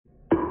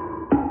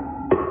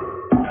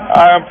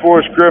I'm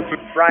Forrest Griffin.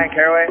 Brian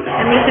Caraway.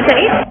 And Lisa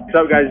Tate. What's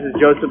up, guys? This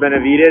is Joseph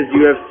Benavidez,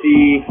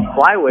 UFC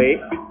flyweight.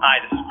 Hi,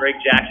 this is Greg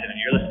Jackson, and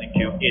you're listening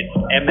to It's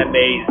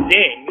MMA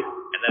Zing,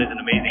 and that is an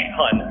amazing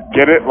pun.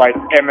 Get it? Like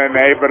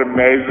MMA, but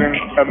amazing?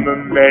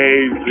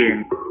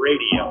 Amazing.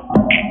 Radio.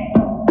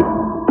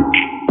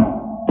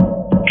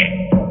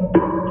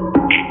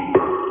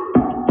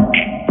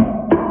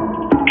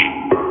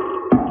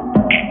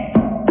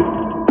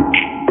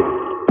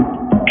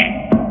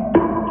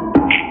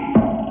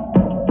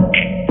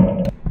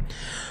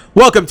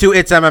 Welcome to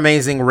It's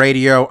Amazing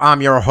Radio.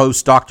 I'm your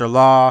host, Dr.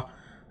 Law.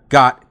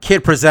 Got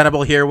Kid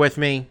Presentable here with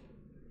me.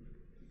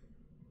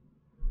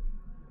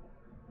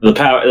 The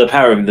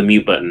power of the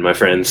mute button, my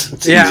friends.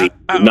 It's easy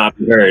to not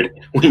be heard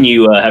when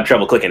you have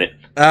trouble clicking it.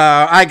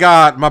 I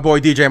got my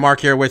boy DJ Mark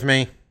here with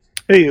me.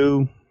 Hey,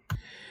 you.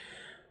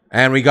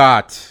 And we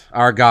got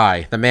our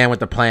guy, the man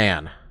with the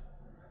plan.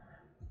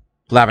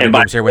 Lavender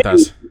Goom's here with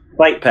us.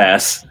 Fight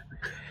Pass.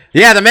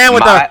 Yeah, the man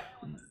with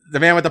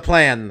the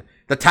plan.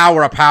 The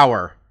Tower of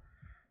Power.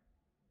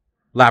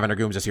 Lavender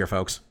Gooms is here,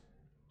 folks.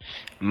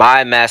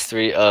 My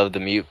mastery of the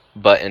mute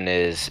button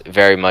is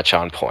very much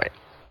on point.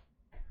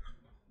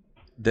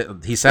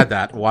 He said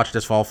that. Watch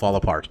this fall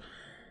apart.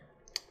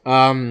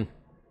 We're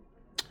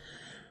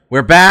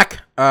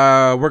back.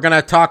 We're going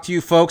to talk to you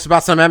folks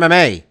about some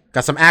MMA.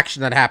 Got some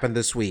action that happened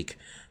this week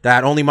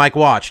that only Mike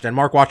watched, and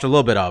Mark watched a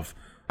little bit of.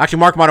 Actually,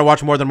 Mark might have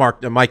watched more than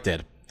Mike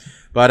did.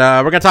 But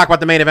we're going to talk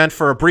about the main event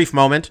for a brief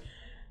moment.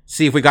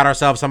 See if we got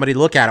ourselves somebody to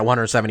look at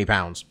 170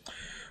 pounds.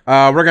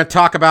 We're going to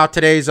talk about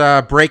today's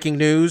breaking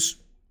news.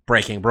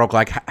 Broke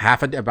like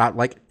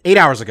about 8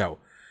 hours ago,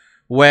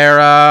 where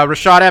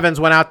Rashad Evans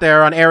went out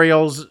there on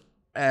Ariel's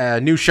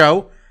new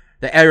show,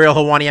 the Ariel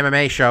Helwani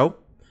MMA show,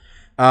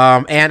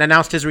 and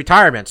announced his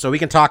retirement. So we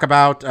can talk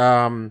about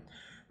a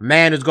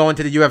man who's going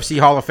to the UFC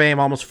Hall of Fame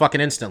almost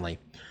fucking instantly.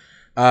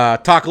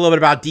 Talk a little bit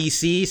about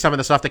DC, some of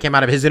the stuff that came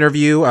out of his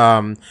interview,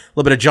 a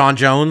little bit of John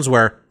Jones,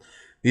 where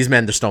these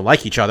men just don't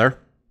like each other.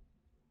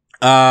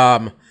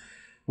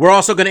 We're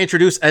also going to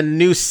introduce a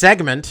new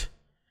segment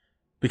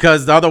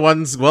because the other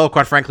ones, well,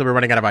 quite frankly, we're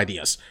running out of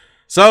ideas.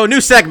 So,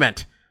 new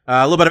segment.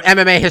 A little bit of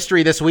MMA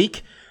history this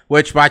week,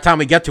 which by the time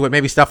we get to it,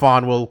 maybe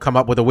Stefan will come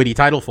up with a witty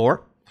title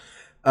for.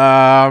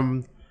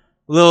 Then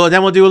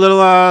we'll do a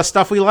little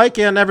stuff we like,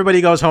 and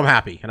everybody goes home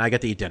happy, and I get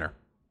to eat dinner.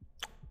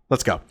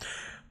 Let's go.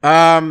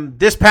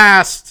 This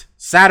past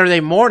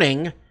Saturday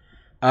morning,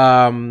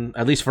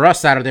 at least for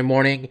us Saturday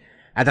morning,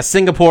 at the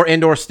Singapore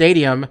Indoor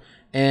Stadium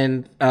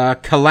in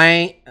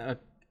Kelang,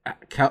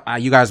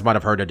 you guys might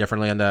have heard it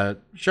differently on the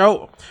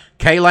show.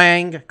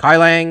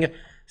 Kelang,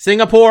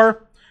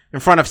 Singapore, in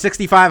front of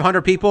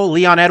 6,500 people.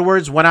 Leon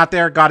Edwards went out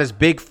there, got his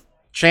big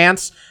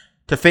chance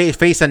to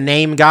face a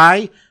name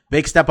guy.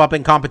 Big step up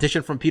in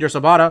competition from Peter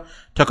Sabata.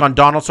 Took on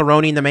Donald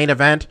Cerrone in the main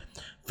event.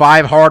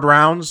 5 hard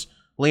rounds.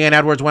 Leon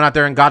Edwards went out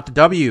there and got the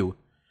W.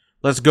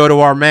 Let's go to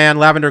our man,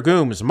 Lavender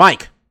Gooms.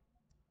 Mike,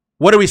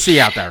 what do we see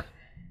out there?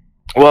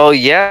 Well,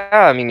 yeah,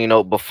 I mean,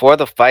 before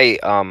the fight,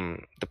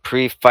 the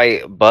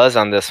pre-fight buzz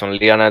on this one,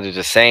 Leonardo was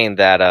just saying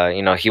that,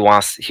 he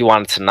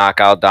wanted to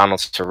knock out Donald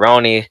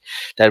Cerrone.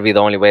 That'd be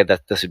the only way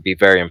that this would be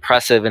very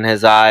impressive in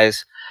his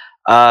eyes.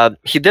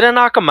 He didn't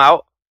knock him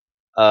out.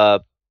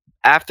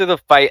 After the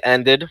fight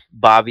ended,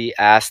 Bobby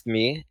asked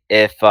me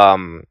if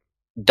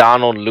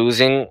Donald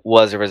losing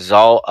was a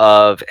result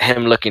of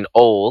him looking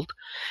old.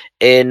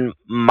 In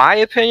my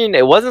opinion,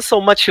 it wasn't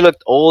so much he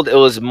looked old, it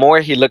was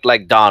more he looked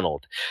like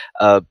Donald.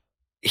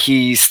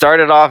 He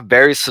started off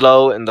very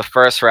slow in the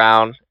first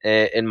round,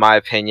 in my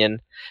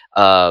opinion.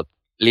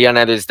 Leon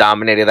Edwards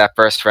dominated that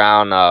first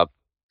round.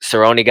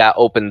 Cerrone got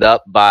opened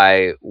up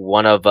by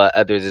one of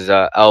Edwards'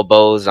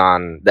 elbows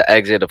on the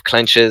exit of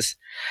clinches.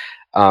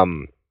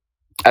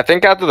 I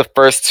think after the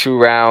first 2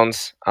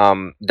 rounds,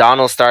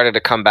 Donald started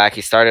to come back. He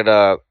started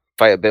to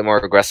fight a bit more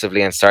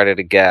aggressively and started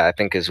to get, I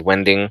think, his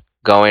winding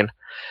going.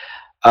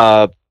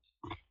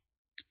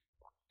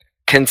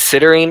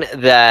 Considering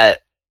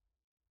that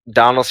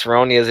Donald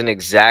Cerrone isn't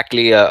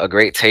exactly a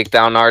great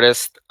takedown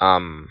artist,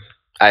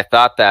 I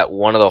thought that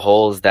one of the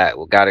holes that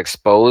got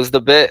exposed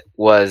a bit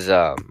was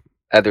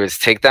Edwards'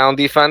 takedown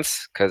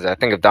defense, because I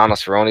think if Donald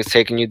Cerrone's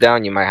taking you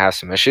down, you might have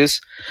some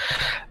issues.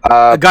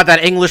 Got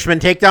that Englishman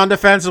takedown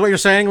defense is what you're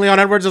saying Leon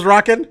Edwards is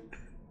rocking?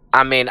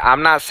 I mean,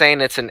 I'm not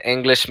saying it's an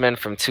Englishman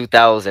from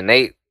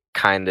 2008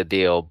 kind of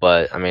deal,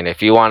 but I mean,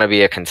 if you want to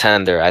be a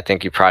contender, I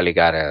think you probably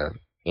got to,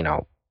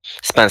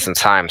 spend some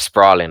time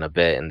sprawling a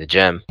bit in the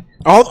gym.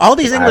 All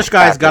these English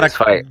guys gotta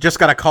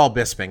call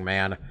Bisping,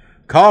 man.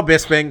 Call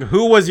Bisping.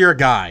 Who was your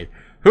guy?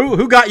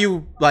 Who got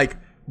you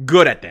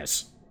good at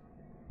this?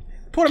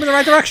 Put him in the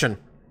right direction.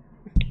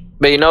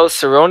 But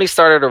Cerrone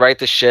started to right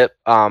the ship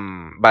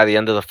by the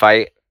end of the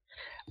fight.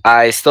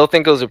 I still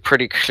think it was a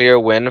pretty clear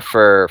win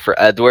for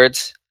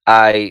Edwards.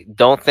 I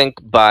don't think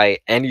by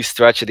any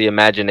stretch of the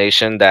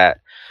imagination that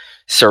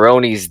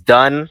Cerrone's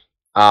done.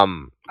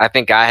 I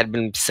think I had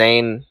been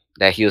saying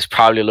that he was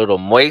probably a little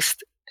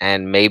moist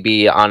and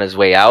maybe on his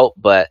way out,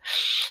 but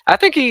I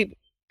think he,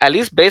 at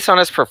least based on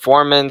his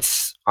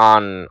performance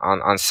on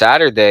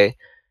Saturday,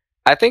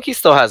 I think he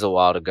still has a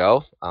while to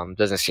go.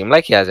 Doesn't seem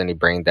like he has any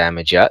brain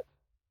damage yet.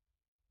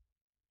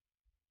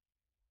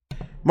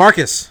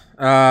 Marcus,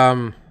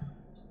 brain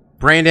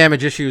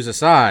damage issues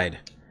aside,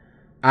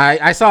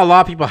 I saw a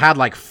lot of people had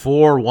like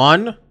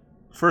 4-1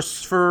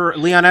 for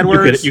Leon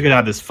Edwards. You could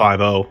have this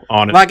 5-0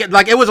 on it.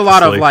 Like it was a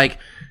lot of like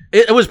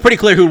it was pretty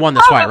clear who won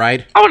this fight,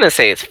 right? I wouldn't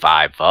say it's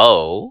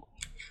 5-0.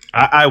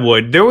 I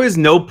would. There was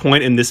no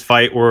point in this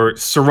fight where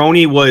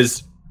Cerrone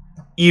was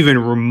even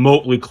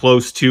remotely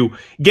close to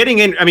getting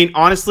in. I mean,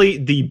 honestly,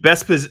 the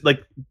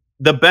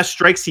best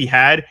strikes he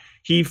had,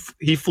 he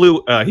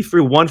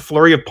threw one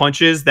flurry of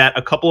punches that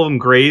a couple of them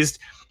grazed.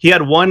 He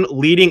had one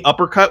leading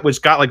uppercut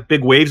which got like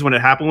big waves when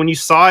it happened. When you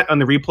saw it on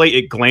the replay,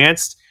 it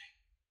glanced.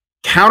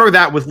 Counter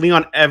that with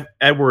Leon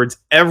Edwards.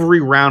 Every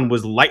round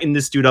was lighting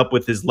this dude up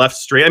with his left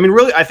straight. I mean,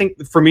 really, I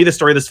think for me, the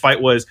story of this fight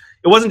was,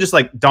 it wasn't just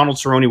like Donald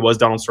Cerrone was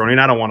Donald Cerrone, and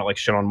I don't want to like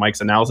shit on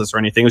Mike's analysis or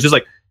anything. It was just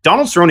like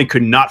Donald Cerrone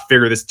could not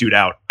figure this dude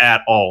out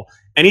at all.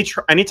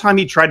 Anytime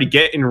he tried to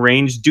get in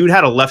range, dude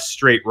had a left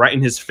straight right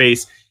in his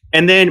face.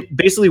 And then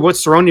basically what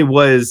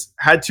Cerrone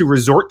had to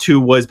resort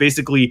to was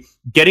basically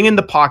getting in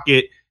the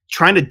pocket,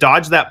 trying to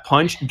dodge that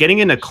punch, getting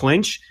in a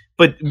clinch.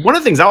 But one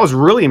of the things I was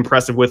really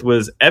impressive with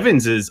was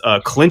Evans's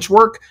clinch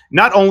work.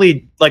 Not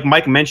only, like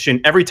Mike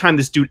mentioned, every time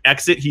this dude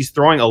exit, he's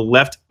throwing a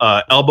left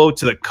elbow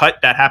to the cut.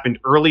 That happened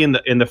early in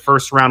the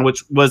first round,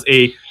 which was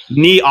a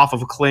knee off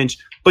of a clinch.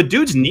 But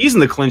dude's knees in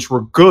the clinch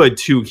were good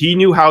too. He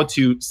knew how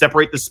to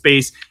separate the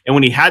space, and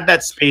when he had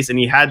that space and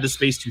he had the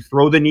space to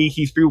throw the knee,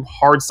 he threw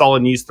hard,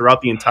 solid knees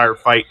throughout the entire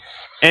fight.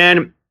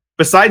 And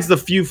besides the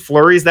few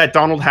flurries that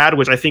Donald had,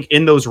 which I think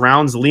in those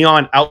rounds,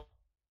 Leon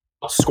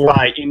outscored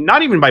by,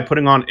 not even by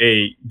putting on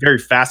a very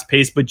fast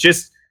pace, but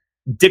just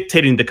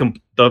dictating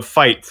the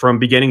fight from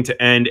beginning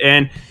to end.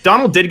 And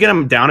Donald did get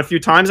him down a few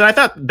times, and I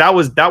thought that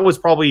was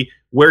probably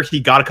where he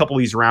got a couple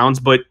of these rounds.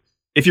 But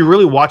if you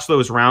really watch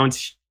those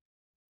rounds,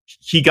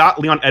 he got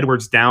Leon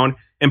Edwards down,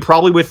 and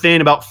probably within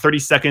about 30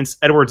 seconds,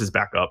 Edwards is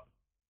back up,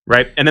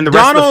 right? And then the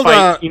rest of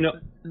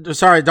the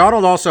fight,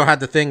 Donald also had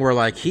the thing where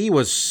like he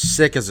was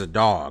sick as a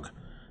dog,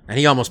 and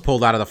he almost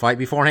pulled out of the fight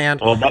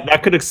beforehand. Well,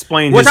 that could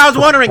explain. Which I was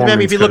wondering,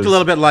 maybe if he looked a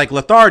little bit like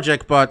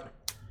lethargic, but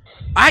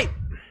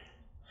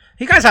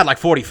he guys had like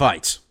 40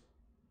 fights,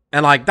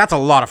 and like that's a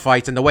lot of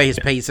fights, and the way his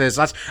pace is,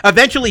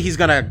 eventually he's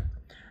gonna.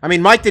 I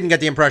mean, Mike didn't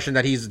get the impression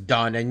that he's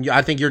done, and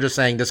I think you're just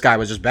saying this guy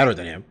was just better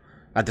than him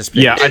at this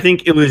point. Yeah, I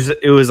think it was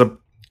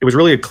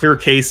really a clear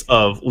case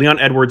of Leon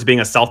Edwards being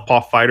a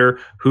southpaw fighter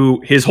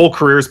who his whole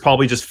career has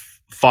probably just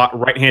fought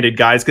right-handed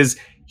guys, because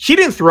he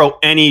didn't throw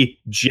any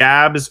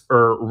jabs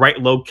or right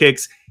low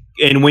kicks.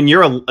 And when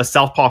you're a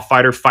southpaw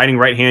fighter fighting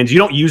right hands, you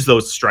don't use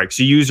those strikes.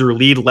 You use your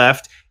lead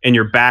left and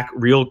your back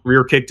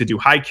rear kick to do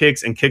high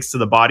kicks and kicks to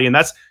the body. And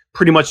that's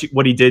pretty much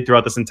what he did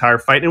throughout this entire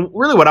fight. And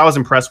really what I was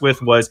impressed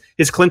with was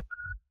his clinch.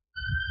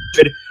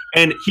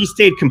 And he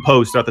stayed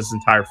composed throughout this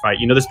entire fight.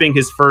 You know, this being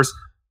his first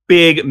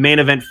big main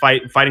event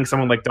fight, fighting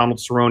someone like Donald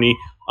Cerrone.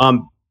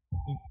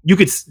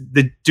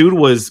 The dude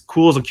was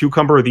cool as a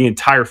cucumber the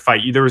entire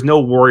fight. There was no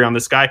worry on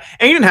this guy,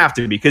 and he didn't have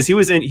to be, because he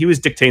was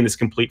dictating this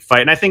complete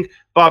fight. And I think,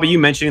 Bobby, you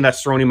mentioning that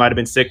Cerrone might have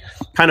been sick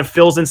kind of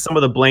fills in some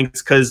of the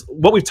blanks, because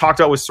what we've talked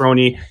about with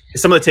Cerrone,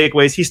 some of the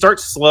takeaways, he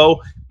starts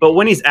slow, but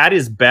when he's at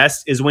his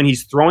best is when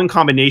he's throwing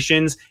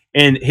combinations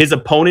and his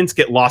opponents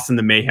get lost in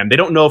the mayhem. They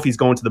don't know if he's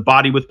going to the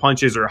body with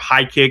punches or a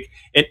high kick.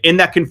 And in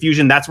that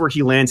confusion, that's where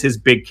he lands his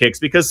big kicks,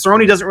 because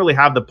Cerrone doesn't really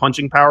have the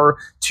punching power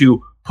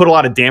to put a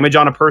lot of damage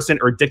on a person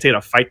or dictate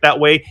a fight that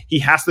way. He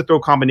has to throw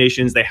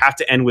combinations. They have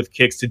to end with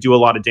kicks to do a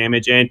lot of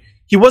damage. And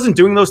he wasn't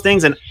doing those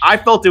things. And I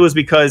felt it was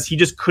because he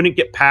just couldn't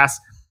get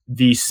past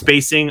the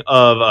spacing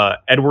of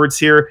Edwards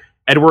here.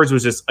 Edwards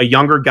was just a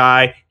younger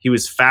guy. He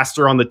was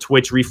faster on the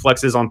twitch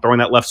reflexes on throwing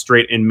that left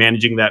straight and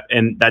managing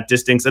that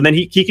distance. And then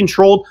he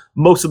controlled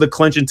most of the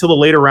clinch until the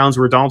later rounds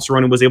where Donald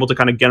Cerrone was able to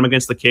kind of get him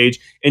against the cage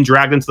and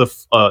drag him to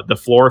the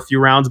floor a few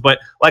rounds. But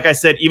like I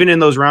said, even in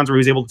those rounds where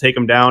he was able to take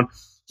him down,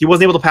 he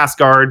wasn't able to pass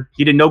guard.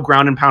 He did no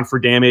ground and pound for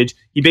damage.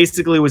 He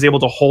basically was able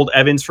to hold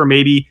Evans for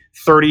maybe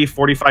 30,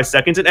 45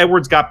 seconds, and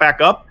Edwards got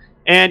back up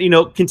and,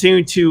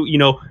 continued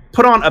to,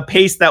 put on a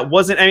pace that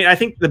wasn't, I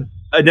think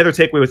another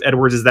takeaway with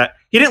Edwards is that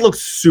he didn't look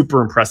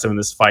super impressive in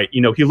this fight.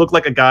 He looked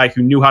like a guy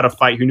who knew how to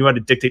fight, who knew how to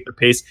dictate the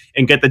pace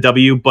and get the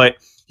W, but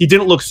he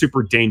didn't look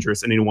super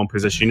dangerous in any one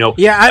position.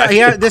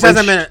 This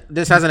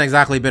hasn't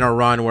exactly been a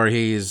run where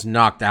he's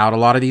knocked out a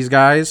lot of these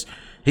guys.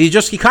 He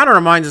kind of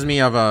reminds me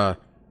of a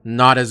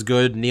not as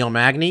good Neil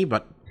Magny,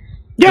 but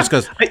just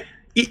because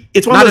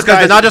it's one of those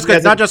guys,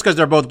 not just because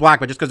they're both black,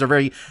 but just because they're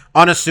very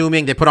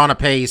unassuming. They put on a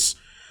pace,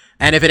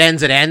 and if it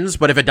ends, it ends.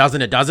 But if it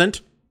doesn't, it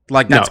doesn't.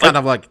 Like that's kind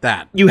of like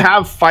that. You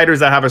have fighters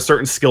that have a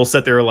certain skill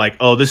set. They're like,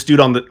 oh, this dude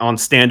on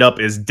stand up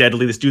is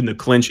deadly. This dude in the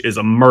clinch is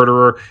a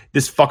murderer.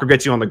 This fucker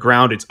gets you on the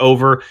ground, it's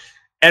over.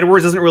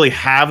 Edwards doesn't really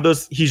have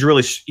those. He's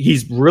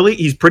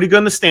pretty good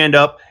in the stand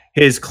up.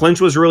 His clinch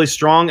was really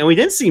strong, and we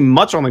didn't see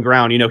much on the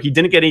ground. He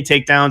didn't get any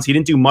takedowns. He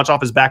didn't do much off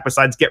his back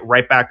besides get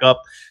right back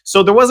up.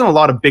 So there wasn't a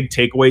lot of big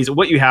takeaways.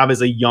 What you have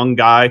is a young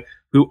guy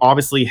who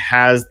obviously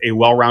has a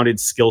well-rounded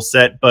skill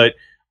set, but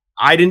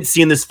I didn't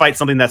see in this fight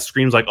something that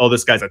screams like, oh,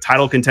 this guy's a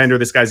title contender.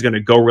 This guy's going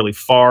to go really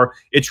far.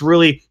 It's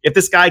really, if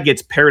this guy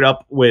gets paired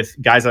up with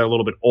guys that are a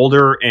little bit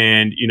older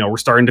and, we're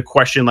starting to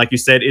question, like you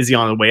said, is he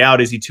on the way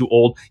out? Is he too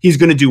old? He's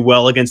going to do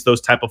well against those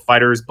type of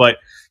fighters. But,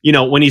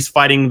 when he's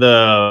fighting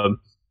the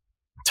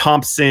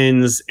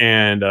Thompsons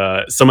and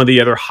some of the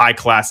other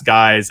high-class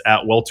guys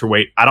at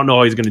welterweight, I don't know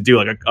how he's going to do.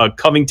 Like a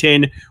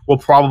Covington will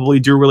probably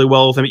do really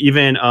well with him.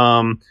 Even,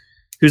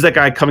 who's that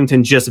guy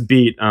Covington just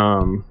beat?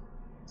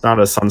 It's not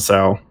a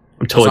Sunsao.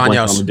 I'm totally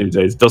blanking on the dude's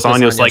names. Dos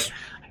Anjos, like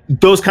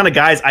those kind of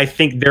guys, I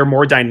think they're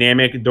more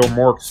dynamic, they're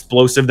more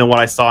explosive than what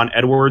I saw in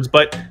Edwards.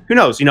 But who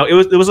knows?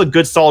 It was a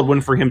good, solid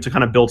win for him to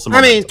kind of build some.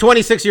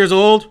 26 years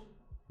old.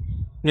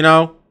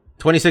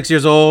 26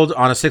 years old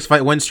on a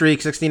 6-fight win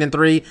streak,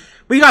 16-3.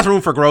 But you got room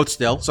for growth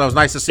still, so it was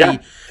nice to see.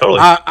 Yeah, totally.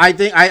 I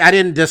think I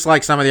didn't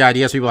dislike some of the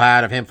ideas people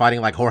had of him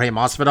fighting like Jorge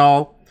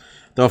Masvidal.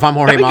 Though if I'm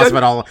Jorge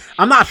Masvidal,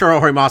 I'm not sure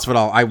Jorge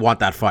Masvidal, I want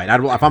that fight.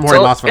 If I'm Jorge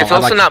Masvidal, it's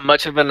also not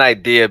much of an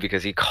idea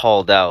because he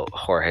called out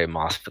Jorge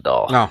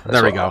Masvidal. No,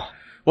 there we go.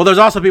 Well, there's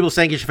also people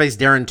saying he should face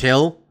Darren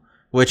Till,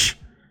 which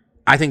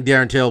I think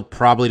Darren Till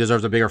probably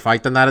deserves a bigger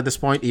fight than that at this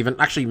point.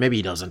 Actually, maybe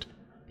he doesn't.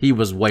 He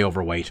was way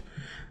overweight.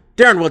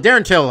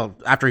 Darren Till,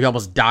 after he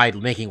almost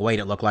died making weight,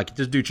 it looked like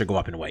this dude should go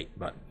up in weight.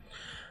 But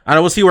I don't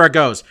know. We'll see where it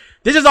goes.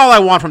 This is all I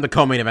want from the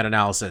co-main event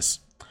analysis.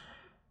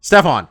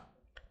 Stefan.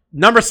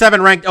 Number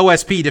 7 ranked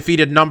OSP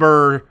defeated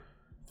number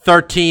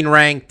 13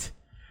 ranked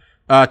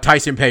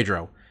Tyson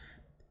Pedro.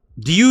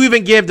 Do you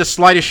even give the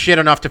slightest shit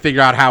enough to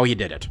figure out how he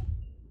did it?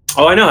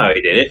 Oh, I know how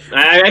he did it.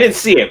 I didn't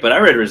see it, but I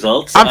read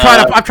results. I'm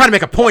trying to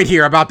make a point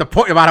here about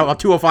how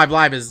 205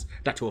 Live is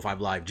not 205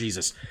 Live.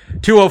 Jesus,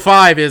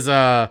 205 is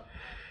a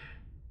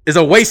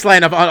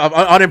wasteland of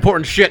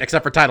unimportant shit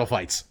except for title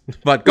fights.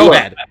 But go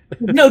ahead.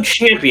 No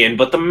champion,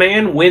 but the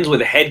man wins with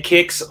head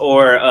kicks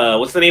or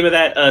what's the name of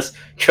that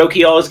choke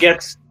he always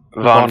gets?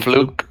 Von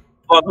Fluke.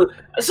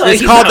 So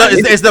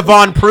it's the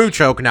Von Prue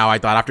choke now, I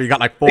thought, after you got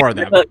like 4 of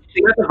them.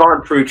 He got the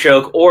Von Prue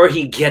choke, or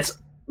he gets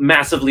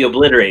massively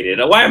obliterated.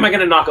 Why am I going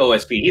to knock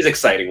OSP? He's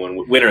exciting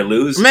when win or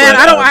lose. Man,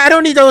 but, I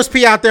don't need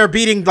OSP out there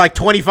beating like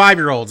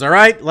 25-year-olds, all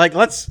right? Like,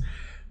 let's...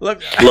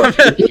 Look.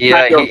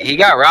 Yeah, he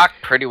got rocked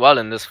pretty well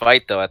in this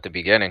fight, though, at the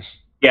beginning.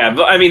 Yeah,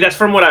 but I mean, that's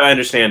from what I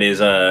understand is,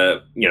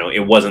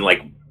 it wasn't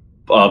like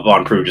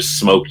Von Prue just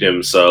smoked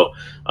him. So,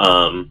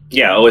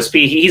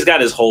 OSP, he's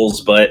got his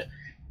holes, but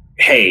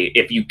hey,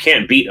 if you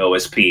can't beat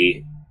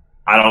OSP,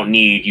 I don't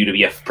need you to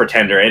be a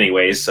pretender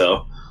anyways,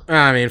 so.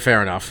 I mean,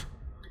 fair enough.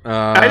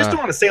 I just don't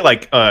want to say,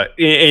 like,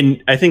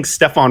 and I think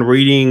Stefan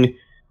reading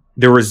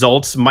the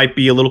results might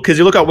be a little, because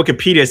you look at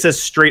Wikipedia, it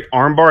says straight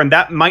armbar, and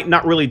that might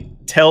not really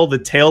tell the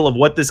tale of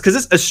what this,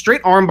 because a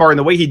straight armbar and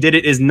the way he did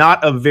it is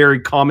not a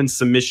very common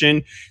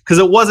submission, because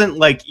it wasn't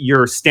like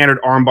your standard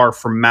armbar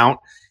from Mount.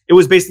 It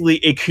was basically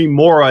a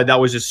Kimura that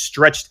was just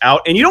stretched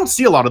out, and you don't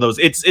see a lot of those.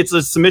 It's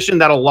a submission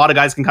that a lot of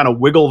guys can kind of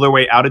wiggle their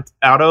way out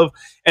of,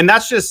 and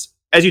that's just,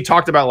 as you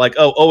talked about, like,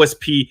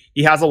 OSP,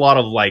 he has a lot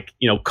of, like,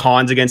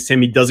 cons against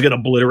him. He does get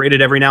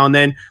obliterated every now and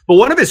then, but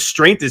one of his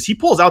strengths is he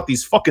pulls out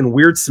these fucking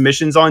weird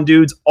submissions on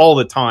dudes all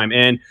the time,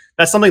 and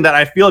that's something that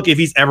I feel like if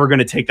he's ever going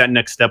to take that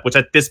next step, which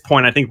at this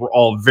point I think we're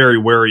all very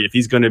wary if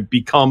he's going to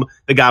become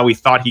the guy we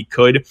thought he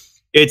could,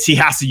 he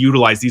has to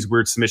utilize these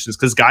weird submissions,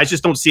 because guys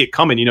just don't see it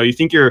coming. You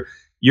think you're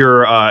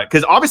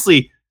because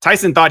obviously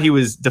Tyson thought he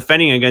was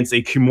defending against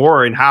a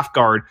Kimura in half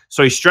guard,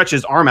 so he stretched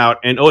his arm out,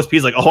 and OSP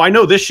is like, oh, I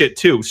know this shit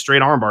too,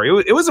 straight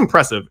armbar. It was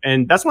impressive,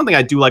 and that's one thing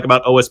I do like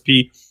about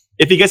OSP.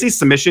 If he gets these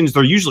submissions,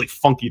 they're usually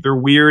funky, they're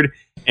weird,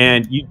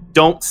 and you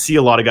don't see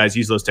a lot of guys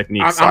use those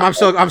techniques. I'm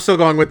still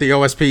going with the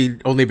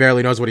OSP only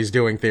barely knows what he's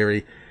doing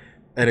theory,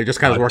 and it just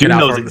kind of working out.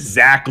 Dude knows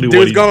exactly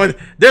what he's going.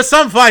 There's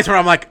some fights where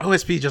I'm like,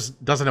 OSP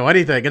just doesn't know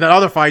anything, and then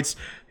other fights,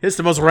 it's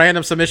the most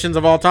random submissions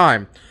of all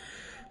time.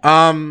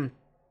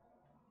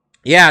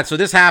 Yeah, so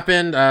this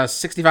happened.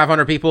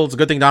 6,500 people. It's a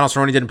good thing Donald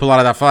Cerrone didn't pull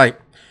out of that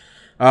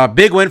fight.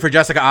 Big win for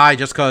Jessica Ai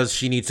just because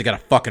she needs to get a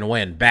fucking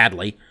win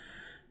badly.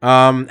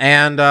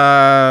 And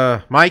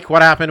Mike,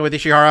 what happened with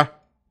Ishihara?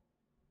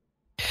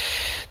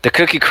 The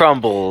cookie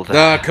crumbled.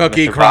 The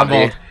cookie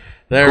crumbled.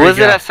 There Who was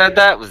it that said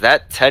that? Was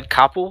that Ted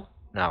Koppel?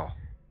 No.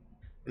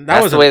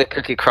 That's was the way the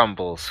cookie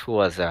crumbles. Who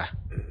was that?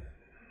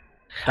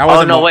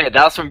 Wait. That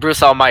was from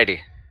Bruce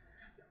Almighty.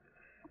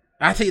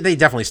 I think they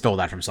definitely stole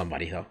that from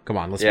somebody, though. Come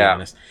on, let's be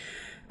honest.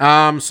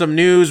 Some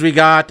news we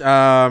got.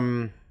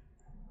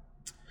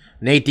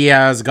 Nate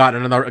Diaz got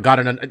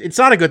an. It's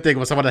not a good thing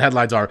when some of the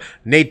headlines are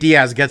Nate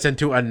Diaz gets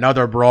into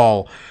another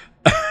brawl.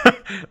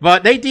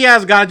 But Nate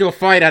Diaz got into a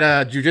fight at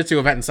a jiu-jitsu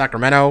event in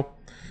Sacramento.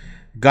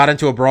 Got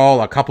into a brawl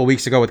a couple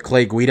weeks ago with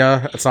Clay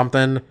Guida or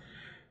something.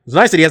 It's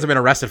nice that he hasn't been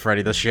arrested for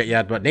any of this shit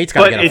yet, but Nate's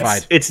got to get a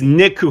fight. It's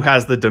Nick who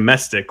has the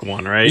domestic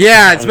one, right?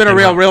 Yeah, it's been a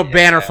real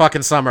banner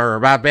fucking summer.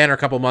 About banner a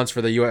couple months for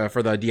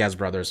the Diaz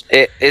brothers.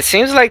 It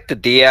seems like the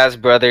Diaz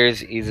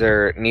brothers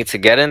either need to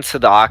get into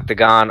the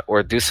octagon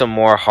or do some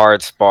more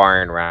hard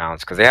sparring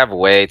rounds because they have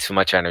way too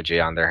much energy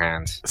on their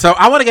hands. So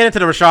I want to get into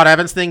the Rashad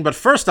Evans thing, but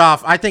first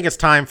off, I think it's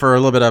time for a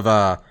little bit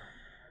of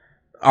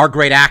our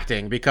great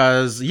acting,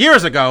 because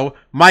years ago,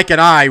 Mike and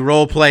I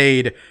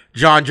role-played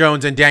Jon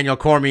Jones and Daniel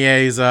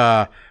Cormier's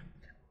what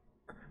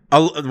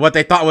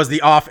they thought was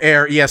the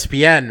off-air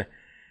ESPN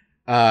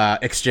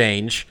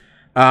exchange.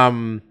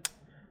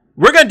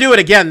 We're going to do it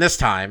again this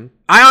time.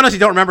 I honestly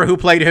don't remember who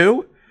played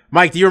who.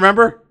 Mike, do you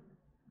remember?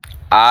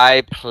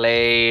 I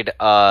played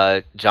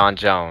Jon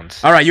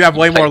Jones. All right, you have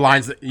way more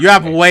lines. You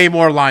have way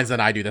more lines than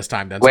I do this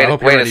time. Then. So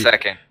Wait a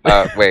second.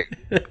 Wait.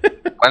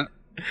 When,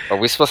 are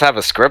we supposed to have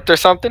a script or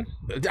something?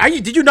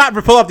 Did you not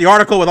pull up the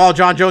article with all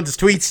Jon Jones'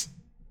 tweets?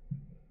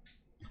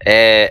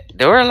 There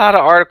were a lot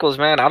of articles,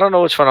 man. I don't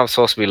know which one I'm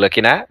supposed to be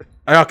looking at.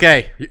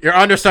 Okay, you're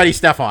understudy,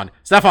 Stefan.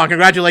 Stefan,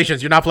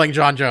 congratulations. You're not playing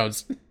Jon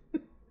Jones.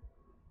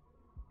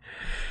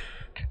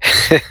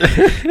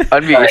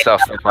 Unmute yourself,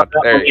 Stefan.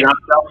 There you go. I'm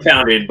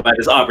self-founded by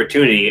this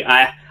opportunity.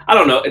 I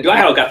don't know. Do I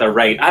have got the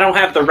right? I don't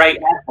have the right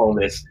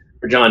assholeness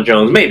for Jon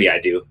Jones. Maybe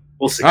I do.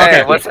 We'll see. Okay.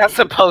 Hey, what's that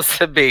supposed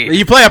to be?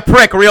 You play a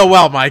prick real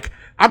well, Mike.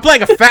 I'm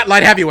playing a fat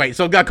light heavyweight,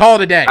 so call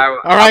it a day. All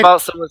right? How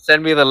about someone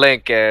send me the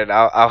link and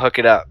I'll hook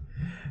it up?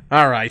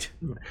 All right.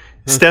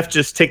 Steph,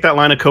 just take that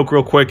line of coke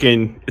real quick,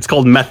 and it's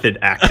called method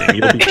acting.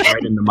 You'll be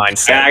right in the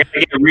mindset. I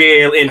gotta get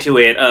real into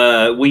it.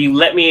 Will you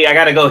let me? I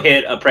gotta go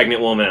hit a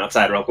pregnant woman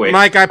outside real quick.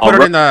 Mike, I put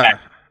it in the.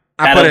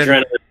 I put it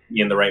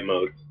in the right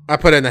mode. I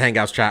put it in the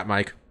Hangouts chat,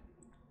 Mike.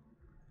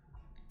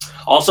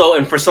 Also,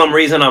 and for some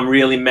reason, I'm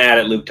really mad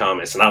at Luke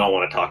Thomas, and I don't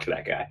want to talk to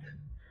that guy.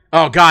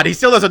 Oh God, he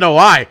still doesn't know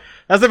why.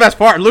 That's the best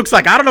part. Luke's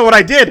like, I don't know what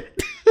I did.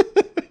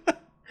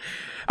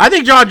 I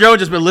think Jon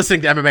Jones has been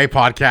listening to MMA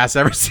podcasts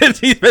ever since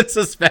he's been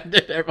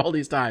suspended all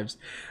these times.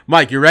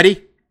 Mike, you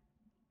ready?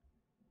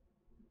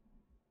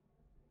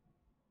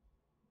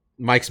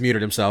 Mike's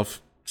muted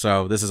himself,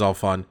 so this is all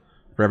fun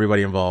for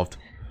everybody involved.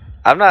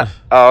 I'm not.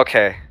 Oh,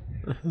 okay.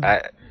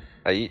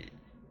 You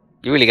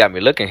really got me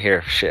looking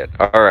here. Shit.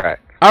 All right.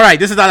 All right,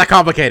 this is not that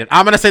complicated.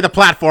 I'm going to say the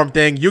platform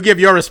thing. You give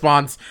your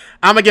response.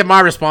 I'm going to give my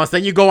response.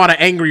 Then you go on an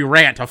angry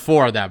rant of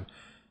 4 of them.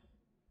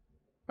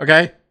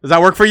 Okay? Does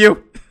that work for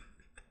you?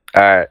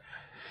 All right.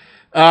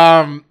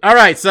 All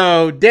right,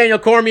 so Daniel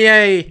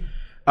Cormier,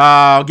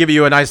 I'll give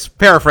you a nice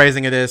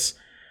paraphrasing of this.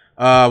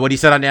 What he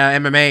said on the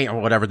MMA,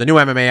 or whatever, the new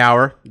MMA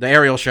Hour, the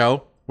Ariel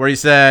show, where he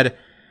said,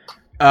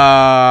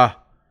 I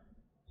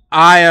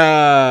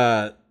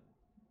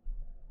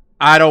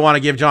don't want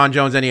to give Jon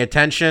Jones any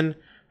attention.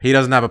 He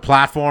doesn't have a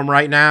platform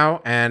right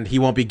now, and he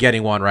won't be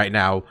getting one right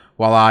now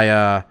while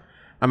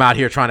I'm out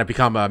here trying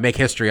to make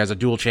history as a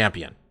dual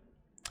champion.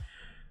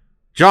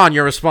 John,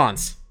 your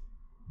response.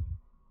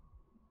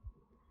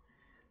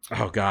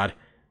 Oh, God.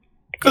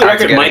 For the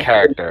record, Mike.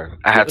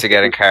 I have to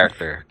get in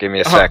character. Give me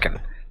a second.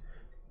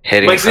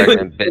 Hitting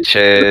pregnant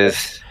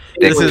bitches,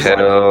 dick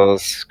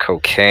pills,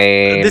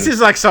 cocaine. This is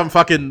like some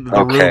fucking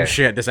The Room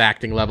shit, this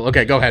acting level.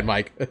 Okay, go ahead,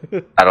 Mike.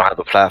 I don't have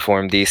a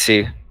platform,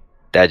 DC.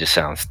 That just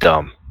sounds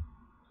dumb.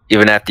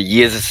 Even after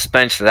years of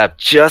suspension, I have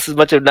just as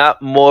much, if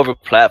not more, of a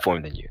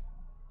platform than you.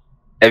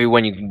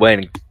 Everyone you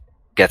win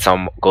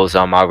goes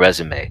on my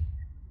resume.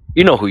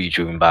 You know who you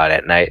dreaming by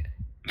that night.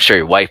 I'm sure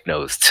your wife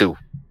knows, too.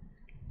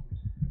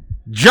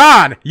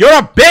 John, you're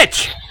a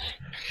bitch!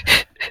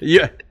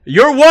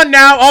 You're one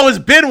now, always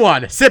been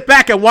one. Sit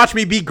back and watch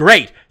me be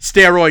great,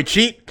 steroid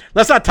cheat.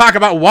 Let's not talk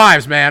about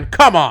wives, man.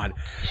 Come on.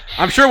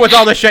 I'm sure with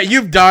all the shit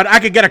you've done, I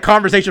could get a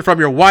conversation from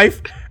your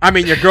wife.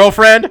 Your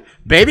girlfriend.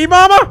 Baby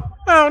mama?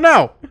 Oh,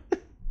 no.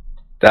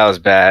 That was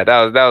bad.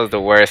 That was the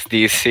worst,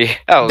 DC.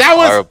 That was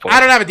horrible. I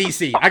don't have a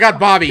DC. I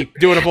got Bobby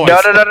doing a voice. No.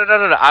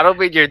 I don't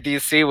mean your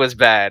DC was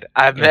bad.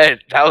 I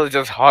meant that was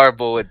just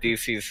horrible what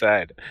DC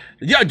said.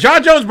 Yeah,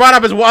 Jon Jones brought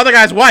up his other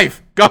guy's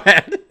wife. Go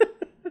ahead.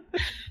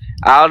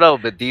 I don't know,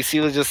 but DC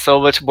was just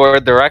so much more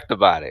direct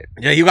about it.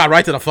 Yeah, you got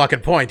right to the fucking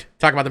point.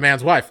 Talking about the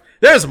man's wife.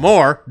 There's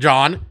more,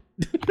 John.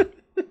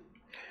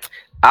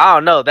 I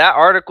don't know. That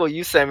article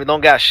you sent me don't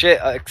got shit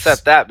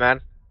except that,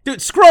 man.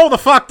 Dude, scroll the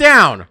fuck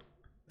down.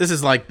 This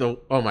is like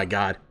oh my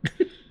God.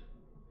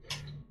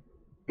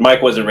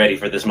 Mike wasn't ready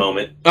for this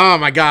moment. Oh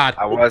my God.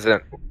 I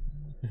wasn't.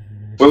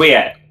 Where we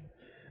at?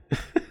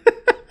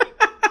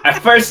 I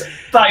first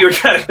thought you were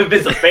trying to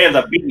convince the fans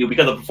I beat you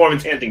because of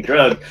performance-enhancing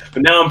drugs,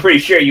 but now I'm pretty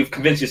sure you've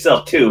convinced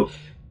yourself too.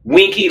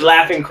 Winky,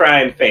 laughing,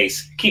 crying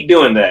face. Keep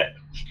doing that.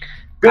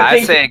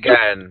 I say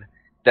again,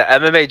 the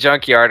MMA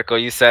Junkie article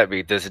you sent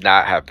me does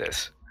not have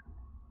this.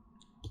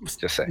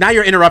 Just say. Now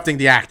you're interrupting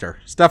the actor.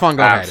 Stefan,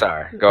 go ahead. I'm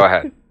sorry. Go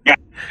ahead.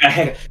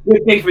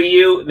 Good thing for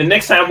you. The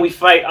next time we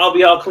fight, I'll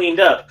be all cleaned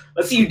up.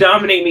 Let's see you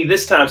dominate me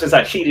this time since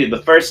I cheated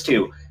the first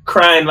 2.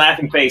 Crying,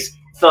 laughing face,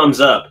 thumbs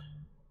up.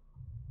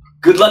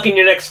 Good luck in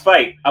your next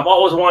fight. I've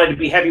always wanted to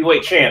be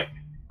heavyweight champ.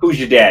 Who's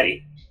your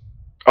daddy?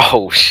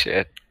 Oh,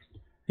 shit.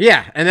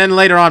 Yeah, and then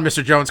later on,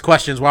 Mr. Jones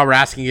questions while we're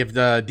asking if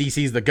the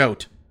DC's the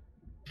GOAT.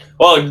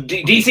 Well,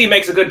 DC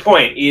makes a good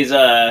point. He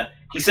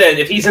said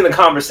if he's in the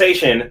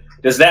conversation,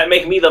 does that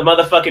make me the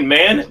motherfucking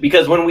man?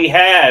 Because when we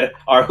had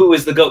our who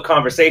is the GOAT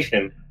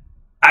conversation,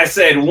 I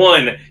said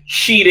one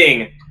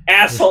cheating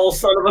asshole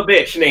son of a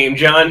bitch named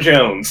Jon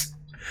Jones.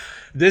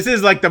 This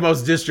is like the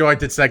most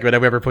disjointed segment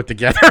I've ever put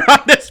together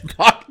on this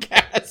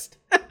podcast.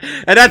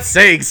 And that's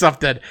saying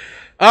something.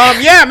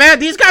 Yeah, man,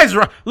 these guys.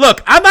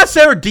 Look, I'm not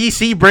sure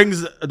DC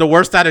brings the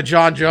worst out of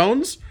John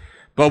Jones,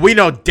 but we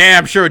know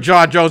damn sure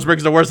John Jones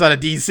brings the worst out of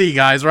DC,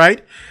 guys,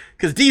 right?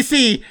 Because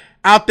DC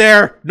out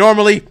there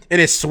normally in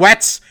his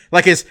sweats,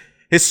 like his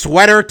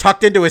sweater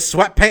tucked into his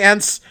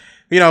sweatpants,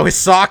 you know, his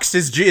socks,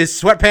 his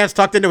sweatpants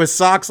tucked into his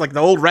socks, like the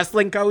old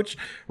wrestling coach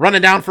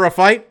running down for a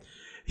fight.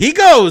 He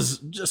goes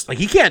just like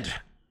he can't.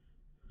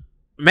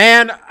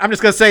 Man, I'm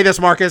just gonna say this,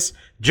 Marcus.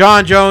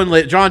 John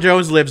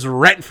Jones lives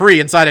rent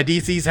free inside of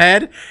DC's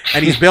head,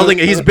 and he's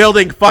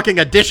building fucking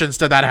additions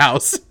to that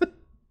house.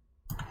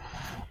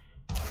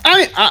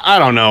 I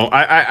don't know.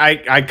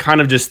 I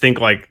kind of just think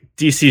like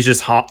DC's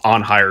just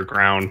on higher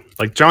ground.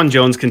 Like John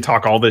Jones can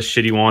talk all this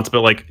shit he wants,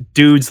 but like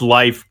dude's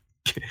life,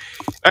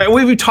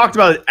 we talked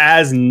about it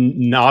as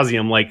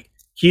nauseum. Like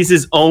he's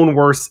his own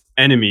worst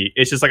enemy.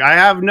 It's just like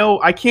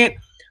I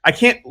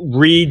can't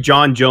read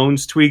John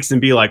Jones tweaks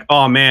and be like,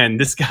 oh man,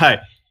 this guy,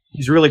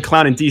 he's really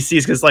clowning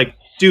DC's, because like,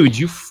 dude,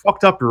 you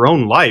fucked up your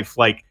own life.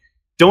 Like,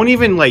 don't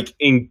even like,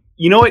 you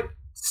know what?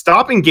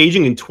 Stop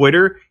engaging in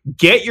Twitter.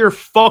 Get your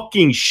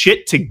fucking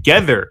shit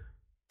together.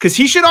 Because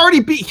he should already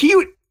be,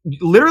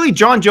 literally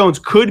John Jones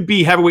could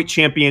be heavyweight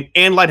champion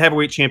and light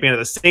heavyweight champion at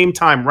the same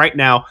time right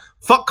now.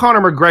 Fuck Conor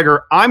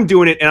McGregor. I'm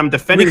doing it and I'm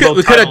defending both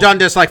We could have done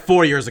this like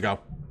 4 years ago.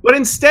 But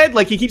instead,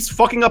 like, he keeps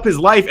fucking up his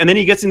life, and then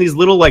he gets in these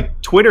little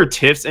like Twitter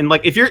tiffs. And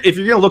like, if you're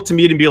gonna look to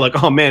me and be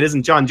like, oh man,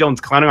 isn't John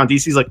Jones clowning on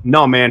DC? He's like,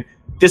 no man,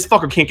 this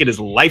fucker can't get his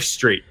life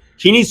straight.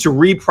 He needs to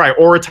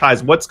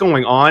reprioritize what's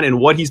going on and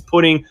what he's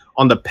putting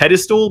on the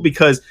pedestal,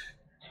 because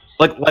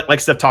like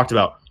Steph talked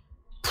about,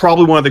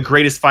 probably one of the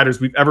greatest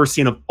fighters we've ever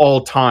seen of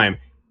all time,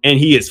 and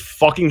he is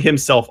fucking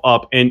himself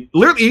up. And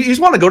literally, you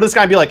just want to go to this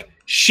guy and be like,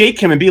 shake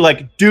him and be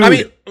like,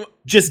 dude,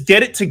 just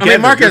get it together. I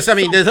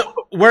mean, Marcus,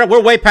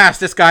 we're way past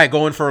this guy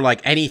going for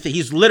like anything.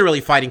 He's literally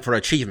fighting for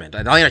achievement,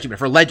 not achievement,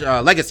 for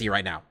legacy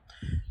right now.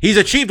 He's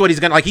achieved what he's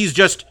gonna like. He's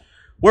just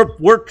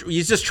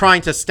he's just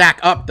trying to stack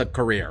up the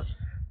career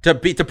to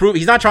prove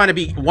he's not trying to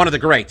be one of the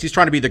greats. He's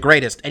trying to be the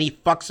greatest, and he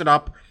fucks it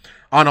up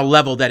on a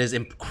level that is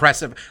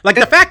impressive. Like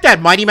the fact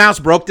that Mighty Mouse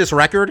broke this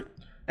record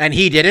and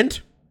he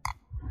didn't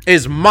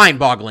is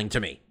mind-boggling to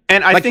me.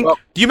 And I think,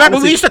 do you remember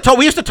we used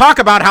to talk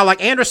about how like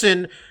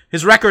Anderson,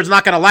 his record's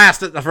not going to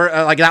last for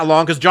like that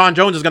long because John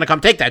Jones is going to come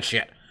take that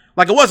shit.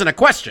 Like it wasn't a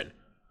question.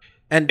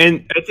 And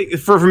I think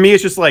for me,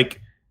 it's just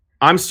like,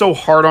 I'm so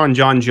hard on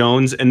John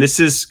Jones, and this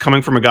is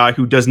coming from a guy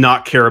who does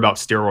not care about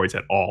steroids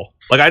at all.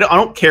 Like I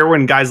don't care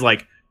when guys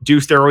like do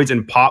steroids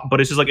and pop,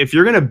 but it's just like, if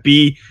you're going to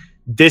be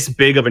this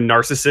big of a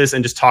narcissist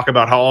and just talk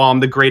about how, oh, I'm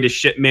the greatest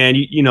shit, man.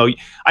 You know,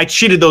 I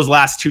cheated those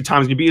last 2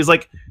 times. It's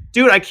like,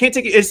 dude, I can't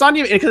take it. It's not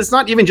even, because it's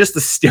not even just the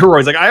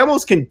steroids. Like I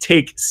almost can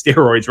take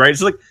steroids, right?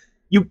 It's like,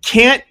 you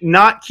can't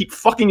not keep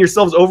fucking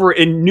yourselves over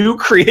in new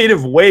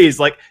creative ways.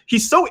 Like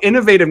he's so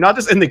innovative, not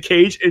just in the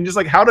cage and just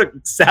like how to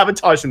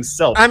sabotage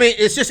himself. I mean,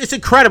 it's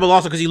incredible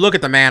also because you look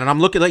at the man, and I'm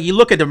looking like you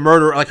look at the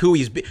murder, like who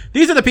he's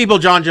these are the people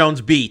John Jones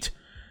beat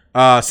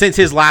since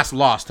his last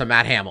loss to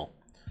Matt Hamill.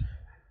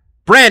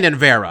 Brandon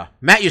Vera,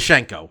 Matt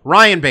Yushenko,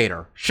 Ryan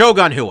Bader,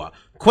 Shogun Hua,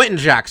 Quentin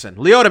Jackson,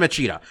 Lyoto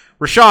Machida,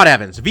 Rashad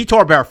Evans,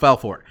 Vitor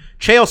Belfort,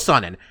 Chael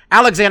Sonnen,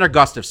 Alexander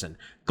Gustafsson,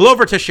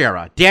 Glover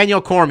Teixeira,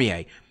 Daniel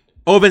Cormier,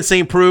 Ovince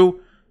St. Preux,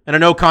 and a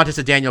no contest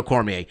to Daniel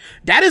Cormier.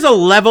 That is a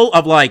level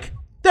of like,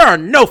 there are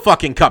no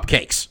fucking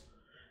cupcakes.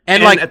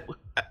 And like,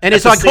 and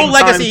it's like whole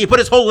legacy, he put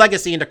his whole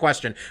legacy into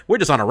question. We're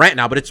just on a rant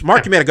now, but it's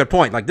Mark, you made a good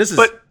point. Like this is.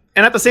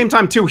 And at the same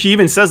time too, he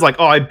even says like,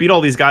 oh, I beat all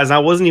these guys and I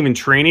wasn't even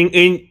training.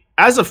 And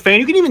as a fan,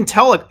 you can even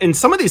tell like in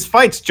some of these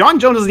fights, John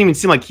Jones doesn't even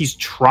seem like he's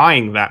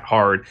trying that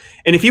hard.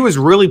 And if he was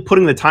really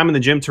putting the time in the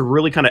gym to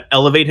really kind of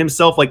elevate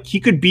himself, like he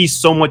could be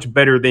so much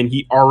better than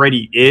he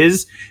already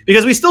is,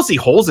 because we still see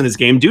holes in his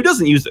game. Dude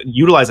doesn't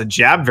utilize a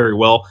jab very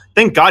well.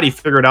 Thank God he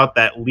figured out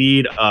that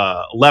lead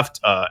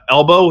left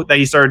elbow that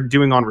he started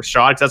doing on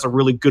Rashad, because that's a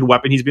really good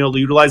weapon he's been able to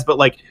utilize. But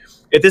like,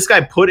 if this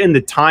guy put in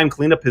the time,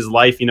 cleaned up his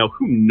life, you know,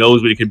 who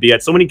knows what he could be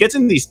at. So when he gets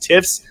in these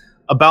tiffs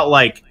about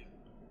like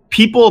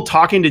people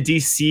talking to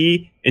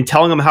DC and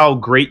telling him how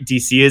great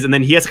DC is, and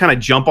then he has to kind of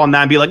jump on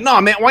that and be like, no,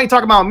 man, why are you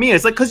talking about me? And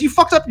it's like, because you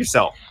fucked up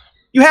yourself.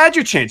 You had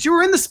your chance. You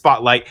were in the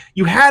spotlight.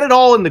 You had it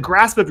all in the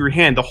grasp of your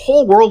hand. The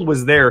whole world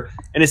was there.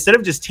 And instead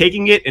of just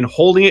taking it and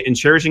holding it and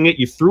cherishing it,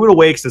 you threw it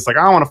away because it's like,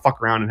 I don't want to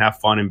fuck around and have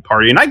fun and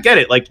party. And I get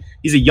it. Like,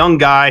 he's a young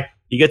guy.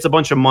 He gets a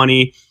bunch of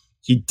money.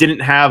 He didn't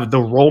have the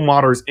role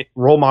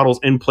models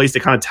in place to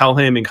kind of tell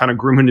him and kind of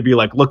groom him to be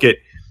like, look,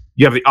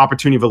 you have the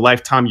opportunity of a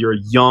lifetime. You're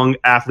a young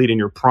athlete in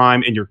your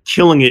prime and you're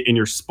killing it in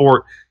your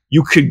sport.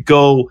 You could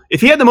go,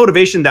 if he had the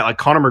motivation that like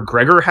Conor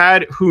McGregor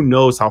had, who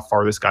knows how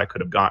far this guy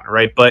could have gotten,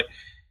 right? But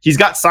he's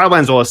got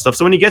sidelines, all this stuff.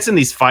 So when he gets in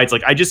these fights,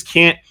 like I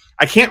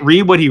can't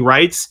read what he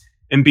writes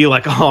and be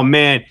like, oh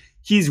man,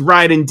 he's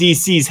right in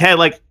DC's head.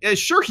 Like,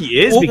 sure he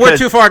is. We're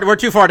too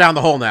far down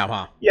the hole now,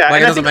 huh? Yeah,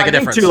 like it doesn't make a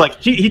difference. Too, like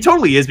he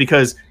totally is,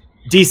 because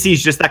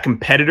DC's just that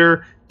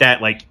competitor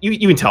that like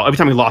you can tell every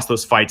time he lost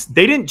those fights,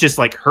 they didn't just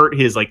like hurt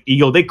his like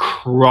ego, they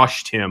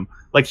crushed him.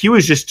 Like he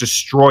was just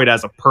destroyed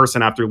as a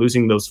person after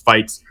losing those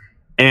fights.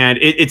 And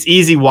it's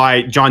easy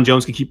why John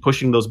Jones can keep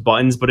pushing those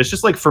buttons, but it's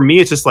just like, for me,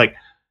 it's just like,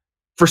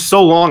 for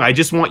so long, I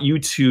just want you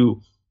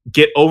to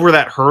get over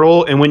that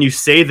hurdle. And when you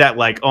say that,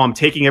 like, oh, I'm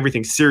taking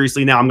everything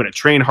seriously now, I'm going to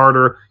train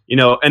harder,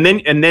 and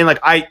then like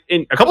a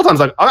couple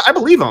times, like, I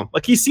believe him.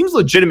 Like, he seems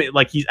legitimate.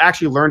 Like, he's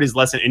actually learned his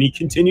lesson and he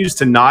continues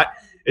to not.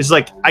 It's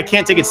like, I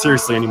can't take it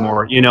seriously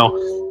anymore.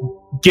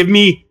 Give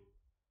me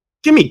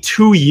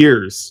 2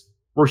 years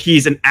where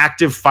he's an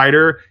active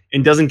fighter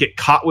and doesn't get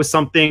caught with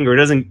something or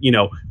doesn't,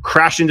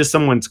 crash into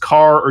someone's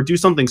car or do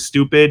something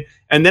stupid.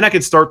 And then I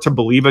could start to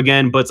believe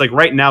again. But it's like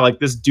right now, like,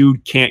 this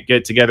dude can't get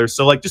it together.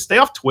 So, like, just stay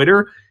off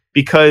Twitter,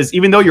 because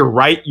even though you're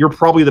right, you're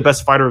probably the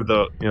best fighter of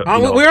the.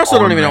 We also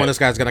don't even know when this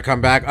guy's going to come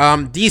back.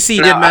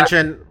 DC did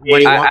mention.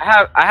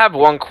 I have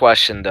one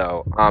question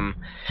though.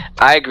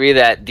 I agree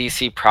that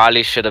DC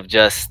probably should have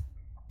just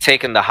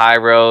taken the high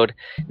road,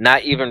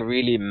 not even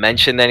really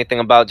mentioned anything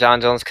about John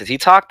Jones, because he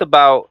talked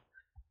about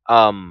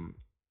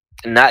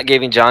not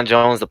giving John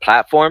Jones the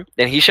platform.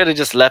 Then he should have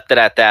just left it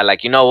at that.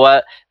 Like, you know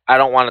what? I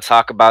don't want to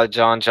talk about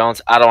John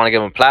Jones. I don't want to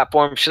give him a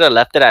platform. Should have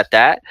left it at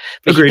that.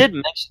 But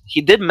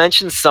he did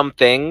mention some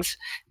things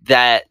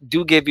that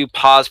do give you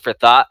pause for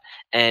thought.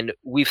 And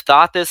we've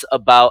thought this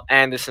about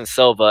Anderson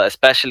Silva,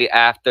 especially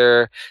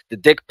after the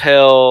dick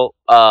pill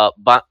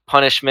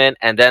punishment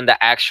and then the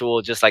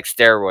actual just like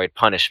steroid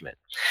punishment.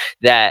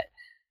 That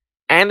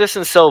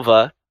Anderson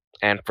Silva,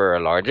 and for a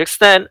large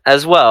extent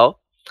as well,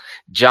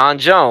 John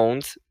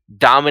Jones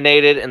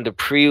dominated in the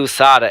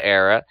pre-USADA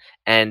era.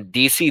 And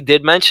DC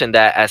did mention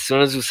that as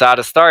soon as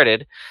USADA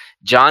started,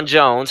 John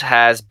Jones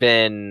has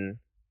been,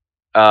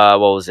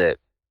 the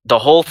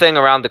whole thing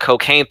around the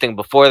cocaine thing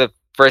before the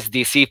first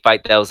DC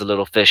fight, that was a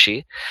little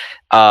fishy.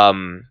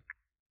 Then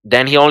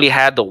he only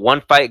had the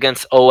one fight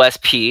against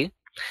OSP,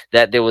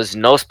 that there was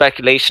no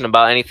speculation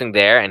about anything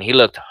there, and he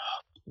looked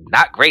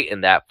not great in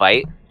that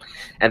fight.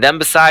 And then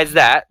besides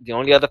that, the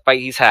only other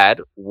fight he's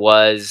had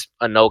was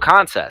a no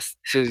contest.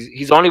 So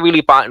he's only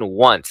really fought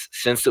once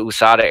since the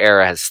USADA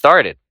era has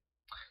started.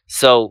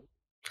 So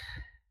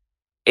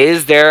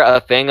is there a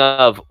thing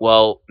of,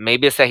 well,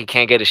 maybe it's that he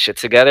can't get his shit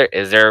together?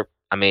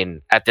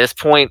 At this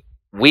point,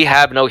 we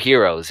have no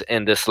heroes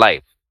in this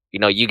life.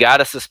 You got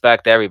to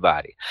suspect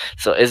everybody.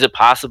 So is it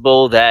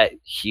possible that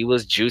he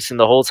was juicing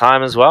the whole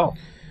time as well?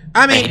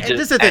 This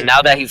is the thing. And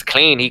now that he's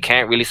clean, he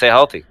can't really stay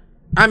healthy.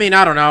 I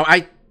don't know.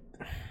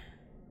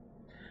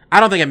 I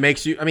don't think it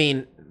makes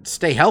you,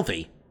 stay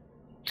healthy.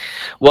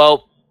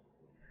 Well,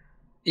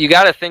 you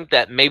got to think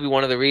that maybe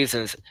one of the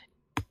reasons,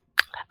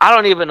 I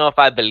don't even know if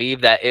I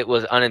believe that it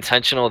was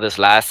unintentional this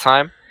last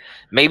time.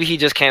 Maybe he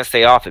just can't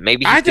stay off it.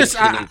 Maybe he thinks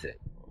he needs it.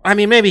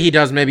 Maybe he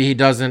does, maybe he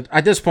doesn't.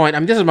 At this point,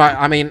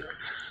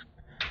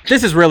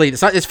 this is really,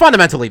 it's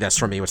fundamentally this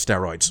for me with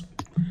steroids.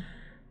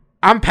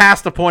 I'm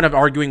past the point of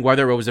arguing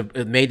whether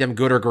it made them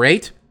good or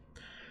great.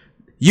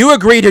 You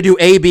agree to do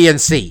A, B,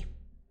 and C.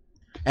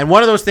 And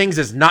one of those things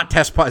is not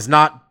test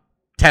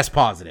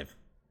positive.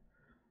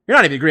 You're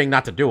not even agreeing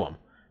not to do them.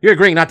 You're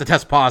agreeing not to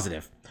test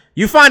positive.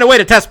 You find a way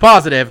to test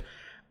positive.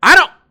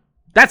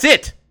 That's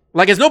it.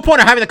 Like, there's no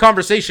point of having the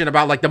conversation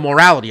about, like, the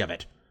morality of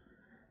it.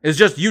 It's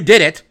just, you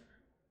did it.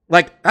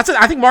 Like, that's it.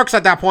 I think Mark's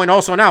at that point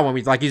also now when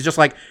he's just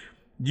like,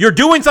 you're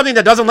doing something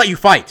that doesn't let you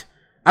fight.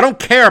 I don't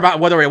care about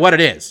what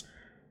it is.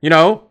 You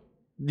don't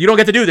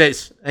get to do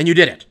this, and you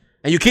did it.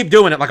 And you keep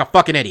doing it like a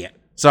fucking idiot.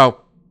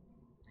 So,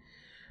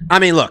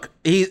 look,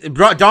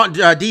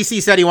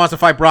 DC said he wants to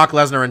fight Brock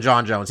Lesnar and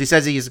John Jones. He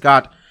says he's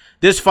got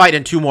this fight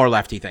and 2 more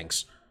left, he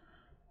thinks.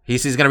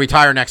 He's going to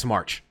retire next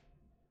March.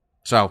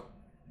 So,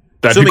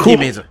 that'd be cool. He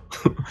means it.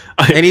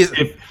 And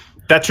if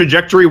that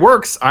trajectory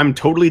works, I'm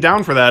totally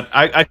down for that.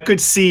 I could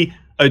see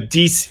a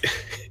DC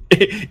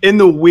in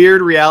the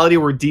weird reality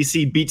where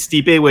DC beats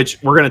Stipe,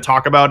 which we're going to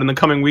talk about in the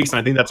coming weeks, and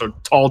I think that's a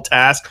tall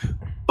task,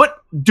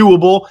 but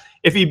doable.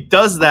 If he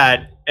does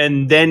that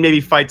and then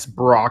maybe fights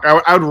Brock,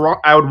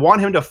 I would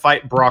want him to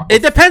fight Brock.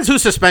 It depends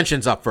whose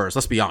suspension's up first,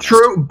 let's be honest.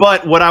 True,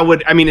 but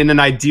in an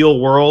ideal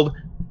world,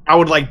 I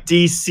would like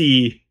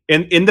DC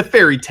in the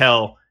fairy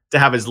tale to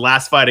have his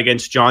last fight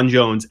against John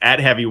Jones at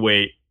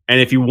heavyweight. And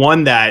if he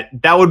won that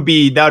would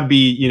be,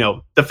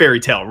 the fairy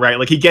tale, right?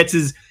 Like, he gets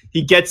his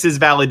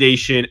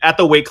validation at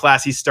the weight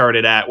class he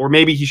started at, or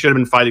maybe he should have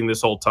been fighting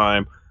this whole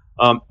time.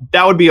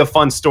 That would be a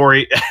fun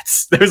story.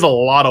 There's a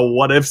lot of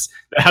what ifs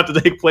that have to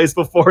take place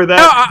before that.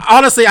 No,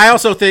 honestly, I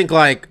also think,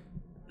 like,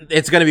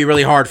 it's going to be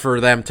really hard for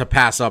them to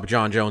pass up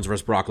John Jones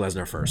versus Brock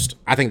Lesnar first.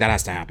 I think that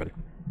has to happen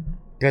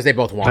because they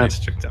both want it. That's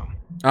checked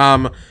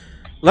down.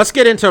 Let's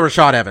get into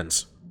Rashad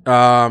Evans.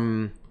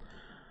 Rashad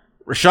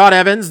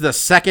Evans, the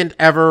second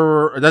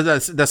ever,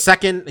 the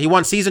second, he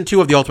won season 2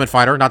 of The Ultimate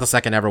Fighter, not the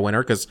second ever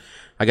winner, because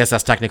I guess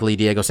that's technically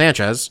Diego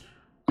Sanchez.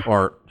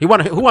 Or who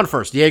won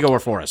first, Diego or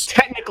Forrest?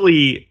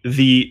 Technically,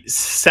 the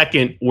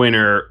second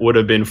winner would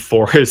have been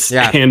Forrest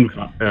and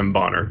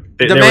Bonner.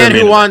 But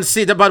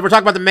we're talking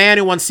about the man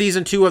who won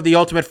season 2 of The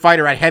Ultimate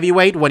Fighter at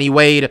heavyweight when he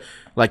weighed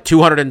like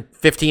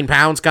 215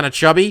 pounds, kind of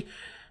chubby.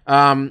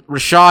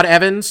 Rashad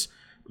Evans,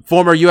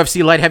 former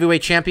UFC light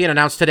heavyweight champion,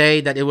 announced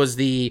today that it was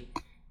the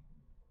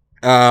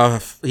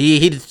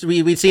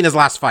we'd seen his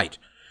last fight,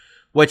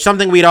 which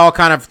something we'd all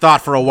kind of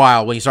thought for a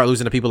while when you start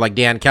losing to people like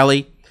Dan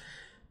Kelly.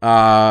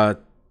 Rashad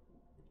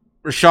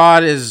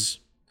is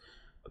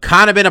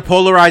kind of been a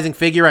polarizing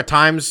figure at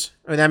times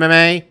in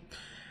MMA.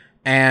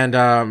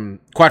 And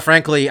quite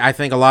frankly, I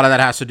think a lot of that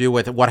has to do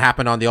with what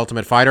happened on The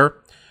Ultimate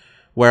Fighter,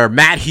 where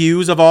Matt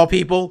Hughes, of all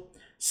people,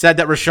 said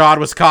that Rashad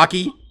was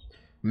cocky.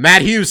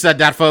 Matt Hughes said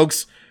that,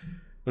 folks.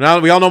 Now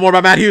we all know more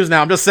about Matt Hughes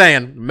now. I'm just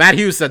saying. Matt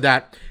Hughes said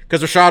that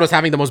because Rashad was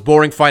having the most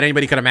boring fight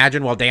anybody could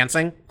imagine while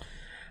dancing.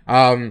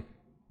 Had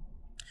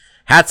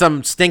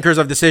some stinkers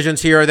of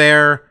decisions here or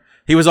there.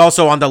 He was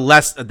also on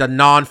the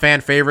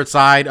non-fan favorite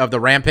side of the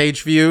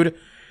Rampage feud.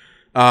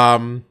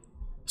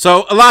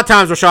 So a lot of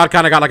times Rashad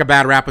kind of got like a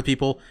bad rap with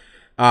people.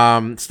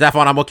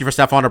 Stefan, I'm looking for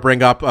Stefan to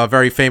bring up a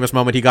very famous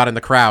moment he got in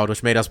the crowd,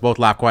 which made us both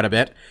laugh quite a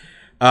bit.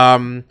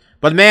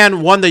 But the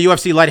man won the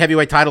UFC light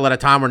heavyweight title at a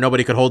time where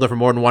nobody could hold it for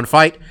more than one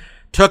fight.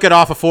 Took it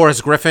off of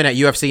Forrest Griffin at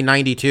UFC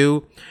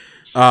 92.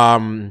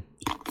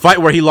 Fight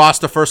where he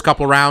lost the first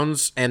couple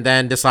rounds and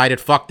then decided,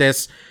 fuck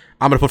this,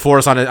 I'm going to put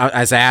Forrest on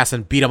his ass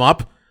and beat him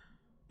up,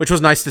 which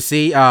was nice to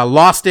see.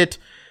 Lost it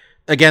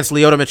against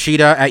Lyoto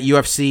Machida at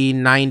UFC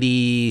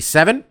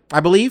 97, I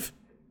believe.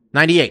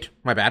 98,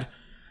 my bad.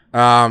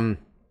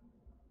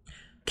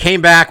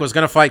 Came back, was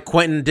going to fight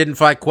Quentin, didn't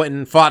fight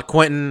Quentin, fought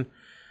Quentin,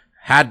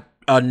 had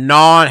a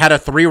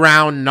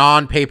 3-round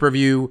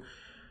non-pay-per-view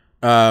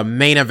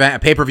main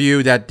event,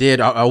 pay-per-view that did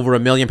over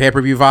 1 million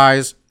pay-per-view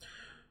buys,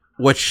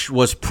 which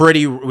is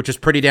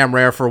pretty damn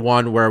rare for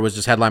one where it was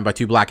just headlined by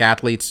two black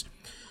athletes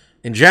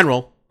in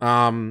general,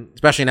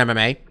 especially in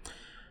MMA.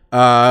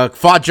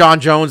 Fought John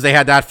Jones. They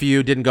had that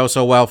feud. Didn't go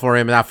so well for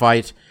him in that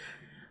fight.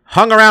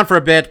 Hung around for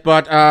a bit,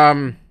 but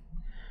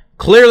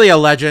clearly a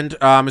legend. It's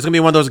gonna be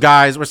one of those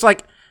guys where it's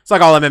like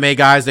all MMA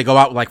guys. They go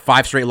out with like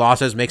 5 straight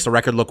losses, makes the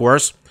record look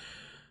worse.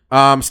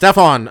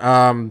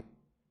 Stefan,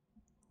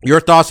 your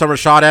thoughts on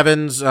Rashad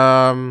Evans,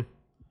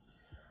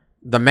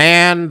 the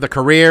man, the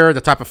career,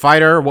 the type of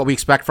fighter, what we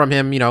expect from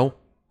him,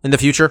 in the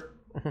future?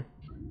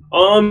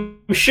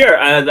 Sure.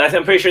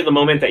 I'm pretty sure the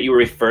moment that you were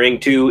referring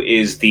to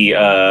is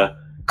the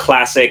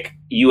classic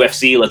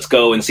UFC, let's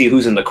go and see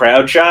who's in the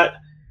crowd shot.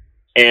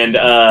 And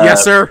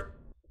yes, sir.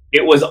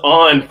 It was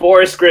on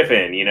Forrest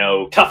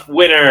Griffin, tough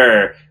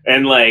winner.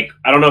 And I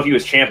don't know if he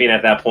was champion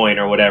at that point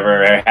or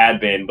whatever, or had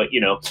been, but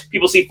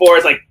people see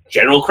Forrest,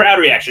 general crowd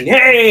reaction.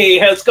 Hey,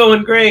 it's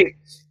going great.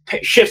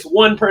 Shifts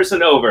one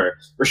person over.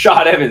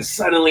 Rashad Evans,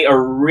 suddenly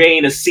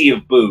a sea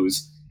of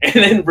boos. And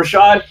then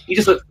Rashad, he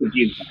just looks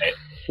confused by it.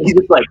 He's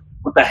just like,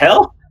 what the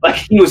hell?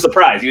 He was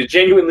surprised. He was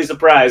genuinely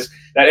surprised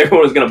that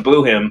everyone was going to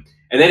boo him.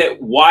 And then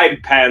it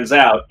wide pans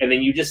out, and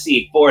then you just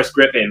see Forrest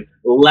Griffin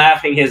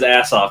laughing his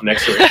ass off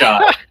next to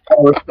Rashad.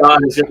 Rashad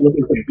is just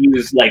looking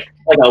confused, like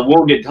a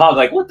wounded dog.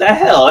 What the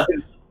hell?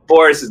 And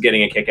Forrest is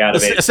getting a kick out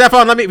of it.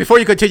 Stefan, before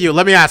you continue,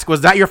 let me ask: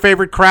 was that your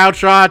favorite crowd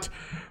shot,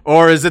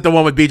 or is it the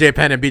one with BJ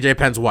Penn and BJ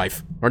Penn's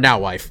wife, or now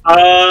wife?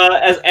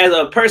 As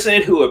a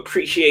person who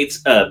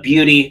appreciates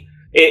beauty,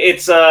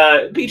 it's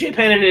BJ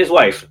Penn and his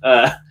wife.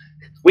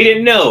 We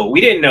didn't know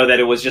that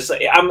it was just.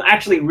 I'm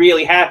actually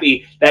really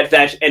happy that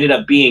ended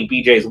up being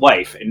BJ's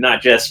wife and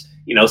not just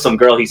some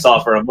girl he saw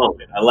for a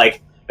moment. I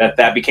like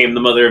that became the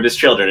mother of his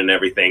children and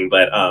everything.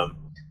 But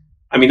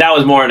that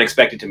was more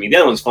unexpected to me. The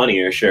other one's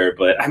funnier, sure,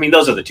 but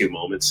those are the two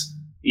moments.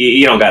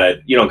 You don't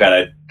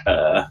gotta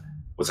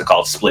what's it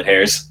called? Split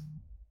hairs.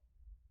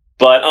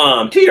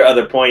 But to your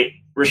other point,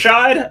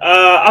 Rashad,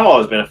 I've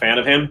always been a fan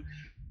of him.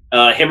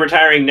 Him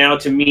retiring now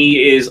to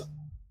me is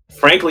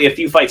frankly a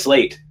few fights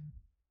late.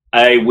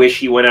 I wish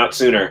he went out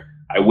sooner.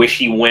 I wish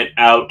he went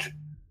out,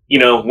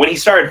 when he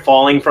started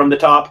falling from the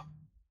top.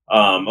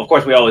 Of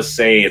course, we always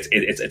say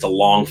it's a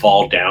long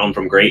fall down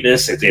from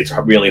greatness. It's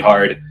really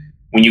hard.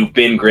 When you've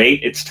been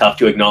great, it's tough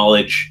to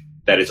acknowledge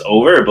that it's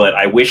over. But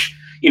I wish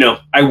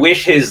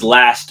his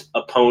last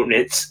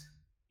opponents,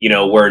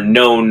 were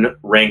known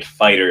ranked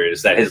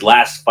fighters, that his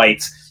last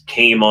fights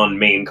came on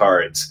main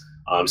cards.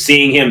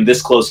 Seeing him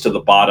this close to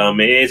the bottom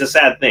is a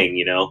sad thing,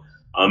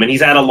 and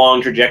he's had a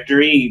long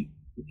trajectory.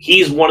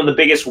 He's one of the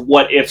biggest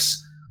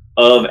what-ifs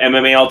of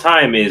MMA all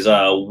time is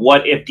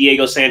what if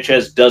Diego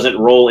Sanchez doesn't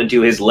roll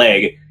into his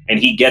leg and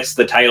he gets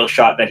the title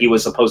shot that he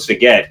was supposed to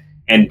get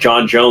and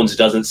John Jones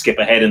doesn't skip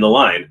ahead in the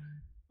line?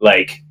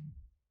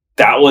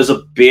 That was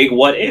a big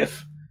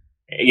what-if.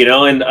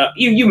 And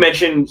you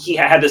mentioned he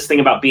had this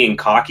thing about being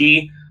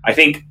cocky. I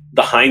think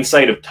the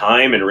hindsight of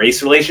time and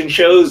race relation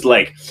shows,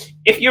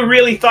 if you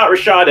really thought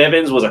Rashad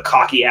Evans was a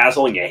cocky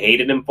asshole and you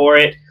hated him for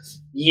it,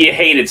 you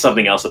hated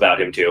something else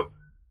about him too.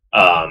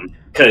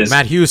 Cause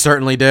Matt Hughes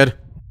certainly did.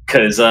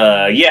 Cause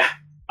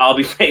I'll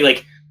be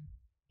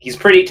he's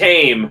pretty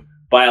tame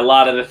by a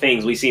lot of the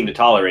things we seem to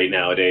tolerate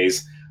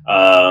nowadays.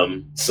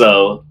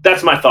 So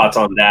that's my thoughts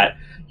on that.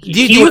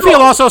 Do you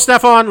feel also,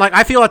 Stefan,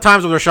 I feel at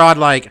times with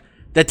Rashad,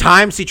 the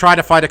times he tried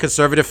to fight a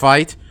conservative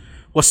fight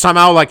was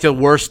somehow the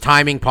worst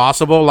timing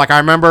possible. I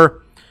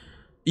remember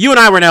you and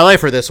I were in LA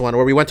for this one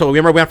where we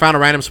found a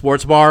random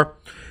sports bar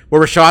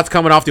where Rashad's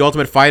coming off The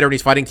Ultimate Fighter and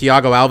he's fighting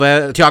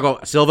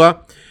Thiago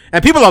Silva.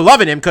 And people are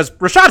loving him because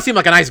Rashad seemed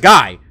like a nice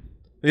guy,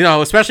 you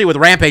know, especially with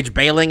Rampage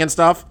bailing and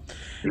stuff.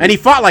 And he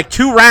fought like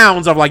 2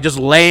 rounds of like just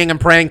laying and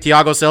praying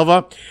Thiago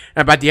Silva.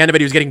 And by the end of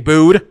it, he was getting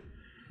booed.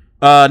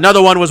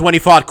 Another one was when he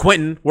fought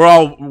Quinton. We're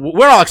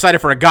all excited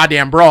for a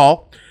goddamn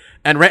brawl.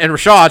 And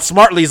Rashad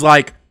smartly's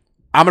like,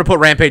 I'm going to put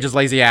Rampage's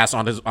lazy ass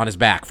on his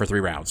back for 3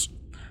 rounds.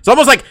 It's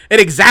almost like it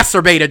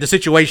exacerbated the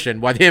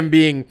situation with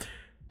him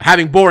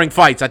having boring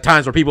fights at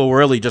times where people were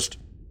really just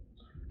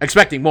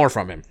expecting more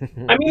from him.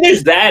 I mean,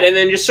 there's that, and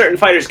then just certain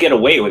fighters get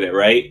away with it,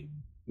 right?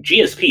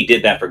 GSP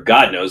did that for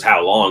God knows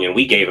how long, and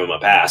we gave him a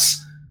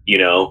pass, you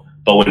know?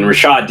 But when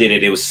Rashad did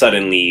it, it was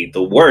suddenly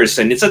the worst.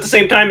 And it's at the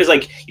same time as,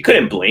 like, you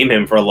couldn't blame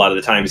him for a lot of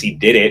the times he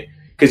did it,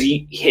 because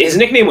his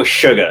nickname was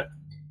Sugar.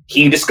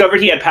 He discovered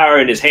he had power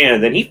in his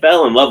hands, and he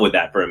fell in love with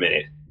that for a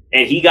minute.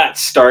 And he got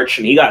starched,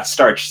 and he got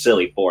starched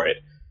silly for it,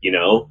 you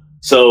know?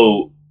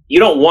 So you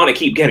don't want to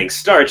keep getting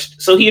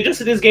starched. So he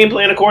adjusted his game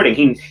plan according.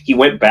 He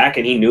went back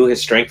and he knew his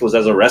strength was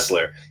as a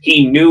wrestler.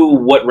 He knew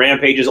what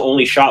Rampage's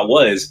only shot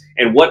was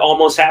and what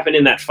almost happened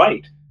in that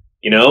fight.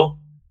 You know,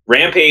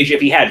 Rampage, if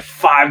he had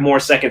 5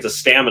 more seconds of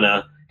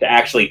stamina to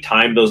actually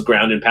time those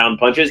ground and pound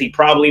punches, he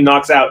probably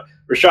knocks out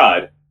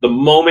Rashad. The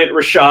moment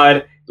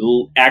Rashad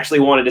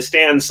actually wanted to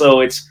stand. So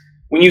it's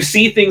when you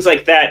see things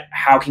like that,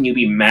 how can you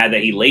be mad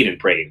that he laid and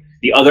prayed?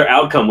 The other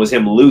outcome was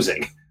him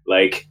losing.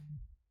 Like,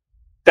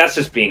 that's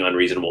just being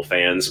unreasonable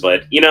fans,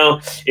 but you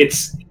know,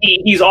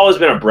 he's always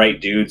been a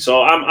bright dude.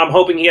 So I'm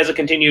hoping he has a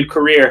continued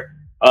career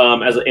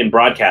in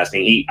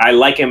broadcasting. I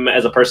like him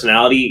as a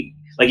personality,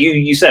 like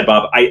you said,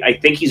 Bob. I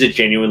think he's a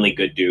genuinely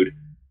good dude.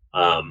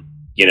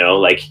 You know,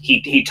 like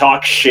he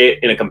talks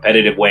shit in a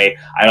competitive way.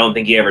 I don't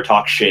think he ever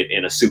talks shit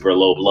in a super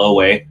low blow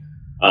way.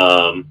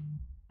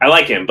 I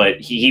like him,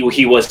 but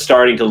he was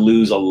starting to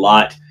lose a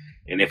lot.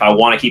 And if I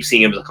want to keep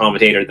seeing him as a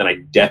commentator, then I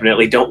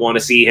definitely don't want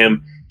to see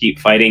him keep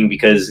fighting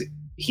because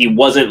he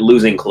wasn't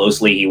losing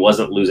closely. He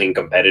wasn't losing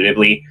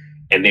competitively.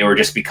 And they were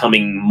just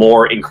becoming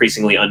more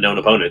increasingly unknown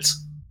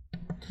opponents.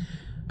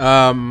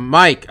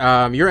 Mike,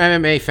 your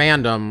MMA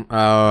fandom,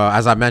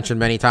 as I've mentioned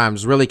many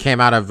times, really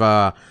came out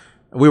of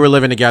we were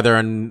living together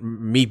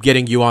and me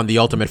getting you on the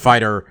Ultimate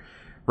Fighter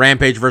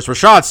Rampage versus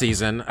Rashad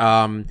season.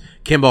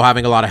 Kimbo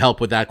having a lot of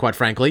help with that, quite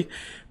frankly.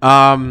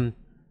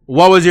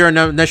 What was your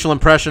initial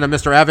impression of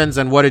Mr. Evans,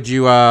 and where'd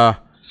you end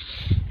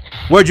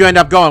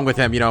up going with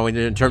him, you know,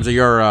 in terms of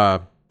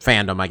your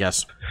fandom, I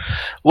guess?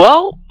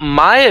 Well,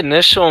 my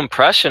initial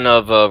impression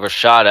of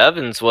Rashad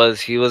Evans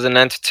was he was an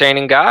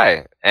entertaining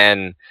guy.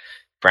 And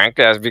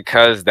frankly, that's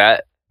because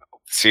that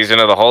season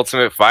of the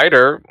Ultimate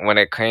Fighter, when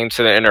it came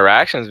to the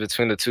interactions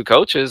between the two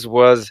coaches,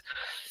 was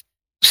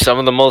some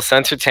of the most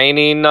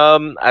entertaining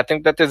I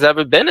think that there's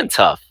ever been in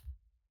Tough.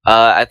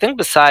 I think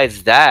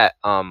besides that,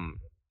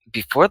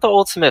 before the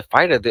Ultimate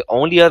Fighter, the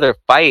only other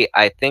fight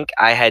I think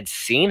I had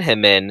seen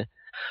him in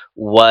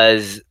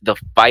was the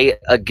fight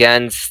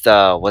against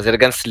was it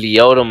against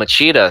Lyoto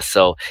Machida?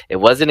 So it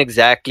wasn't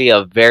exactly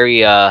a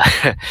very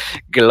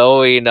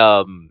glowing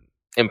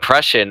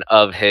impression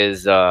of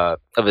his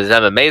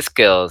MMA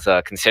skills,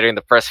 considering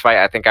the first fight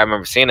I think I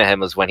remember seeing of him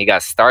was when he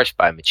got starched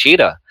by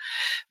Machida.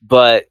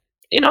 But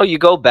you know, you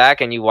go back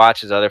and you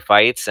watch his other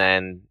fights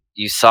and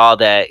you saw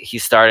that he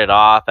started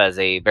off as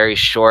a very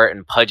short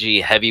and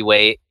pudgy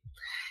heavyweight,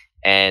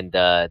 and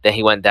then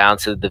he went down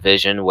to the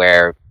division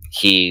where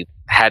he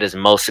had his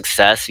most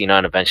success, you know,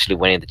 and eventually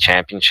winning the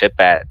championship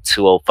at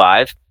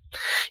 205.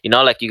 You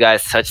know, like you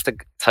guys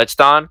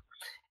touched on,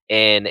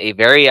 in a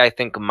very, I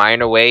think,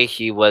 minor way,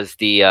 he was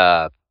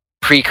the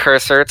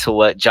precursor to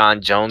what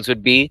John Jones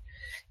would be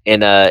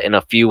in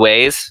a few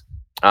ways.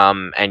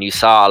 And you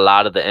saw a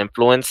lot of the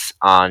influence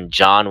on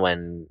John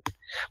when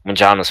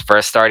John was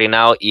first starting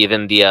out.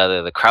 Even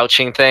the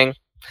crouching thing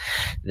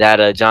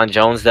that John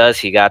Jones does,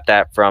 he got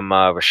that from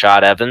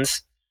Rashad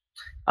Evans.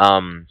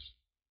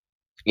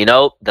 You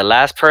know, the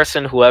last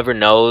person who ever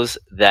knows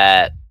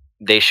that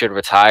they should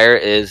retire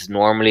is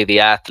normally the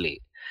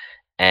athlete.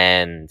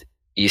 And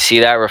you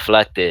see that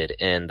reflected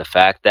in the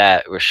fact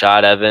that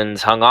Rashad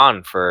Evans hung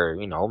on for,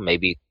 you know,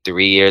 maybe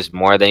 3 years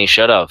more than he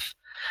should have.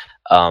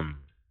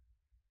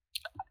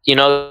 You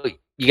know,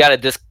 you got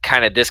to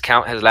kind of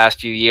discount his last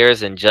few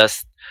years and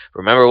just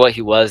remember what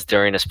he was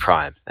during his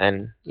prime.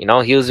 And, you know,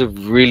 he was a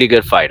really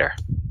good fighter.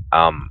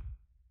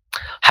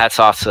 Hats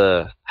off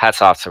to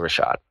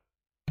Rashad.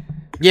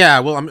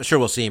 Yeah, well, I'm sure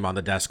we'll see him on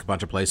the desk a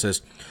bunch of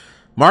places.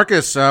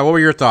 Marcus, what were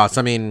your thoughts?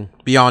 I mean,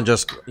 beyond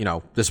just, you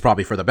know, this is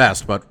probably for the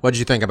best, but what did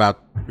you think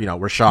about, you know,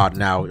 Rashad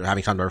now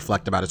having time to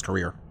reflect about his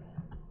career?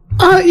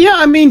 Yeah,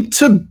 I mean,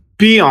 to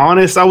be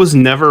honest, I was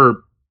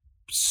never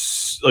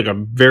like a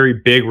very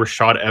big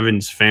Rashad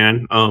Evans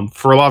fan.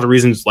 For a lot of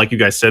reasons, like you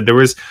guys said, there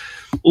was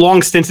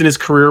long stints in his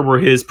career where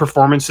his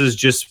performances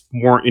just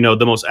weren't, you know,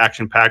 the most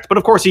action packed. But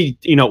of course, he,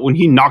 you know, when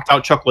he knocked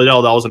out Chuck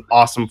Liddell, that was an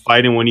awesome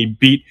fight, and when he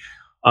beat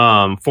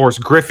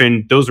Forrest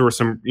Griffin, those were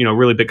some, you know,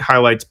 really big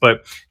highlights,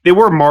 but they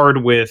were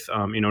marred with,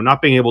 you know,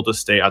 not being able to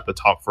stay at the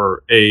top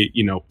for a,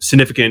 you know,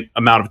 significant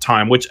amount of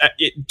time, which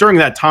during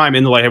that time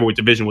in the light heavyweight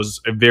division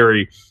was a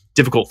very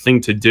difficult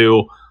thing to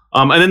do.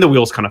 And then the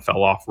wheels kind of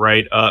fell off,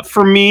 right?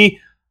 For me,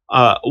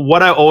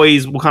 what I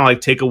always will kind of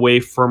like take away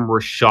from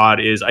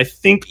Rashad is I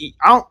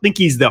don't think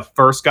he's the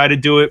first guy to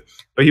do it,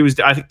 but he was.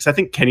 I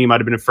think Kenny might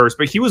have been the first,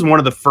 but he was one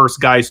of the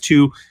first guys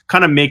to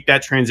kind of make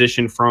that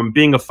transition from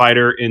being a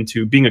fighter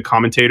into being a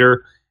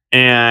commentator,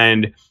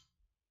 and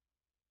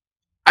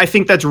I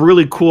think that's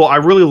really cool. I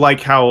really like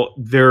how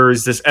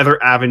there's this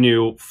other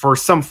avenue for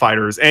some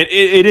fighters, and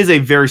it is a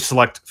very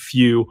select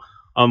few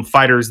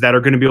fighters that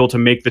are going to be able to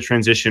make the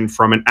transition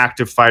from an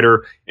active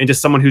fighter into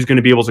someone who's going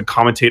to be able to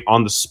commentate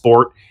on the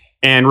sport.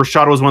 And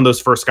Rashad was one of those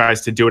first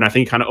guys to do it. And I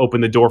think he kind of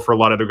opened the door for a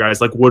lot of other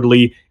guys like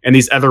Woodley and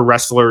these other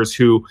wrestlers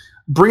who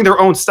bring their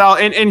own style.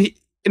 And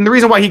the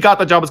reason why he got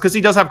the job is because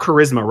he does have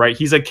charisma, right?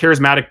 He's a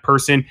charismatic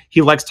person.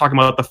 He likes talking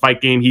about the fight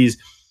game. He's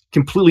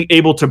completely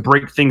able to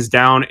break things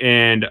down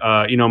and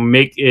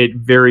make it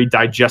very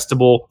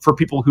digestible for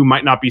people who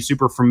might not be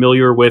super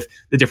familiar with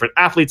the different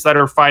athletes that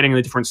are fighting and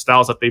the different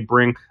styles that they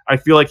bring. I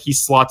feel like he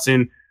slots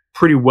in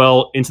pretty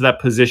well into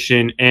that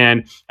position,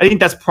 and I think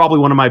that's probably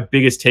one of my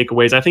biggest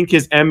takeaways. I think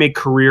his MMA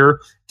career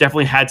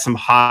definitely had some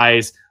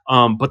highs,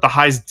 but the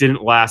highs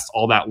didn't last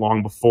all that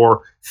long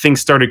before things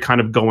started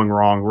kind of going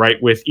wrong,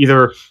 right? With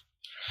either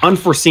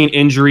unforeseen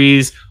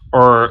injuries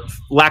or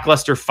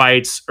lackluster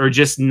fights, or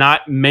just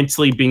not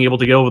mentally being able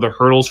to get over the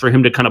hurdles for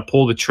him to kind of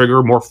pull the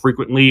trigger more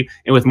frequently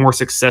and with more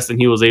success than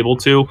he was able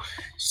to.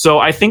 So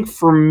I think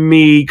for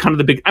me, kind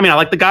of I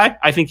like the guy.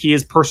 I think he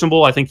is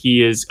personable. I think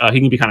he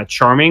can be kind of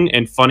charming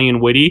and funny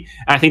and witty.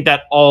 And I think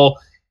that all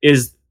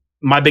is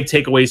my big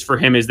takeaways for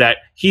him, is that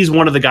he's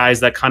one of the guys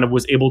that kind of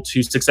was able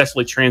to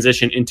successfully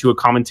transition into a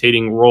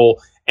commentating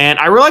role. And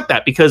I really like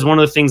that, because one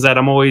of the things that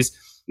I'm always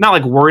not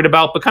like worried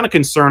about, but kind of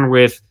concerned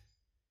with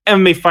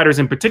MMA fighters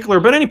in particular,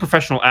 but any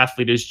professional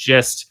athlete, is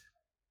just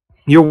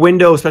your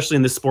window, especially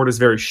in this sport, is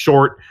very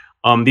short.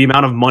 The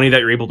amount of money that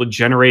you're able to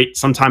generate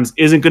sometimes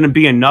isn't going to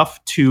be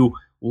enough to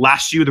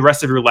last you the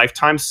rest of your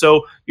lifetime.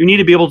 So you need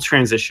to be able to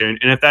transition.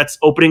 And if that's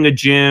opening a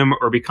gym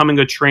or becoming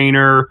a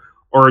trainer,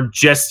 or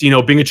just,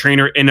 being a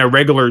trainer in a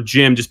regular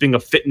gym, just being a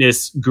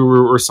fitness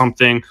guru or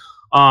something.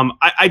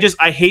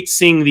 I hate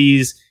seeing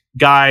these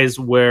guys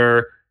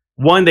where,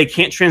 one, they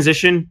can't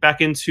transition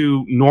back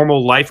into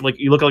normal life. Like,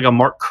 you look at like a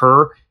Mark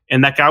Kerr,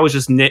 and that guy was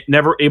just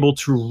never able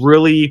to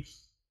really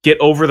get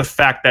over the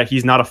fact that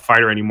he's not a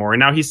fighter anymore. And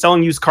now he's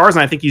selling used cars,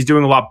 and I think he's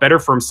doing a lot better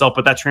for himself,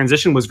 but that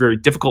transition was very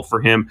difficult for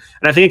him.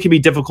 And I think it can be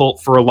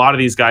difficult for a lot of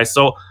these guys.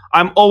 So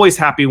I'm always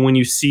happy when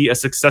you see a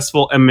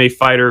successful MMA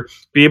fighter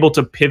be able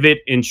to pivot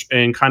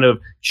and kind of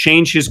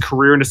change his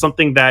career into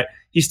something that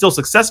he's still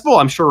successful.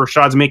 I'm sure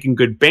Rashad's making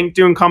good bank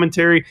doing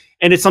commentary,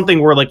 and it's something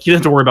where, like, he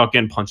doesn't have to worry about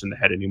getting punched in the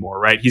head anymore,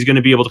 right? He's going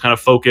to be able to kind of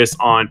focus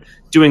on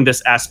doing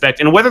this aspect,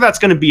 and whether that's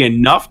going to be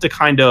enough to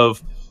kind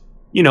of,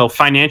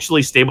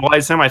 financially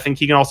stabilize him. I think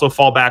he can also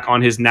fall back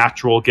on his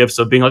natural gifts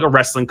of being like a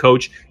wrestling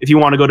coach. If you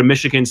want to go to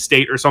Michigan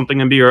State or something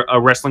and be a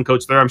wrestling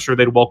coach there, I'm sure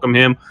they'd welcome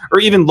him, or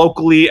even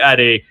locally at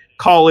a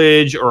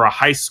college or a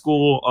high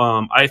school.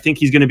 I think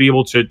he's going to be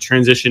able to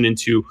transition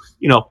into,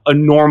 a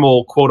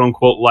normal quote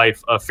unquote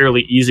life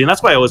fairly easy. And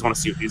that's why I always want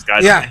to see with these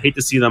guys. Yeah. I hate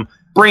to see them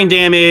brain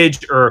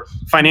damaged or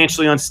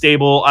financially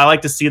unstable. I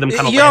like to see them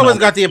kind of. You always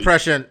got the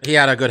impression he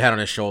had a good head on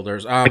his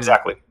shoulders.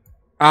 Exactly.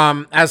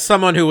 As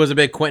someone who was a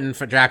big Quentin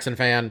Jackson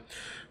fan,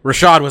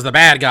 Rashad was the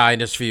bad guy in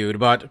this feud,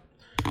 but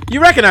you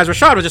recognize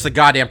Rashad was just a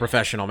goddamn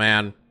professional,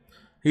 man.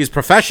 He's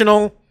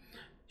professional.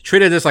 He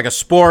treated this like a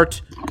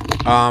sport.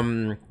 He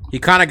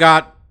kind of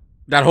got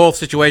that whole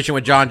situation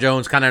with John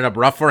Jones kind of ended up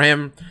rough for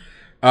him.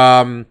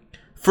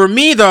 For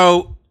me,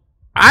 though,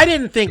 I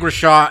didn't think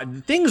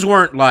things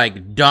weren't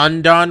like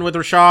done with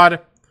Rashad.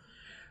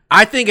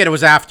 I think it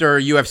was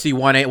after UFC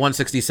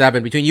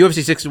 167, between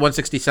UFC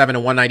 167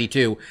 and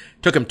 192,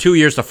 took him 2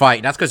 years to fight.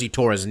 And that's because he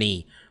tore his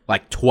knee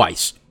like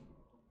twice.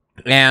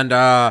 And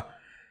I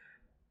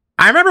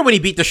remember when he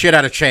beat the shit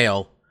out of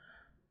Chael.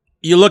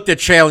 You looked at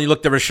Chael and you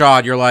looked at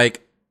Rashad. You're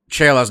like,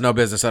 Chael has no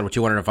business at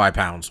 205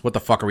 pounds. What the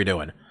fuck are we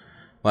doing?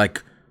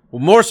 Like,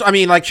 more so,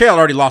 Chael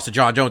already lost to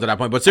John Jones at that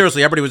point, but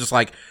seriously, everybody was just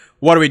like,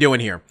 what are we doing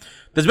here?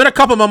 There's been a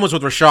couple moments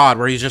with Rashad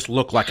where he's just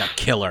looked like a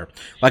killer.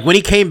 Like when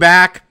he came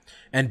back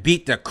and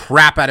beat the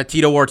crap out of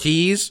Tito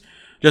Ortiz,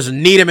 just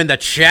kneed him in the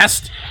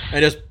chest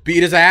and just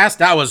beat his ass.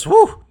 That was,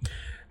 whew.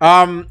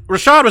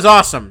 Rashad was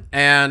awesome,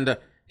 and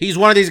he's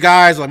one of these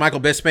guys like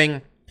Michael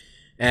Bisping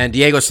and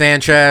Diego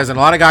Sanchez and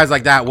a lot of guys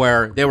like that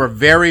where they were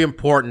very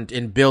important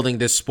in building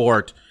this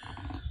sport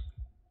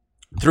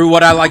through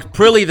what I like,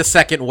 really the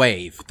second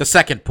wave, the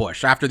second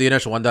push after the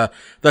initial one, the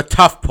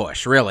tough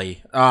push,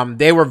 really.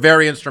 They were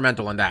very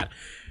instrumental in that.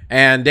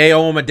 And they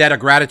owe them a debt of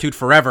gratitude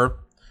forever.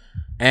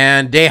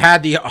 And they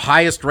had the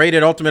highest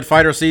rated Ultimate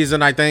Fighter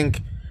season, I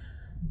think,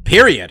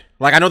 period.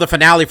 Like, I know the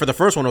finale for the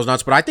first one was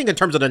nuts, but I think in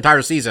terms of the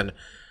entire season,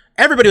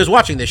 everybody was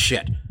watching this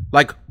shit.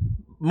 Like,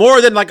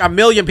 more than like 1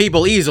 million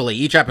people easily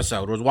each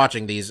episode was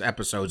watching these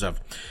episodes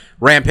of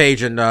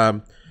Rampage and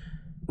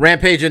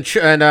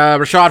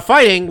Rashad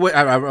fighting,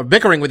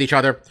 bickering with each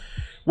other,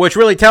 which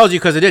really tells you,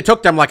 because it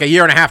took them like a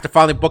year and a half to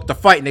finally book the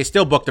fight, and they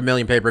still booked 1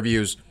 million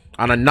pay-per-views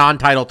on a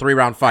non-title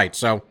 3-round fight.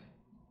 So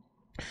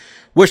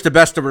wish the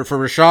best for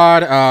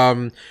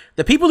Rashad.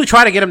 The people who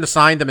try to get him to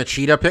sign the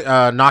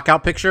Machida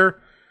knockout picture,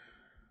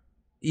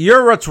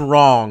 you're what's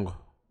wrong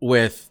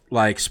with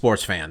like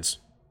sports fans.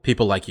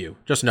 People like you.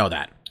 Just know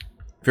that.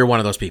 If you're one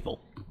of those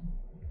people.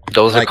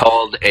 Those are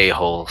called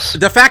a-holes.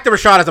 The fact that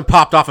Rashad hasn't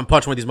popped off and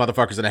punched one of these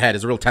motherfuckers in the head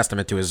is a real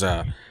testament to his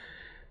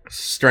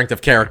strength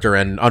of character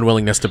and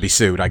unwillingness to be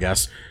sued, I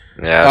guess.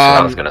 Yeah, that's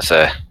what I was going to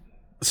say.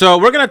 So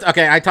we're going to...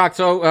 Okay,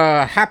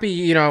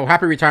 happy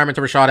retirement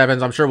to Rashad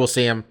Evans. I'm sure we'll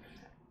see him.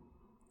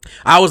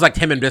 I always liked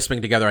him and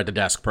Bisping together at the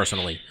desk,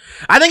 personally.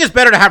 I think it's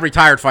better to have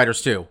retired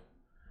fighters, too.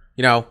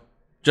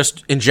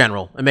 Just in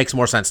general. It makes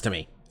more sense to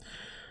me.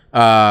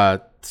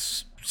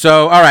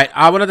 So, all right,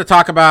 I wanted to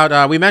talk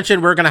about, we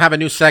mentioned we're going to have a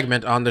new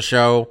segment on the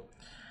show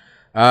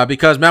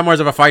because Memoirs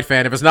of a Fight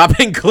Fan, if it's not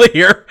been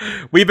clear,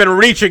 we've been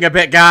reaching a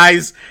bit,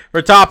 guys,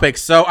 for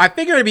topics. So I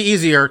figured it'd be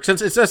easier,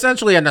 since it's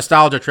essentially a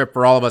nostalgia trip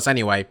for all of us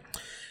anyway,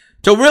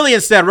 to really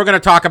instead, we're going to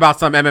talk about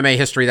some MMA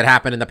history that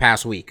happened in the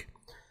past week.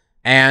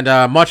 And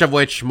much of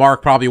which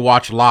Mark probably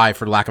watched live,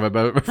 for lack of a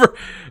better...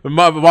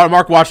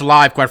 Mark watched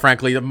live, quite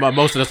frankly,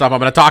 most of the stuff I'm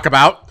going to talk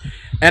about.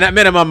 And at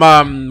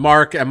minimum,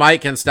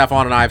 Mike, and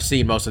Stefan and I have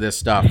seen most of this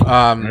stuff.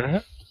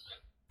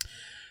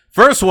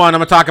 First one I'm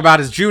going to talk about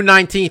is June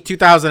 19th,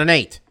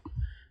 2008,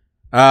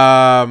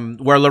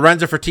 where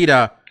Lorenzo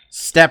Fertitta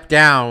stepped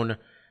down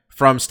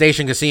from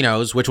Station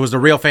Casinos, which was the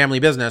real family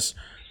business,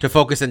 to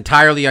focus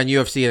entirely on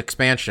UFC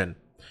expansion.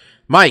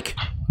 Mike,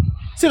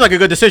 seemed like a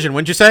good decision,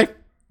 wouldn't you say?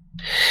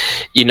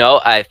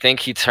 I think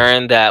he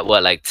turned that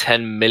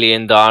 $10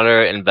 million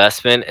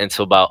investment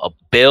into about a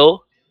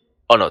bill.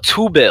 Oh no,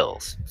 2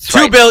 bills.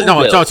 Sorry.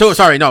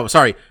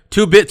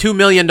 $2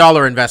 million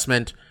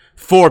investment,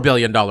 $4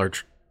 billion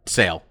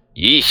sale.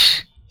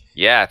 Yeesh.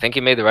 Yeah, I think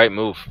he made the right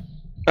move.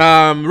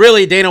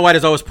 Really, Dana White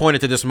has always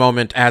pointed to this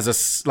moment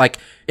as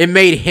it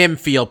made him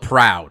feel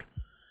proud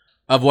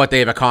of what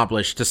they've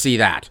accomplished to see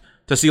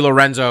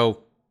Lorenzo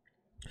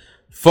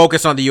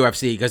focus on the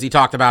UFC, because he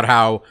talked about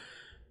how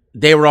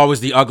they were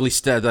always the ugly,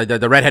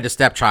 the redheaded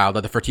stepchild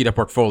of the Fertitta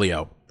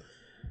portfolio.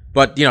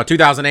 But,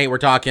 2008, we're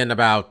talking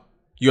about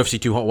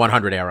UFC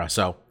 100 era,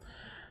 so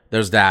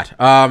there's that.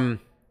 Want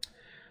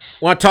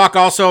to talk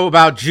also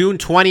about June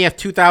 20th,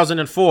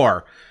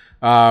 2004.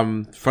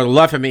 For the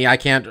love of me, I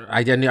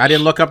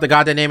didn't look up the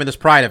goddamn name of this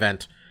Pride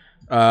event.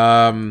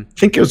 I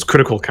think it was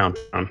Critical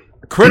Countdown.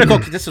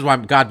 This is why,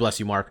 God bless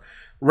you, Mark.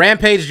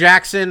 Rampage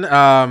Jackson,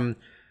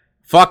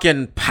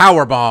 fucking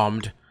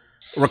powerbombed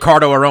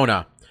Ricardo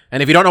Arona.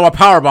 And if you don't know what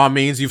powerbomb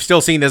means, you've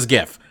still seen this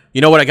gif.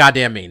 You know what a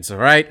goddamn means, all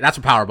right? That's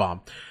a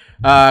powerbomb.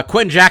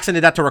 Quentin Jackson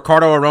did that to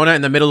Ricardo Arona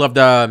in the middle of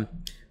the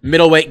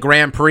middleweight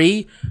Grand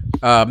Prix.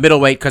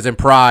 Middleweight, because in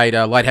Pride,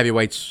 light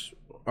heavyweights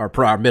are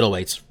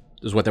middleweights,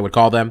 is what they would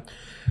call them.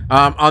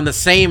 On the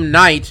same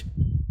night,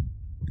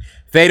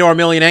 Fedor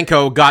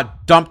Emelianenko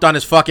got dumped on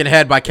his fucking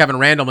head by Kevin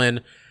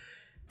Randleman,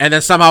 and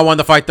then somehow won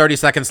the fight 30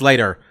 seconds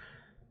later.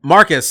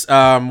 Marcus,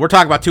 we're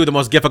talking about two of the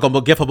most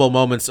gifable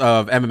moments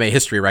of MMA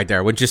history right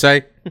there, wouldn't you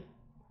say?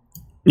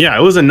 Yeah,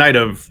 it was a night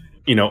of,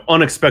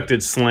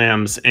 unexpected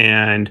slams,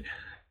 and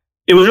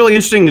it was really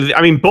interesting.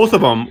 I mean, both of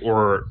them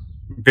were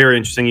very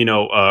interesting.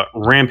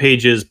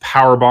 Rampage's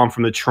powerbomb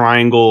from the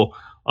triangle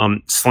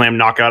slam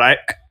knockout. I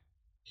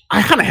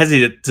kind of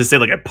hesitate to say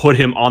I put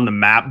him on the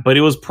map, but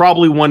it was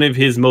probably one of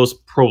his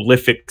most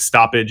prolific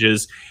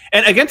stoppages,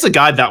 and against a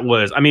guy that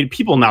was,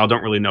 people now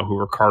don't really know who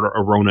Ricardo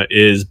Arona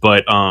is,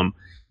 but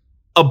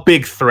a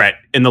big threat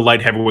in the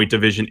light heavyweight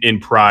division in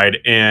Pride,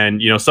 and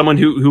someone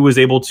who was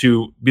able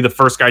to be the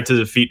first guy to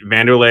defeat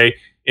Vanderlei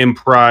in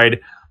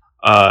Pride.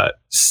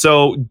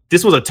 So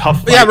this was a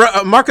tough fight.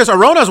 Yeah, Marcus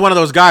Arona is one of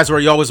those guys where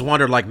you always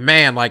wondered,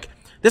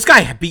 this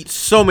guy beat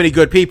so many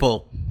good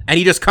people, and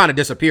he just kind of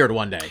disappeared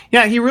one day.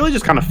 Yeah, he really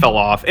just kind of fell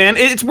off, and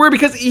it's weird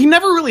because he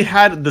never really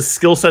had the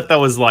skill set that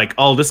was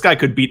this guy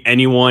could beat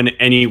anyone,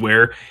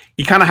 anywhere.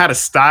 He kind of had a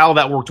style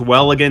that worked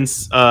well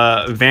against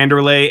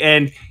Vanderlei,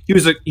 and he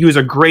was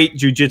a great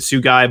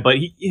jiu-jitsu guy, but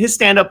his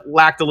stand-up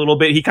lacked a little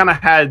bit. He kind of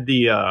had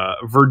the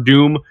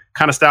Verdum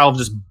kind of style of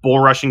just bull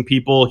rushing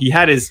people. He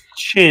had his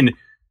chin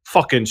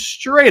fucking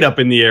straight up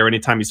in the air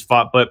anytime he's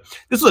fought, but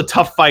this was a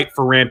tough fight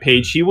for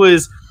Rampage.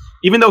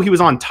 Even though he was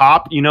on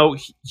top,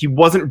 he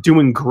wasn't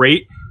doing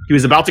great. He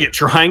was about to get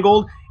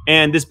triangled,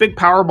 and this big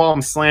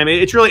powerbomb slam,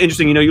 it's really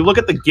interesting. You look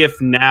at the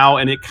GIF now,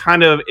 and at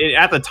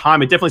the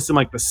time, it definitely seemed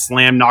like the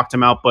slam knocked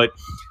him out, but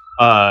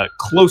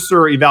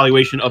closer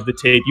evaluation of the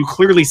tape, you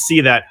clearly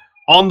see that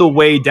on the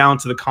way down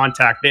to the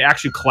contact, they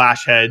actually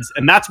clash heads,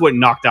 and that's what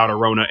knocked out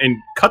Arona and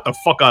cut the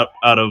fuck out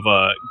of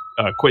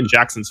Quentin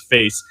Jackson's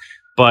face.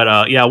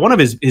 But yeah, one of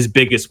his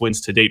biggest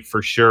wins to date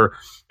for sure.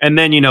 And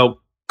then,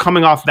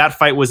 coming off that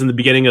fight was in the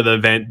beginning of the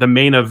event. The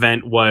main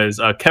event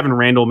was Kevin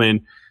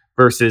Randleman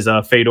versus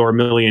Fedor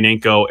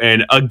Emelianenko.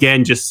 And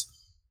again, just,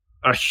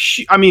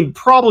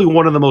 probably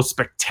one of the most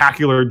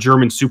spectacular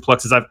German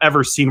suplexes I've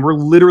ever seen, where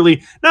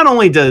literally not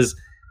only does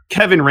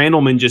Kevin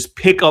Randleman just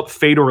pick up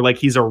Fedor like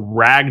he's a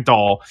rag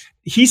doll.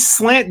 He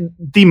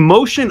the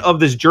motion of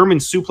this German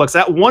suplex.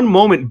 At one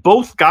moment,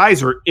 both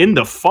guys are in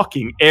the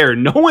fucking air.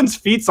 No one's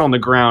feet's on the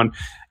ground.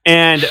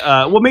 And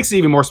what makes it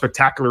even more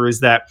spectacular is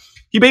that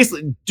he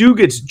basically, dude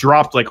gets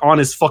dropped like on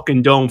his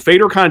fucking dome.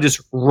 Fedor kind of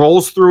just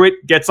rolls through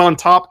it, gets on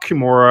top,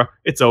 Kimura,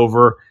 it's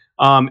over.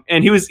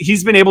 And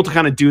he's been able to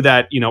kind of do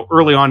that,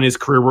 early on in his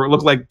career where it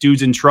looked like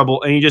dude's in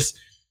trouble, and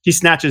he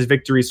snatches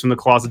victories from the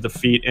claws of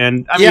defeat.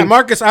 And I mean,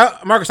 Marcus, I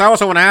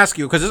also want to ask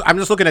you, because I'm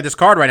just looking at this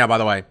card right now, by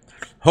the way.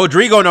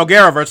 Rodrigo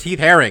Nogueira versus Heath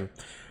Herring.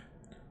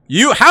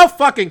 How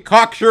fucking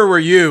cocksure were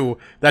you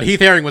that Heath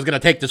Herring was going to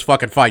take this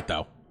fucking fight,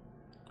 though?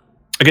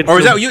 Or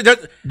is that you?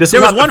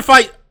 There was one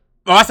fight.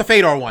 Oh, that's the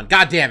Fedor one.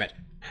 God damn it.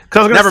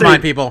 Never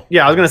mind, people.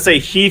 Yeah, I was going to say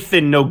Heath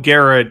and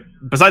Nogueira,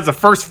 besides the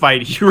first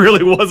fight, he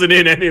really wasn't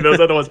in any of those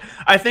other ones.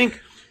 I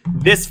think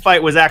this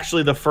fight was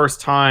actually the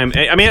first time.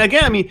 I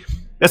mean,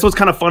 that's what's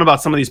kind of fun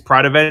about some of these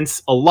Pride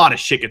events. A lot of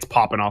shit gets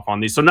popping off on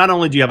these. So not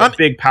only do you have a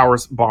big power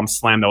bomb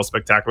slam that was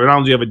spectacular, not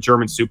only do you have a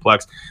German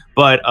suplex,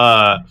 but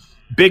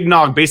Big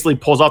Nog basically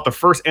pulls out the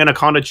first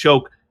Anaconda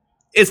choke,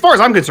 as far as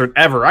I'm concerned,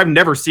 ever. I've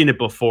never seen it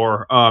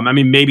before.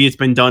 Maybe it's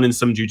been done in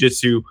some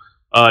jiu-jitsu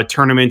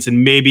tournaments,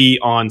 and maybe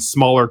on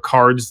smaller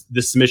cards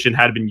the submission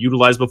had been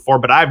utilized before,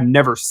 but I've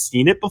never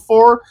seen it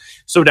before.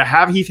 So to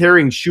have Heath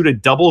Herring shoot a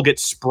double, get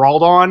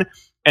sprawled on,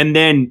 and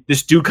then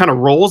this dude kind of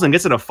rolls and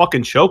gets in a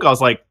fucking choke, I was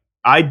like,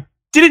 I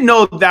didn't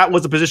know that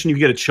was a position you could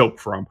get a choke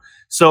from.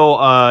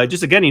 So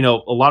just again, a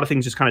lot of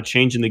things just kind of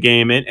changed in the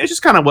game, and it's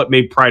just kind of what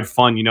made Pride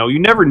fun. You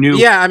never knew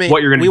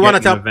what you're going to get in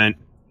an event.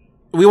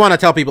 We want to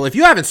tell people, if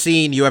you haven't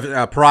seen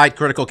Pride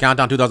Critical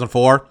Countdown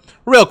 2004,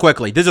 real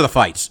quickly, these are the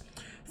fights.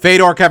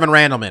 Fedor, Kevin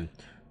Randleman.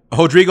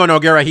 Rodrigo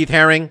Nogueira, Heath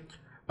Herring.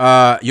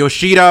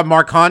 Yoshida,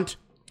 Mark Hunt.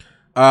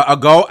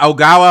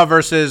 Ogawa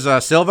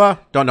versus Silva.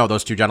 Don't know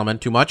those two gentlemen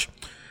too much.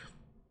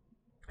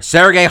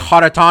 Sergey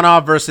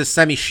Kharitonov versus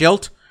Semi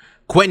Schilt.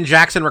 Quentin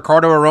Jackson,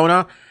 Ricardo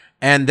Arona.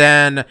 And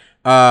then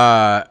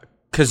Kazushi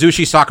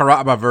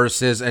Sakuraba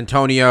versus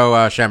Antonio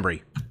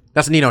Schembri.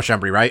 That's Nino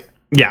Schembri, right?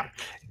 Yeah.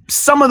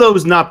 Some of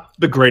those not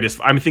the greatest.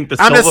 I think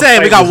I'm just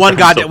saying we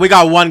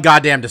got one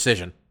goddamn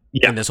decision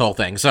in this whole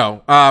thing.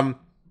 So,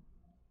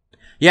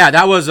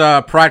 that was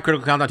Pride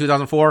Critical Countdown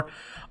 2004.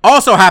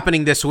 Also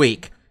happening this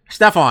week,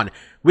 Stefan,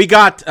 we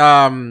got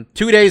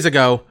 2 days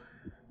ago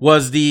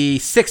was the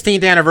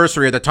 16th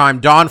anniversary of the time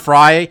Don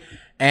Frye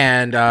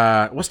and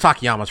what's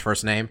Takayama's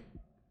first name?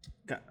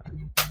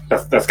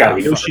 That's gotta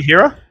be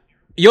Yoshihiro.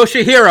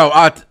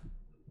 Yoshihiro,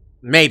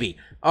 maybe.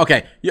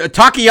 Okay,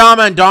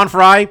 Takayama and Don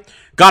Frye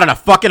got in a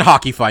fucking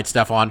hockey fight,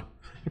 Stefan.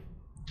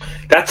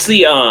 That's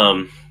the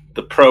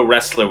pro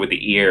wrestler with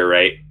the ear,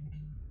 right?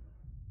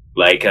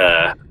 Like,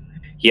 that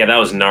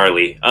was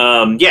gnarly.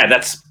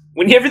 That's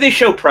whenever they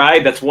show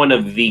Pride, that's one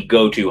of the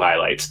go-to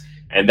highlights,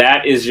 and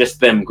that is just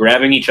them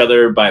grabbing each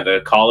other by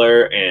the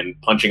collar and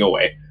punching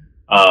away.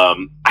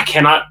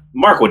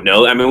 Mark would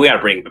know. I mean, we gotta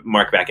bring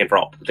Mark back in for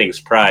all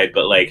things Pride,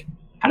 but like,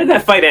 how did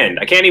that fight end?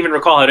 I can't even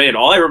recall how it ended.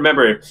 All I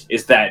remember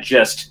is that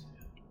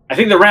I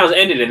think the rounds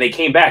ended and they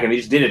came back and they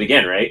just did it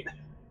again, right?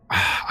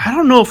 I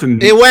don't know if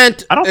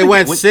it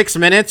went 6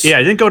 minutes. Yeah,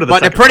 it didn't go to the.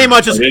 But it pretty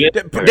much is.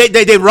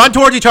 They run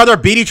towards each other,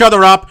 beat each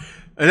other up,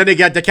 and then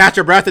they catch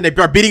their breath, and they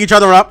are beating each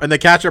other up, and they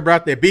catch their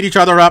breath, they beat each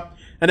other up,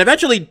 and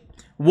eventually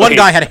one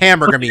guy had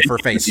hamburger meat for a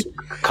face.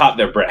 Caught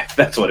their breath.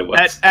 That's what it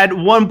was. At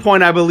one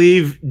point, I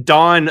believe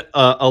Don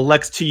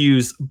elects to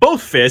use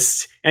both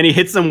fists, and he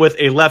hits them with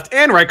a left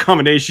and right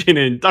combination.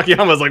 And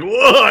Takayama's like,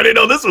 "Whoa! I didn't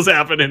know this was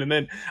happening." And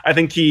then I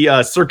think he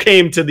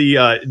succumbed to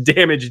the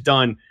damage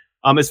done.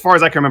 As far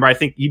as I can remember, I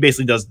think he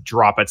basically does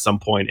drop at some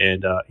point,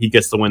 and he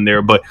gets the win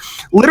there. But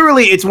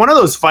literally, it's one of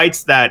those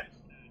fights that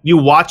you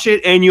watch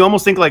it and you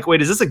almost think like,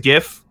 "Wait, is this a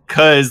GIF?"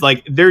 Because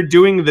like they're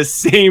doing the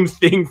same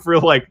thing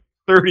for like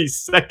 30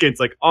 seconds,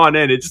 like on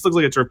end. It just looks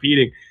like it's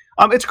repeating.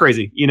 It's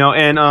crazy,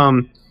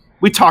 and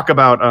we talk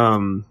about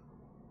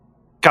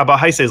God, but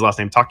how you say his last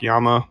name?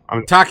 Takayama.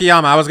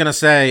 Takayama. I was gonna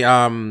say,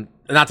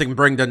 not to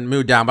bring the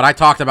mood down, but I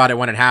talked about it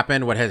when it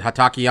happened with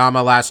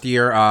Takayama last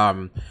year.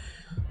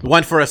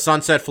 Went for a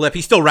sunset flip.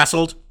 He still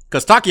wrestled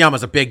because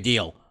Takayama's a big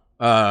deal.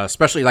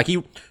 Especially like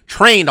he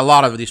trained a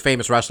lot of these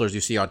famous wrestlers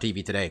you see on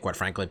TV today, quite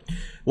frankly.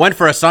 Went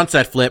for a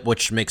sunset flip,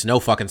 which makes no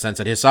fucking sense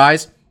at his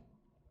size.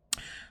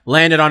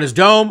 Landed on his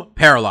dome,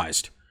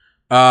 paralyzed.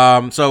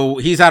 So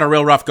he's had a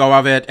real rough go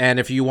of it. And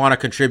if you want to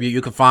contribute,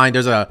 you can find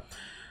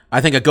I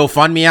think a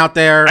GoFundMe out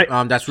there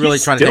that's really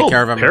trying to take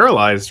care of him.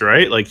 Paralyzed,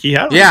 right? Like he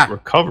hasn't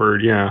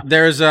recovered. Yeah.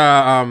 There's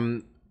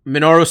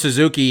Minoru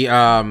Suzuki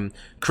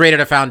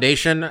created a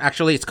foundation.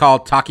 Actually, it's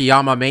called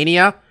Takayama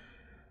Mania,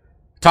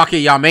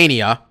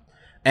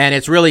 and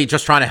it's really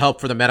just trying to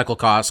help for the medical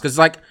costs. Because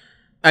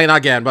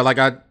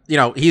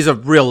he's a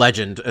real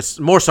legend. It's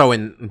more so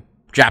in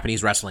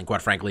Japanese wrestling,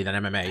 quite frankly,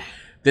 than MMA.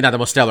 Didn't have the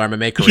most stellar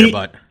MMA career,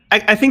 but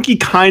I think he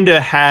kind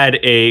of had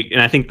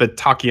and I think the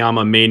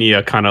Takayama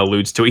Mania kind of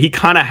alludes to it. He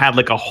kind of had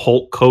like a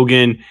Hulk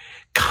Hogan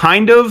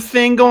kind of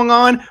thing going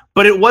on,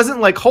 but it wasn't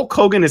like Hulk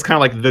Hogan is kind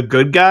of like the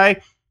good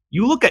guy.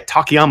 You look at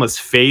Takayama's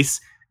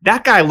face,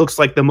 that guy looks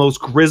like the most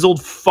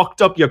grizzled,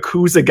 fucked up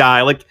Yakuza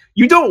guy. Like,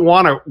 you don't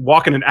want to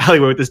walk in an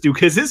alleyway with this dude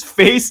because his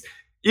face,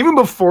 even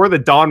before the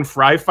Don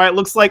Fry fight,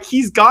 looks like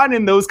he's gotten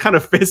in those kind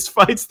of fist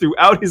fights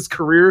throughout his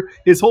career.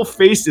 His whole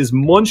face is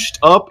munched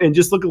up and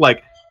just looking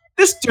like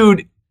this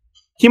dude.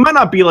 He might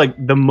not be like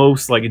the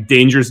most like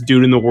dangerous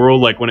dude in the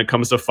world, like when it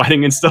comes to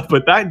fighting and stuff,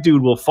 but that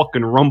dude will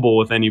fucking rumble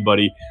with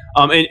anybody.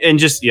 And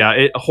just,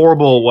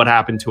 horrible what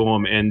happened to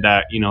him, and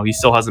that, he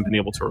still hasn't been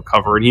able to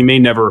recover, and he may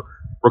never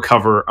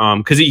recover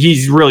because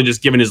he's really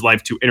just given his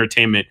life to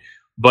entertainment,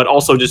 but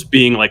also just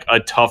being like a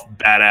tough,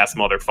 badass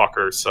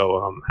motherfucker.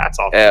 So hats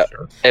off. For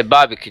sure. Hey,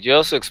 Bobby, could you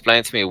also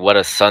explain to me what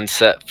a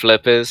sunset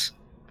flip is?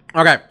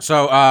 Okay,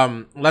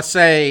 so let's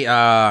say,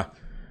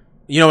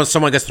 when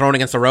someone gets thrown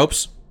against the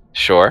ropes?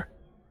 Sure.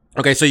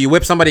 Okay, so you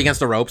whip somebody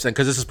against the ropes, and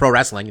because this is pro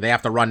wrestling, they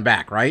have to run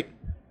back, right?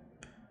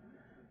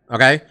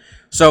 Okay?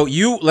 So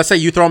let's say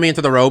you throw me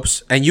into the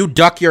ropes, and you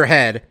duck your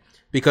head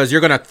because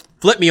you're going to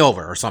flip me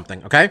over or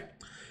something, okay?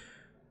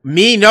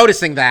 Me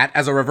noticing that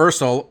as a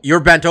reversal, you're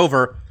bent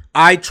over,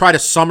 I try to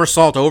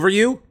somersault over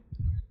you,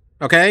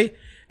 okay?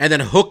 And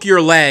then hook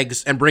your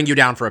legs and bring you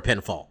down for a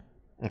pinfall,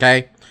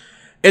 okay?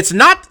 It's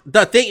not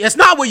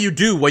what you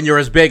do when you're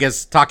as big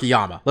as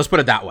Takayama. Let's put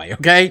it that way,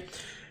 okay?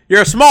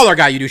 You're a smaller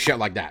guy, you do shit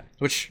like that,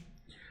 which,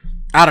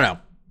 I don't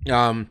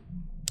know.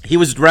 He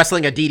was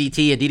wrestling at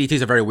DDT, and DDT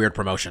is a very weird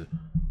promotion.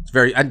 It's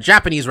and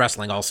Japanese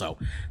wrestling also.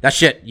 That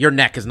shit, your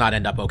neck does not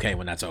end up okay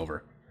when that's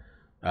over.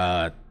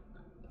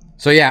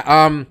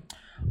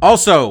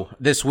 Also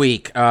this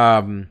week,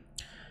 and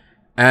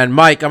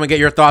Mike, I'm gonna get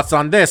your thoughts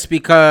on this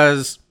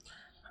because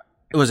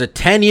it was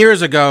 10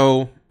 years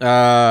ago,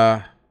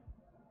 9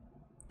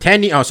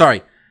 years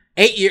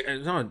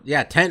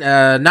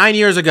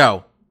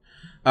ago.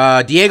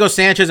 Diego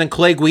Sanchez and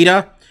Clay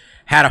Guida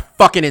had a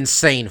fucking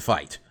insane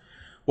fight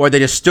where they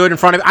just stood in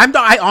front of.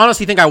 I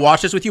honestly think I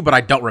watched this with you, but I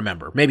don't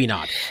remember. Maybe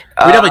not.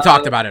 We definitely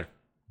talked about it.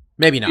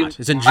 Maybe not.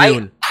 It's in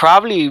June. I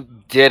probably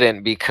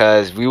didn't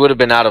because we would have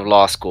been out of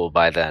law school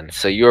by then.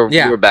 So you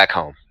were back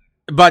home.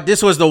 But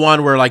this was the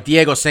one where like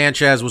Diego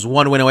Sanchez was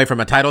one win away from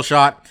a title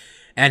shot,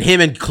 and him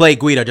and Clay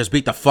Guida just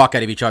beat the fuck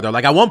out of each other.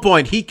 Like at one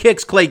point, he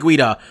kicks Clay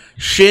Guida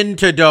shin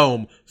to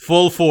dome,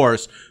 full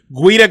force.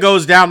 Guida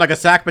goes down like a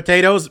sack of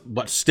potatoes,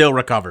 but still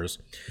recovers.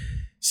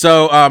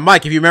 So,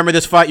 Mike, if you remember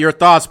this fight, your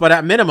thoughts, but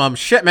at minimum,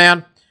 shit,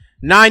 man.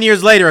 9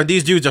 years later, and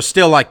these dudes are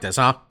still like this,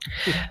 huh?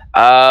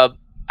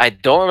 I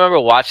don't remember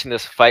watching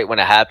this fight when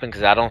it happened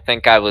because I don't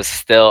think I was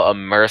still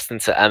immersed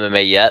into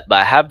MMA yet, but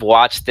I have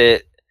watched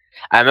it.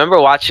 I remember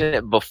watching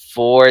it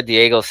before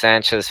Diego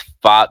Sanchez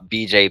fought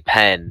BJ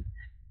Penn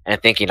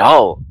and thinking,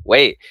 oh,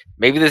 wait,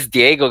 maybe this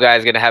Diego guy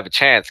is going to have a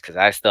chance because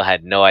I still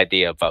had no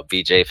idea about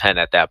BJ Penn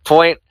at that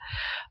point.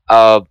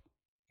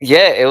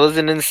 It was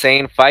an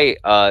insane fight.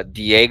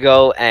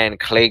 Diego and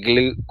Clay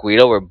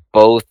Guida were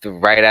both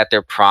right at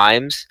their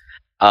primes.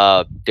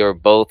 They were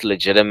both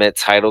legitimate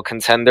title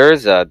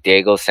contenders.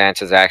 Diego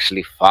Sanchez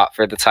actually fought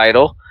for the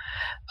title.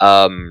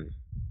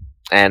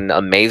 And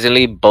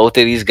amazingly, both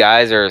of these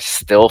guys are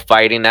still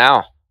fighting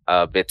now.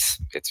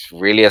 It's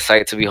really a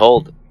sight to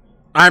behold.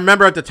 I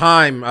remember at the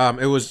time,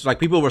 it was like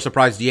people were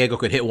surprised Diego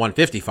could hit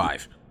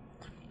 155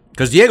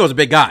 because Diego's a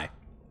big guy.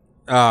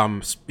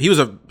 He was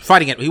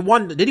fighting it.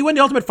 Did he win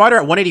the Ultimate Fighter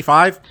at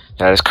 185?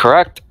 That is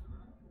correct.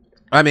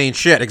 I mean,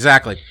 shit,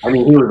 exactly. I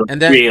mean, he was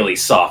really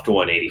soft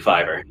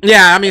 185er.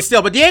 Yeah, I mean,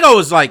 still, but Diego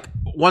was like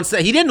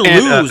he didn't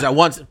lose at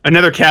once.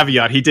 Another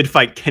caveat: he did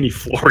fight Kenny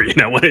Florian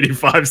at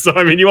 185. So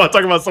I mean, you want to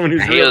talk about someone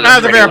who's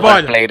that's a fair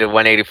point. Played at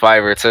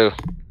 185er too.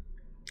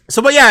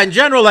 So, but yeah, in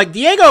general, like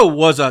Diego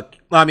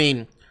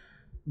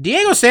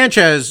Diego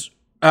Sanchez.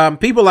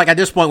 People like at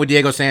this point with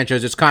Diego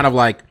Sanchez, it's kind of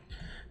like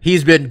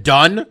he's been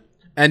done.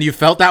 And you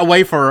felt that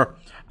way for,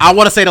 I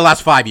want to say, the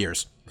last 5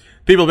 years.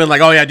 People have been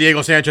like, oh yeah,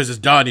 Diego Sanchez is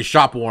done. He's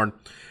shop worn.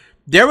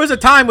 There was a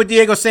time with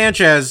Diego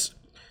Sanchez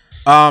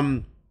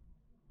where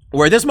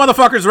this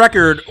motherfucker's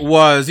record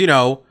was,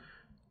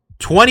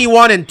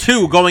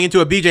 21-2 going into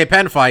a BJ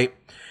Penn fight.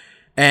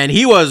 And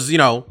he was,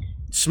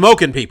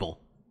 smoking people.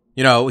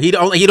 He'd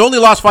only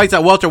lost fights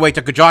at welterweight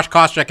to Josh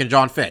Koscheck and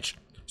John Fitch.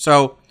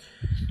 So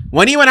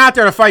when he went out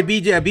there to fight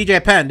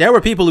BJ Penn, there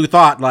were people who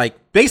thought,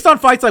 like, based on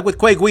fights like with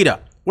Clay Guida,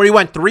 where he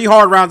went 3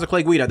 hard rounds of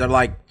Clay Guida, they're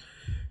like,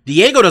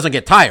 Diego doesn't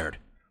get tired.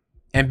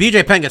 And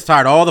BJ Penn gets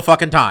tired all the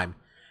fucking time.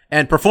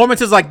 And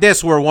performances like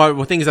this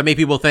were things that made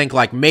people think,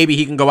 like, maybe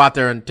he can go out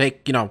there and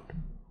take the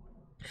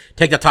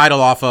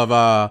title off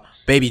of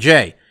Baby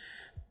J.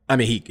 I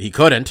mean, he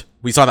couldn't.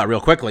 We saw that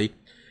real quickly.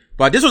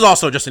 But this was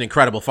also just an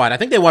incredible fight. I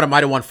think they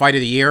might have won Fight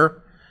of the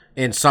Year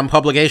in some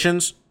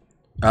publications.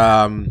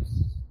 So,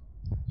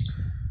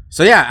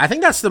 yeah, I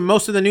think that's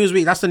most of the news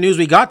that's the news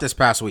we got this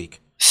past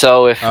week.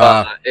 So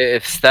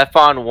if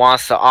Stefan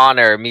wants to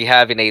honor me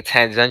having a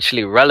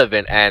tangentially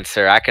relevant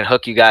answer, I can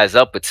hook you guys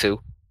up with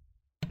 2.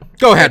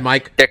 Go ahead,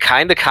 Mike. They're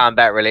kind of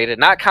combat related.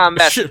 Not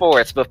combat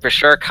sports, but for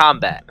sure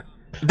combat.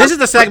 This is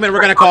the segment we're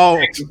going to call...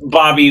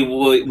 Bobby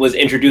was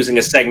introducing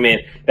a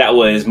segment that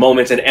was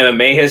moments in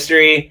MMA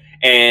history,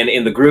 and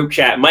in the group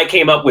chat, Mike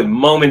came up with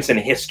moments in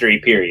history,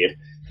 period.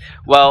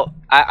 Well,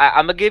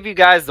 I'm gonna give you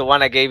guys the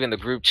one I gave in the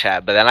group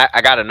chat, but then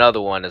I got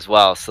another one as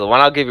well. So the one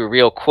I'll give you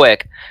real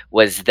quick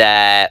was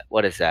that,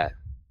 what is that?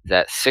 Is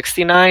that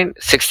 69?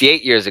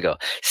 68 years ago.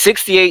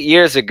 68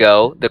 years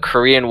ago, the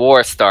Korean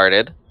War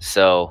started.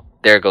 So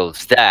there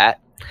goes that.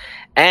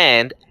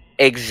 And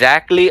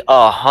exactly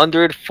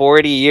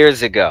 140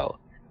 years ago.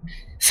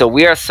 So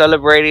we are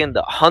celebrating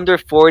the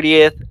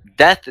 140th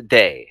death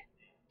day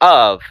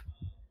of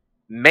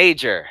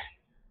Major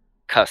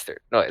Custard.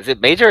 No, is it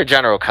Major or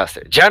General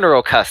Custard?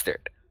 General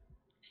Custard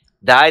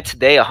died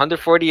today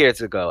 140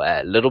 years ago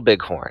at Little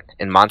Bighorn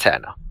in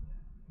Montana.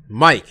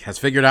 Mike has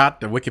figured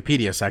out the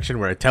Wikipedia section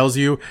where it tells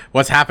you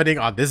what's happening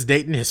on this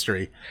date in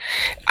history.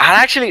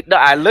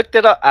 I looked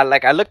it up.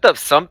 I looked up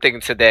something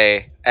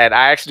today, and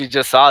I actually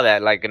just saw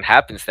that, like, in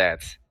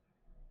happenstance.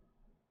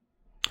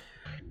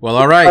 Well,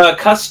 all right.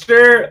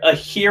 Custer, a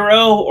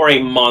hero or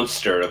a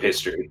monster of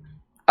history?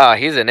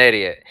 He's an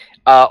idiot.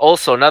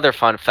 Also, another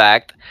fun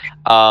fact.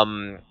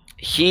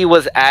 He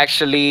was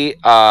actually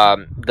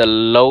the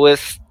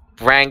lowest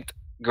ranked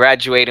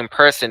graduating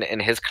person in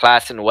his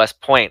class in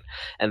West Point,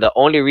 and the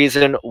only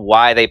reason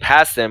why they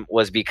passed him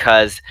was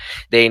because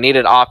they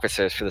needed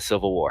officers for the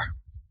Civil War.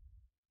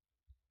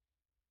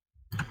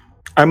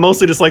 I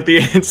mostly just like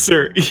the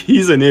answer.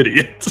 He's an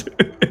idiot.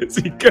 He's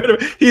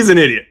an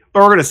idiot,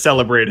 but we're gonna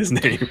celebrate his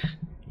name.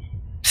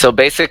 So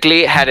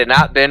basically, had it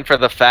not been for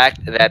the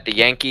fact that the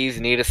Yankees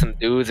needed some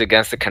dudes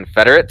against the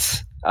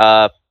Confederates,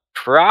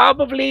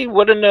 probably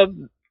wouldn't have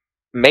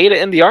made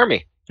it in the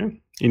Army.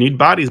 You need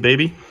bodies,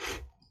 baby.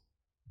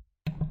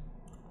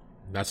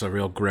 That's a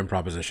real grim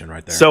proposition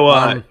right there.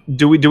 So,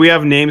 do we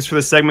have names for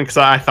the segment? Because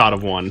I thought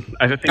of one.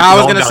 I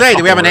was going to say,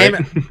 do we have a name?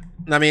 Right?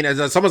 I mean,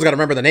 someone's got to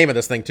remember the name of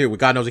this thing, too.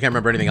 God knows we can't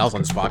remember anything else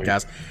on this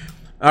podcast.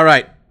 All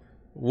right.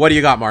 What do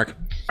you got, Mark?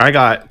 I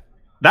got...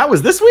 That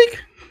was this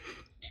week?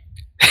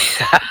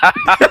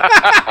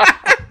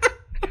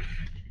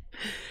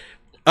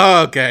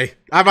 Okay.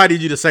 I might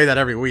need you to say that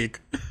every week.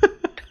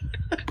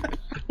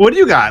 What do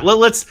you got?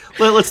 Let's.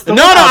 No,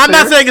 I'm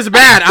not saying it's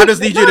bad. I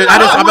just need you to.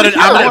 I'm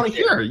gonna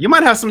hear. You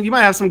might have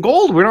some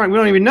gold. We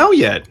don't even know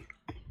yet.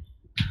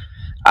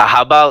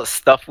 How about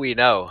stuff we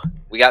know?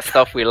 We got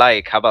stuff we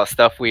like. How about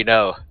stuff we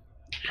know?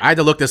 I had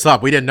to look this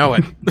up. We didn't know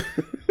it.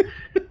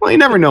 Well, you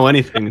never know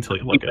anything until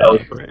you look it up.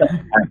 Right?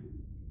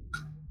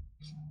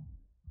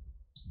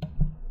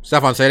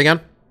 Stefan, say it again.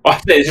 Oh,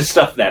 it's just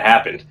stuff that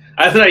happened.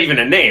 That's not even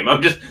a name.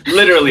 I'm just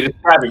literally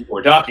describing what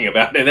we're talking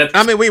about, and that's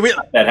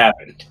that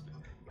happened.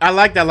 I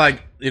like that,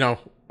 like, you know,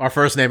 our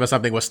first name of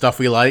something was Stuff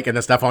We Like, and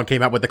then Stefan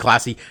came out with the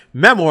classy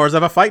Memoirs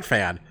of a Fight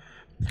Fan.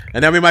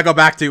 And then we might go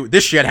back to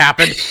this shit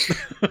happened.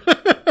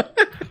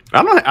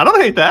 I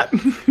don't hate that.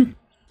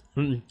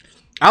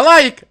 I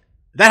like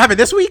that happened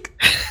this week.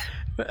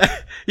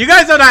 You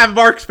guys don't have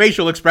Mark's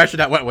facial expression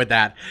that went with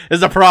that.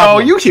 Is the problem. Oh,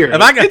 you hear it.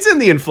 It's in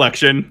the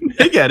inflection.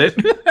 I get it.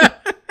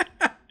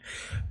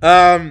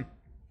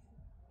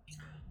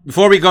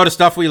 Before we go to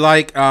Stuff We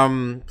Like,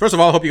 first of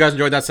all, I hope you guys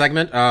enjoyed that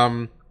segment.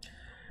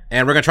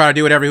 And we're going to try to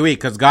do it every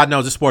week because God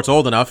knows this sport's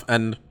old enough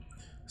and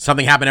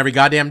something happened every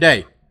goddamn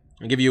day.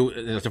 I'll give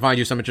you, to find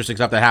you some interesting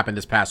stuff that happened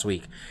this past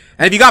week.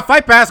 And if you got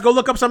Fight Pass, go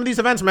look up some of these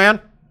events, man.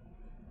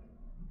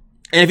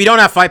 And if you don't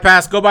have Fight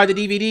Pass, go buy the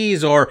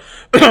DVDs or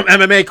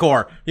MMA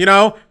Core. You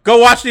know, go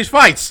watch these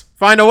fights.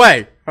 Find a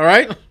way. All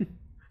right?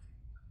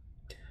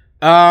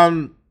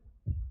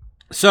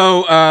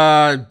 So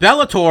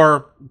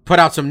Bellator put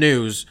out some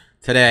news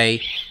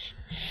today.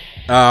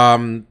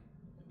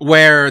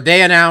 Where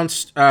they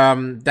announced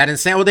that in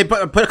San... Well, they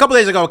put a couple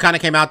days ago, it kind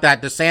of came out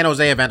that the San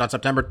Jose event on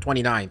September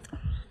 29th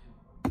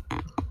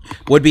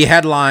would be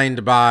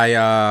headlined by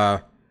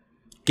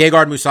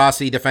Gegard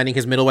Mousasi defending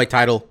his middleweight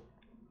title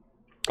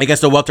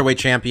against the welterweight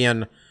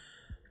champion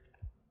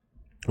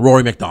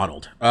Rory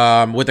McDonald.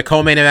 With the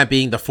co-main event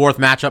being the fourth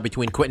matchup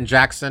between Quinton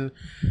Jackson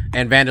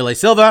and Wanderlei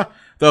Silva,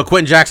 though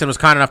Quinton Jackson was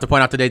kind enough to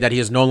point out today that he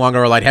is no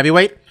longer a light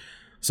heavyweight.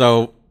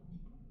 So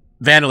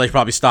Wanderlei should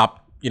probably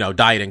stop,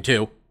 dieting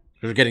too.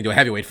 We're getting to a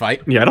heavyweight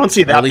fight. Yeah, I don't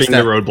see that being the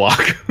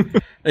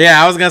roadblock.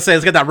 Yeah, I was going to say,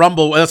 let's get that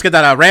let's get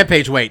that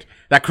Rampage weight,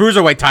 that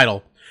cruiserweight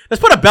title.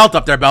 Let's put a belt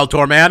up there,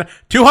 Bellator, man.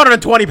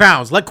 220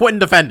 pounds. Let Quinton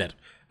defend it.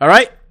 All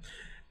right?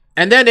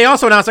 And then they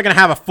also announced they're going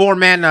to have a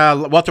 4-man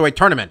welterweight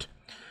tournament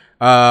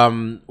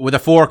with the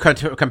 4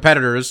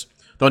 competitors,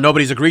 though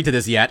nobody's agreed to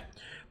this yet.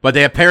 But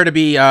they appear to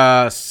be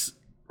MVP,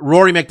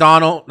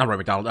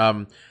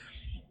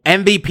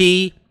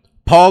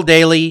 Paul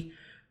Daly,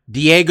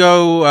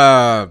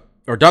 Diego...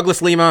 or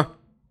Douglas Lima,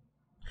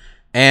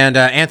 and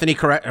Anthony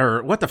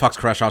or what the fuck's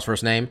Koreshkov's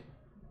first name?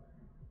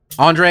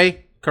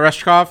 Andre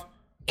Koreshkov?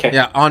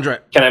 Andre.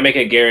 Can I make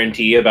a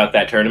guarantee about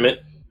that tournament?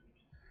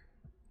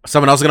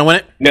 Someone else is going to win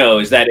it? No,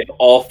 is that if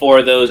all 4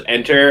 of those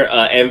enter,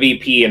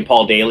 MVP and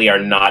Paul Daly are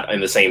not on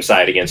the same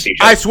side against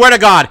each other. I swear to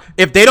God,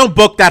 if they don't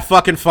book that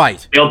fucking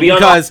fight. They'll be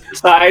on opposite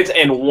sides,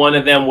 and one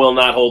of them will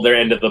not hold their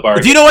end of the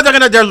bargain. Do you know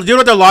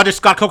what their logic,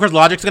 Scott Coker's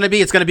logic's going to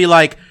be? It's going to be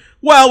like,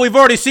 well, we've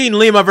already seen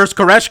Lima versus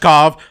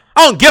Koreshkov.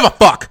 I don't give a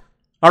fuck.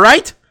 All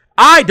right?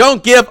 I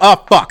don't give a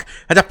fuck.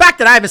 And the fact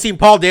that I haven't seen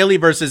Paul Daly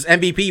versus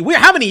MVP,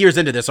 how many years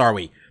into this are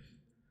we?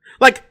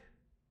 Like,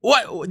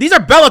 what? These are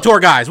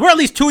Bellator guys. We're at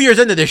least 2 years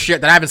into this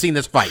shit that I haven't seen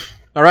this fight.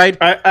 All right?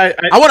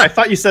 I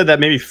thought you said that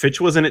maybe Fitch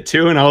was in it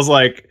too, and I was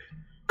like,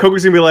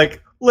 Coker's gonna be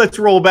like, let's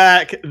roll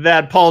back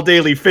that Paul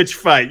Daly Fitch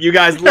fight. You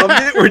guys loved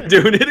it. We're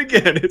doing it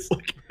again. It's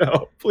like,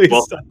 no, please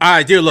stop. All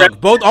right, dude,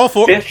 look, all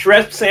four. Fitch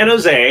reps San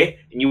Jose,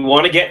 and you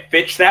want to get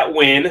Fitch that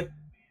win,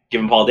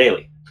 give him Paul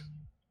Daly.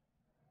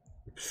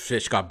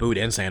 Fitch got booed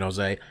in San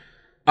Jose.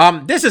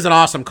 This is an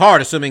awesome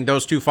card, assuming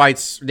those two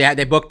fights,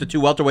 they booked the 2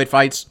 welterweight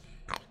fights,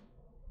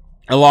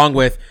 along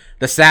with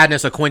the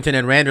sadness of Quinton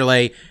and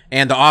Wanderlei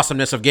and the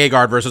awesomeness of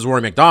Gegard versus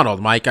Rory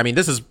McDonald, Mike. I mean,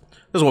 this is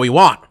what we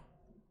want.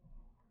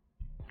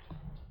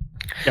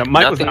 Yeah,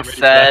 Mike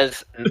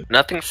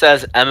nothing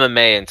says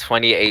MMA in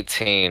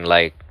 2018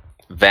 like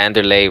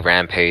Wanderlei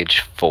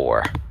Rampage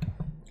 4.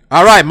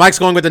 All right, Mike's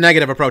going with the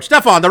negative approach.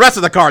 Stefan, the rest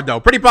of the card though,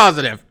 pretty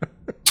positive.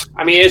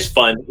 I mean, it's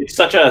fun. It's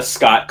such a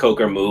Scott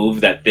Coker move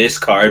that this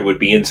card would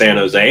be in San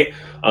Jose.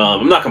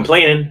 I'm not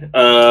complaining.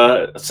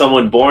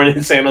 Someone born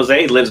in San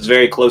Jose, lives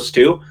very close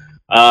to.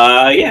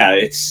 Yeah,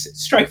 it's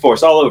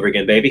Strikeforce all over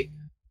again, baby.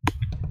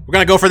 We're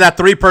gonna go for that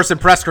 3-person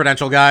press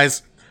credential,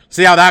 guys.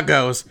 See how that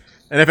goes.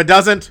 And if it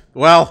doesn't,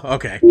 well,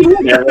 okay.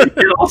 Yeah, you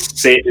can all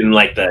sit in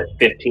like the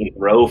 15th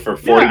row for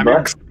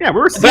 $40. Yeah,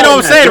 we're You know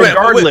what I'm saying?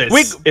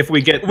 regardless if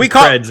we get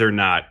creds or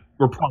not.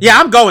 Yeah,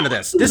 I'm going to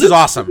this. This is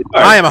awesome.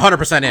 I am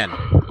 100% in.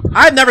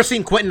 I've never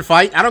seen Quinton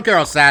fight. I don't care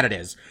how sad it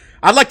is.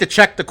 I'd like to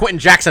check the Quinton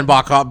Jackson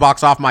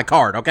box off my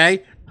card,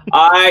 okay?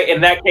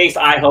 In that case,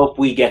 I hope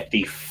we get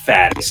the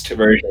fattest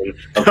version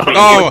of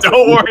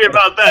don't worry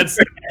about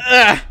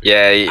that.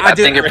 Yeah, I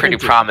think you're pretty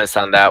promised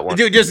on that one.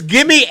 Dude, just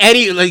give me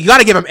any. You got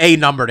to give him a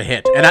number to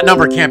hit, and that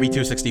number can't be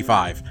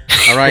 265.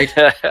 All right,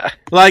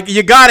 like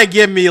you got to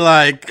give me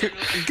like,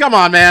 come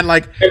on, man,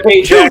 like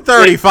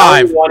 235.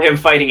 I want him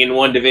fighting in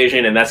one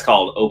division, and that's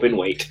called open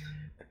weight.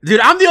 Dude,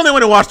 I'm the only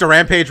one who watched a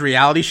Rampage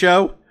reality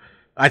show.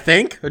 I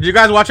think. Did you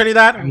guys watch any of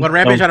that? When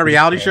Rampage had a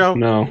reality show?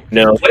 No.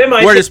 What am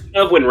I thinking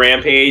of when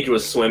Rampage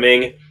was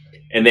swimming,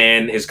 and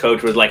then his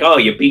coach was like, "Oh,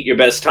 you beat your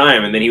best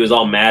time," and then he was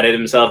all mad at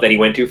himself that he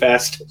went too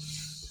fast?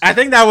 I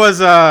think that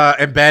was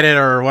Embedded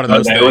or one of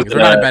those things. Or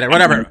not Embedded,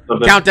 whatever.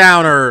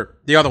 Countdown or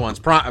the other ones.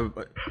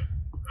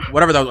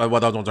 Whatever what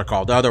those ones are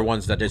called. The other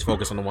ones that just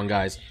focus on the one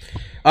guys.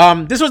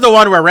 This was the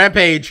one where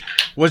Rampage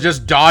was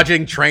just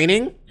dodging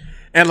training.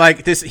 And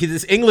like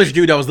this English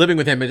dude that was living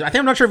with him,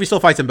 I'm not sure if he still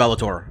fights in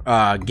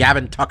Bellator.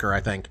 Gavin Tucker, I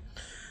think.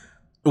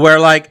 Where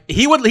like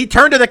he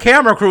turned to the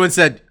camera crew and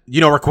said, "You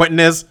know where Quinton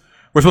is?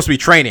 We're supposed to be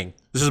training.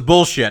 This is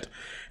bullshit."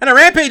 And a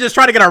Rampage is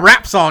trying to get a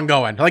rap song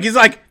going. Like he's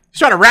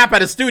trying to rap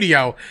at a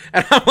studio,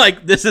 and I'm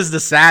like, this is the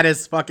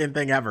saddest fucking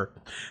thing ever.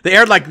 They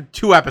aired like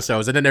 2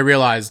 episodes, and then they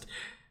realized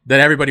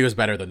that everybody was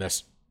better than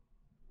this.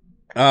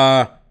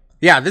 Yeah,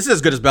 this is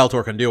as good as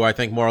Bellator can do, I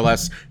think, more or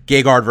less.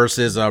 Gegard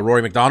versus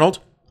Rory McDonald.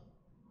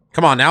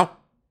 Come on now.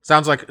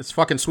 Sounds like it's a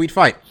fucking sweet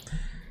fight.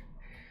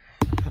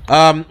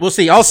 We'll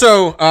see.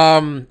 Also,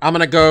 I'm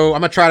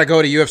gonna try to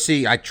go to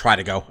UFC. I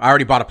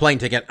already bought a plane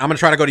ticket. I'm gonna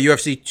try to go to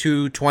UFC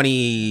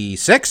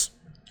 226.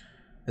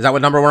 Is that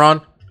what number we're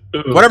on?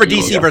 Whatever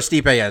DC versus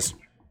Stipe is.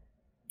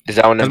 Is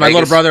that one in Vegas? My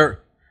little brother,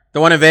 the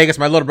one in Vegas,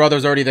 my little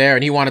brother's already there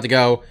and he wanted to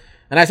go.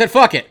 And I said,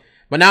 fuck it.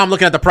 But now I'm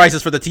looking at the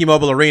prices for the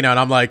T-Mobile Arena and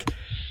I'm like,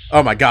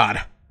 oh my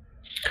God.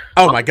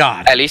 Oh my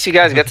God. At least you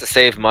guys get to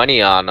save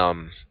money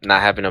on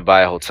not having to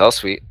buy a hotel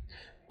suite.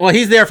 Well,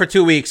 he's there for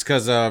 2 weeks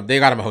because they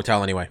got him a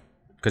hotel anyway.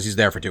 Because he's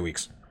there for 2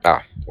 weeks. Oh,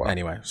 well.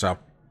 Anyway, so.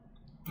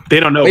 They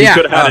don't know. He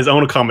could have had his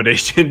own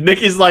accommodation.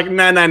 Nikki's like,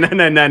 nah.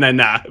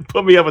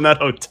 Put me up in that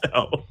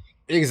hotel.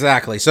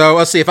 Exactly. So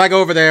let's see. If I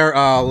go over there,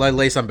 I'll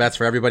lay some bets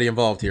for everybody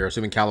involved here,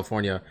 assuming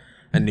California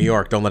and New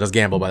York don't let us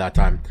gamble by that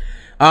time.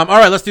 All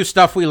right, let's do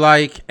stuff we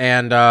like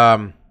and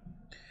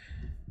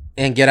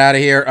get out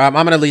of here. I'm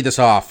going to lead this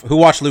off. Who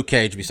watched Luke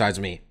Cage besides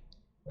me?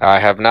 I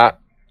have not.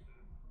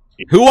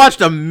 Who watched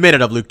a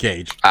minute of Luke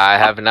Cage? I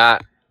have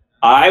not.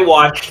 I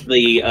watched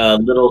the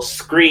little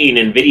screen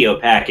and video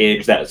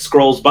package that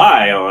scrolls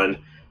by on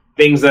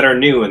things that are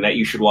new and that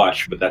you should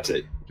watch, but that's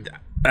it.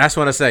 I just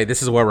want to say,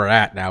 this is where we're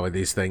at now with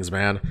these things,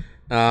 man.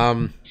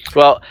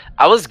 Well,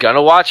 I was going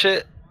to watch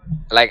it.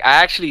 Like,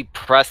 I actually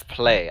pressed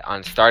play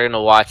on starting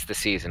to watch the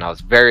season. I was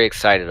very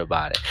excited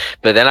about it.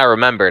 But then I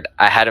remembered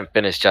I hadn't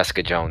finished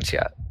Jessica Jones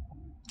yet.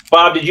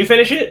 Bob, did you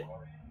finish it?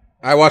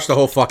 I watched the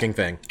whole fucking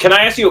thing. Can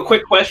I ask you a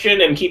quick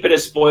question and keep it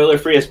as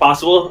spoiler-free as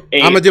possible?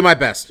 I'm going to do my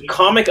best.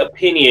 Comic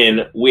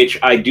opinion, which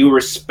I do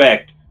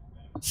respect,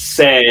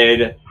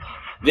 said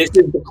this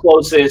is the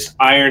closest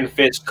Iron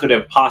Fist could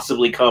have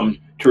possibly come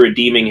to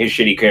redeeming his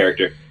shitty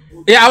character.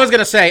 Yeah, I was going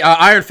to say,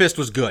 Iron Fist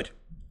was good.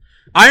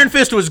 Iron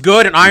Fist was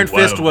good, and Iron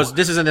Fist was...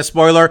 This isn't a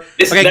spoiler.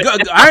 That's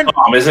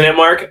bomb, isn't it,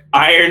 Mark?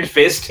 Iron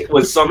Fist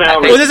was somehow...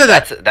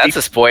 That's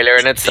a spoiler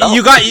in itself.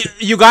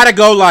 You got to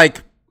go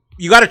like...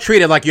 You got to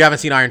treat it like you haven't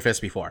seen Iron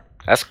Fist before.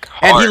 That's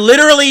hard. And he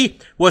literally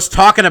was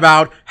talking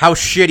about how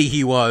shitty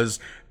he was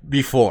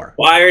before.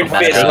 Iron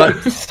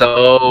Fist.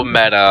 So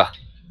meta.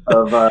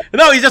 of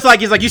No, he's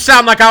like, you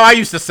sound like how I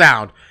used to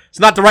sound. It's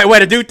not the right way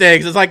to do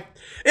things. It's like,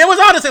 it was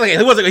honestly,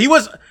 like, he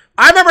was,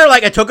 I remember,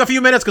 like, it took a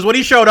few minutes, because when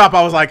he showed up,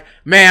 I was like,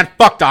 man,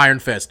 fuck the Iron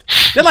Fist.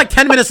 Then, like,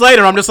 10 minutes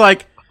later, I'm just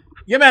like,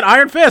 yeah, man,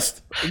 Iron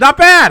Fist. Not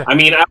bad. I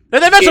mean,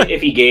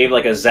 if he gave,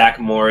 like, a Zach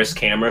Morris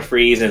camera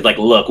freeze, and it's like,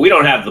 look, we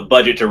don't have the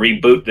budget to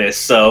reboot this,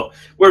 so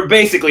we're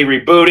basically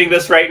rebooting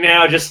this right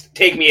now. Just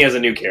take me as a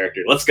new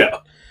character. Let's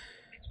go.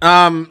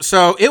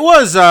 So it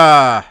was,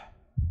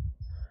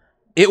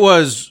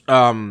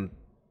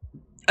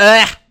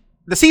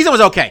 the season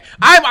was okay.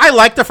 I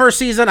liked the first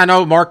season. I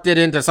know Mark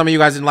didn't. Some of you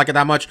guys didn't like it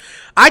that much.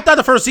 I thought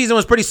the first season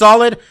was pretty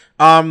solid.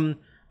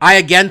 I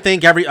again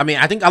think I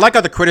like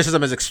how the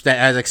criticism has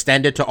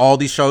extended to all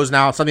these shows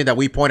now. Something that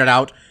we pointed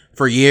out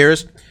for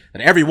years.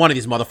 That every one of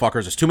these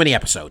motherfuckers is too many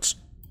episodes.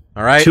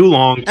 All right? Too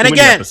long, too many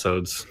again,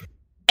 episodes.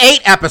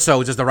 8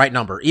 episodes is the right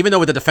number. Even though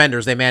with the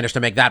Defenders, they managed to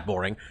make that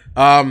boring.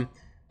 8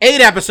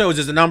 episodes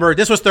is the number.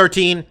 This was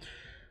 13.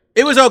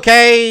 It was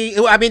okay.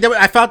 I mean,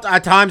 I felt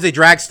at times they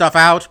dragged stuff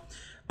out.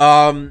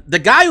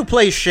 The guy who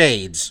plays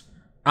Shades,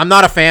 I'm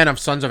not a fan of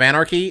Sons of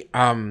Anarchy,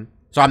 so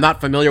I'm not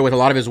familiar with a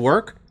lot of his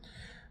work.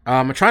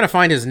 I'm trying to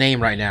find his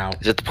name right now.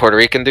 Is it the Puerto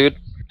Rican dude?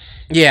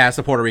 Yeah, it's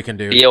the Puerto Rican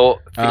dude.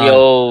 Theo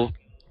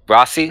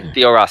Rossi?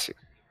 Theo Rossi.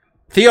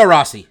 Theo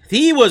Rossi.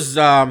 He was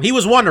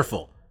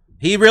wonderful.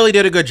 He really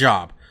did a good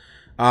job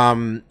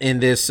in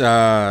this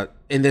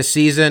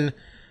season.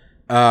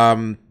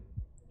 And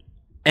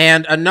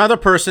another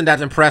person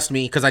that impressed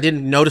me, because I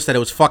didn't notice that it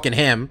was fucking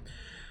him,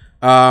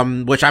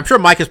 which I'm sure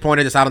Mike has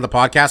pointed this out on the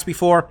podcast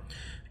before,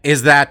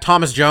 is that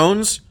Thomas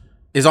Jones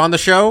is on the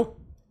show.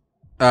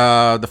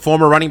 The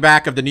former running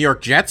back of the New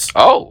York Jets.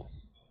 Oh.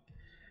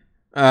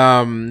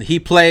 He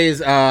plays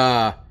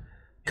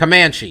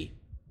Comanche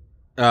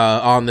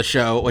on the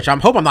show, which I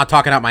hope I'm not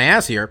talking out my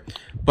ass here,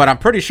 but I'm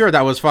pretty sure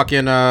that was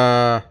fucking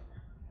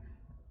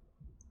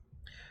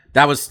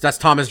that's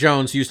Thomas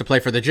Jones, who used to play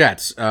for the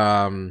Jets.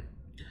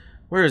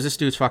 Where is this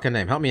dude's fucking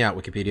name? Help me out,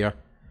 Wikipedia.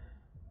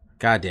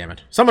 God damn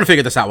it. Someone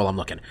figure this out while I'm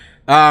looking.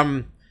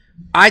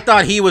 I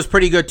thought he was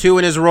pretty good too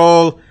in his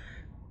role.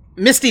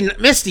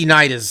 Misty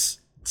Knight is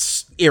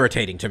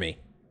irritating to me,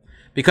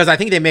 because I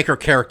think they make her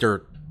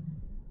character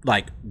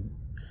like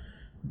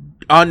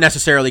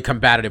unnecessarily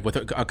combative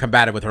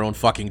with her own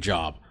fucking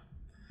job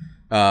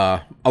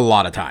a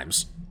lot of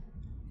times.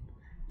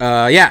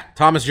 Yeah,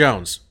 Thomas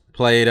Jones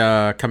played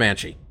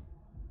Comanche,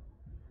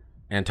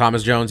 and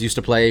Thomas Jones used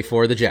to play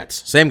for the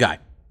Jets. Same guy.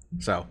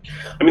 So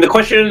I mean, the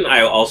question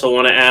I also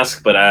want to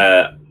ask, but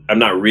I'm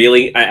not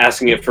really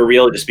asking it for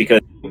real, just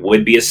because it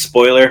would be a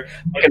spoiler.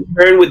 My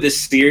concern with this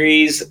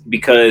series,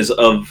 because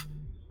of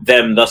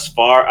them thus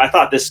far, I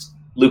thought this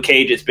Luke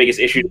Cage, its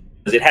biggest issue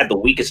is it had the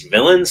weakest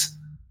villains,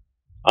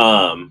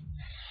 and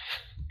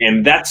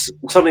that's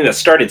something that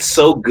started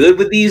so good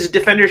with these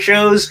Defender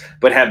shows,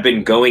 but have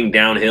been going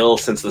downhill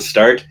since the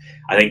start.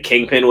 I think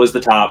Kingpin was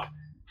the top,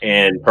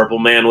 and Purple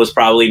Man was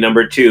probably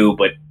number 2,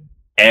 but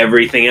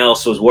everything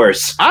else was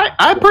worse.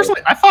 I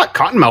personally thought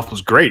Cottonmouth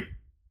was great.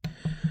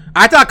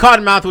 I thought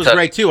Cottonmouth was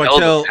great too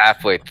until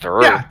halfway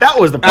through. Yeah, that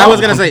was the problem. I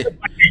was gonna say,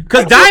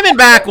 because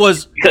Diamondback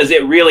was, because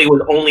it really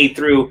was only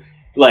through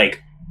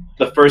like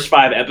the first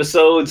 5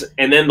 episodes,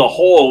 and then the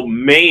whole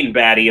main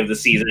baddie of the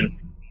season,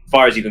 as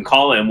far as you can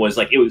call him, was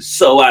like, it was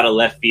so out of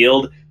left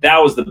field. That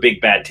was the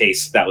big bad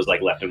taste that was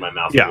like left in my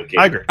mouth. Yeah,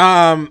 I agree.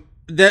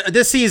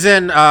 This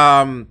season,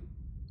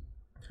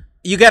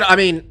 you get. I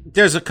mean,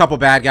 there's a couple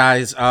bad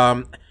guys.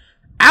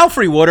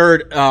 Alfre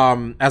Woodard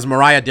as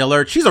Mariah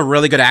Dillard. She's a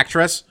really good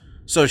actress.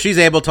 So she's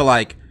able to,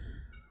 like,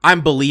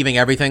 I'm believing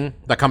everything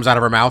that comes out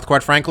of her mouth,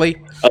 quite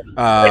frankly.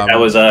 That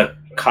was a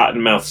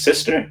Cottonmouth's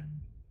sister?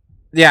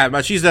 Yeah,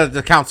 but she's the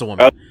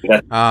councilwoman.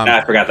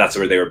 I forgot that's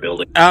where they were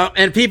building.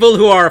 And people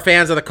who are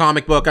fans of the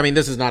comic book, I mean,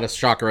 this is not a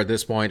shocker at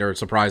this point, or a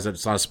surprise that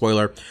it's not a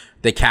spoiler.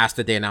 They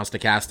announced the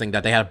casting,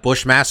 that they had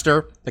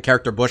Bushmaster. The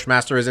character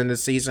Bushmaster is in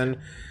this season.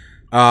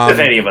 If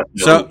any of us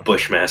know who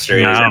Bushmaster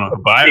is. I don't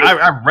know, but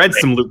I read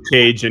some Luke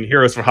Cage and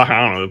Heroes for Hire.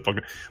 I don't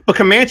know. But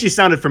Comanche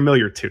sounded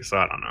familiar too, so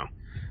I don't know.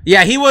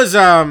 Yeah, he was.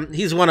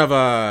 He's one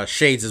of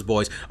Shades'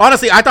 boys.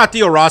 Honestly, I thought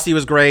Theo Rossi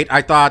was great.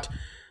 I thought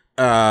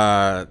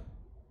the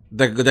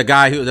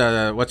guy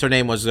who what's her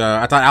name was.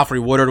 I thought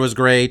Alfre Woodard was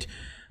great.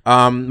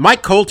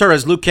 Mike Coulter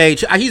as Luke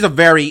Cage.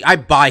 I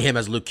buy him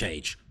as Luke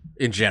Cage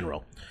in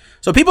general.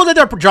 So people did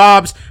their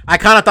jobs. I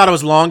kind of thought it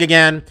was long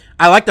again.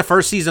 I liked the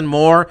first season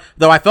more,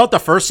 though I felt the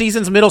first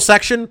season's middle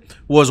section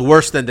was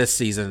worse than this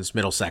season's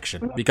middle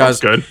section. Because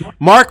good.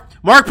 Mark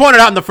pointed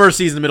out in the first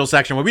season's middle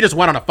section where we just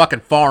went on a fucking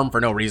farm for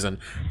no reason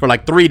for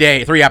like 3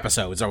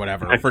 episodes or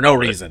whatever for no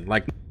reason.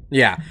 Like,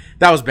 yeah,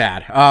 that was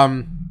bad.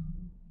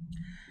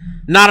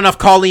 Not enough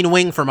Colleen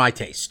Wing for my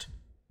taste,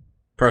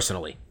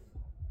 personally.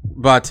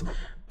 But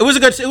it was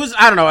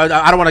I don't know.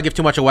 I don't want to give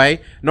too much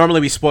away.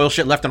 Normally we spoil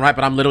shit left and right,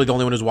 but I'm literally the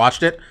only one who's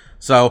watched it.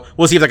 So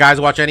we'll see if the guys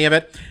watch any of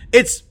it.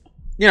 It's,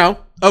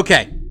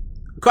 okay.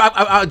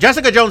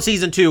 Jessica Jones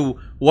season 2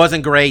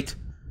 wasn't great.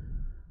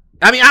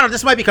 I mean, I don't know.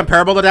 This might be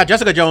comparable to that.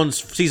 Jessica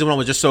Jones season 1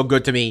 was just so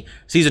good to me.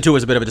 Season 2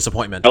 was a bit of a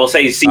disappointment. I will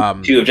say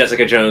season 2 of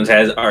Jessica Jones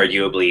has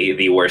arguably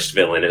the worst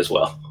villain as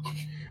well.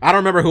 I don't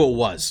remember who it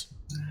was.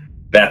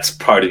 That's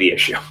part of the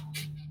issue.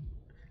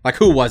 Like,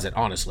 who was it,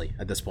 honestly,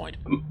 at this point?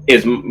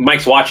 Is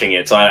Mike's watching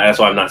it, so that's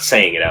why I'm not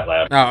saying it out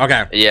loud. Oh,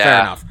 okay. Yeah. Fair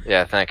enough.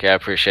 Yeah, thank you. I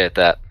appreciate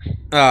that.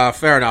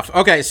 Fair enough.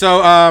 Okay, so,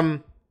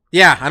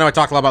 yeah, I know I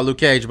talked a lot about Luke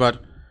Cage,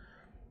 but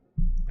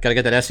gotta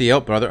get that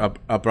SEO,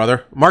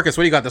 brother. Marcus,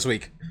 what do you got this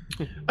week?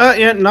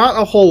 Yeah, not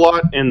a whole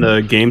lot in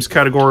the games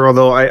category,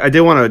 although I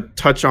did want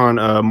to touch on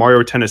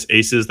Mario Tennis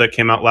Aces that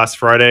came out last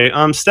Friday.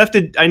 Steph,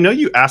 I know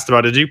you asked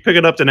about it. Did you pick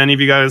it up? Did any of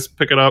you guys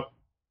pick it up?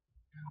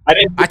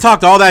 I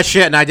talked all that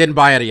shit and I didn't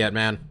buy it yet,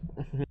 man.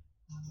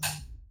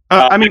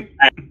 I mean,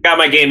 I got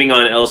my gaming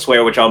on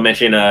elsewhere, which I'll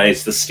mention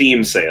is the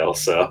Steam sale.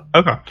 So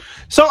okay.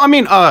 So I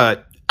mean,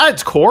 at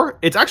its core,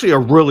 it's actually a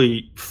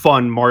really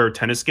fun Mario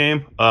Tennis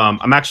game.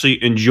 I'm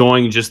actually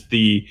enjoying just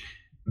the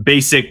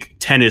basic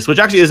tennis, which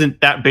actually isn't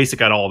that basic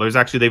at all. There's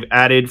actually they've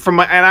added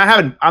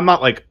I'm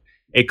not like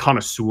a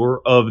connoisseur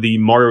of the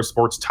Mario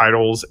sports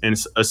titles and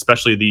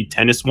especially the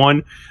tennis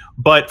one,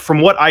 but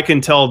from what I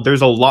can tell,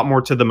 there's a lot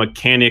more to the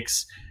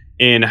mechanics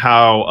in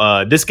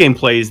how this game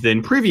plays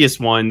than previous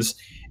ones.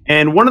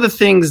 And one of the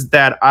things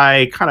that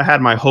I kind of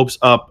had my hopes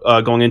up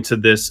going into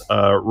this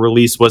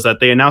release was that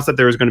they announced that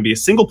there was going to be a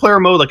single player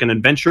mode, like an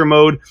adventure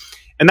mode.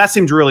 And that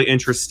seemed really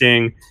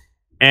interesting.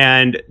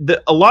 And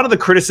a lot of the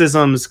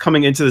criticisms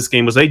coming into this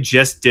game was they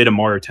just did a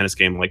Mario Tennis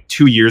game like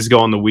 2 years ago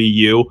on the Wii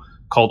U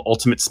called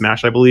Ultimate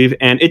Smash, I believe.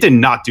 And it did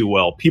not do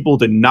well. People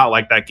did not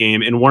like that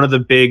game. And one of the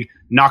big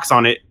knocks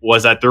on it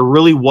was that there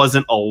really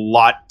wasn't a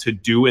lot to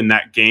do in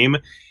that game.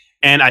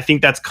 And I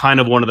think that's kind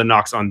of one of the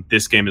knocks on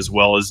this game as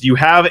well, is you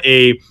have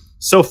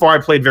so far I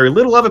played very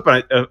little of it,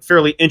 but a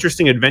fairly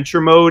interesting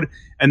adventure mode.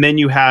 And then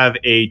you have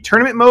a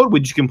tournament mode,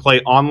 which you can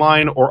play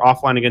online or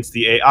offline against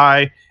the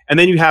AI. And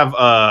then you have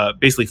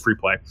basically free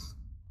play.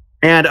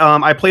 And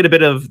I played a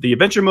bit of the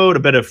adventure mode, a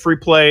bit of free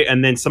play,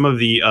 and then some of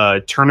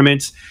the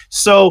tournaments.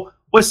 So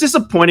what's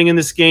disappointing in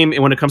this game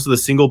and when it comes to the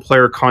single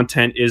player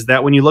content is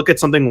that when you look at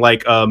something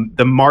like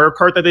the Mario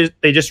Kart that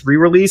they just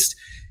re-released,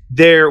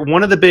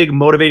 one of the big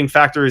motivating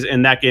factors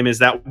in that game is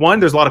that,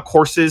 one, there's a lot of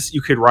courses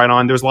you could ride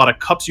on. There's a lot of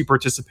cups you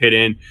participate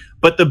in.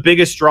 But the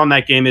biggest draw in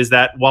that game is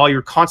that while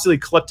you're constantly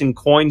collecting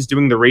coins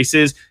doing the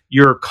races,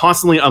 you're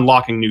constantly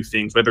unlocking new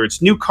things, whether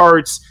it's new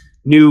carts,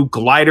 new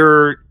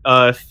glider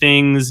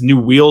things, new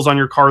wheels on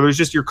your car.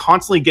 You're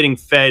constantly getting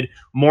fed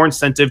more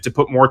incentive to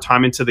put more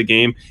time into the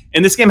game.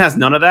 And this game has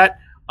none of that.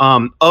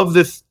 Of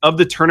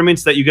the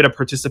tournaments that you get to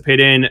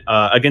participate in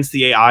against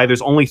the AI,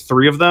 there's only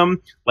 3 of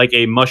them, like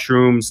a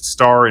mushrooms,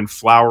 star, and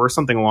flower, or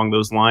something along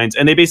those lines.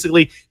 And they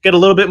basically get a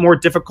little bit more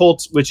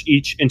difficult with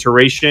each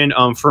iteration.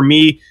 For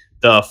me,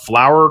 the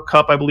flower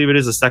cup, I believe it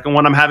is the second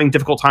one, I'm having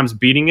difficult times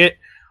beating it.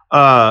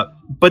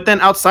 But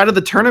then outside of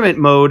the tournament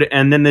mode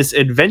and then this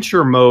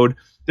adventure mode,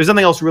 there's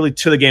nothing else really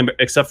to the game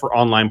except for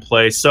online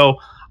play. So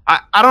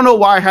I don't know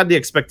why I had the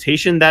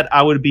expectation that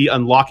I would be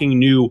unlocking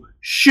new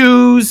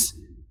shoes,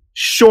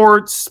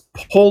 shorts,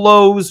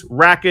 polos,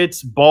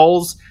 rackets,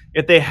 balls.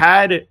 If they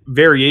had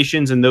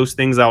variations in those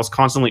things, I was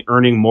constantly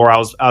earning more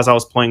as I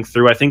was playing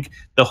through. I think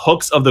the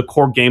hooks of the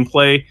core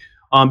gameplay,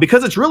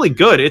 because it's really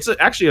good. It's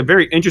actually a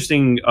very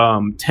interesting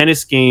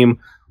tennis game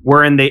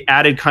wherein they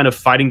added kind of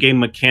fighting game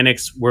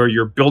mechanics where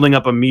you're building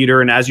up a meter,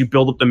 and as you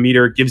build up the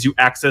meter, it gives you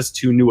access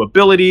to new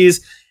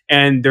abilities.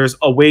 And there's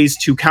a ways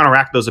to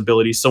counteract those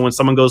abilities. So when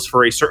someone goes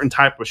for a certain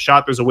type of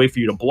shot, there's a way for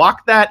you to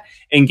block that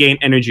and gain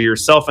energy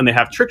yourself. And they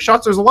have trick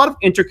shots. There's a lot of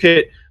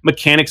intricate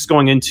mechanics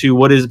going into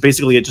what is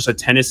basically just a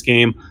tennis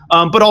game.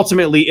 But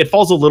ultimately, it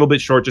falls a little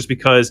bit short just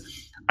because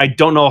I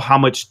don't know how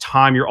much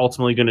time you're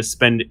ultimately going to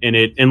spend in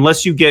it.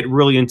 Unless you get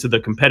really into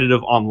the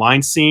competitive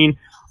online scene,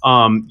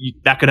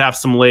 that could have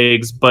some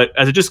legs. But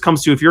as it just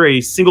comes to, if you're a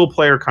single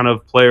player kind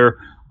of player,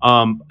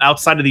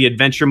 outside of the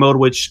adventure mode,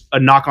 which a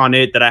knock on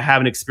it that I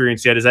haven't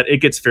experienced yet is that it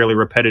gets fairly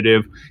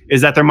repetitive, is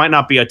that there might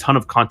not be a ton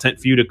of content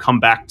for you to come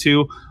back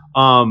to.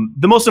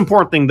 The most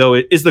important thing, though,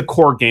 is the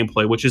core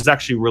gameplay, which is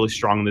actually really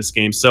strong in this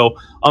game. So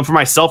for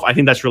myself, I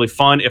think that's really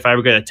fun. If I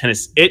ever get a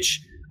tennis itch,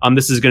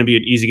 this is going to be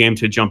an easy game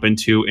to jump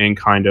into and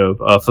kind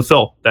of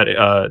fulfill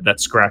that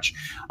scratch.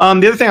 The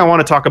other thing I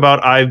want to talk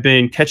about, I've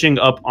been catching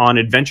up on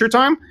Adventure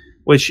Time,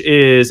 which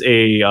is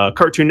a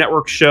Cartoon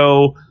Network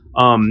show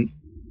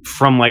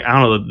from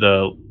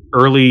the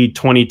early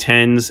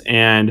 2010s,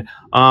 and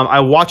I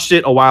watched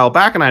it a while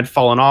back and I had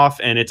fallen off,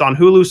 and it's on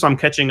Hulu, so I'm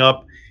catching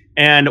up.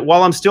 And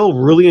while I'm still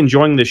really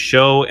enjoying this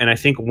show, and I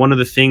think one of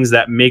the things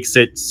that makes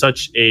it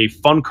such a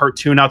fun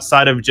cartoon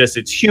outside of just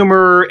its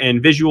humor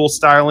and visual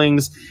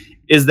stylings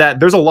is that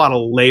there's a lot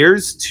of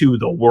layers to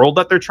the world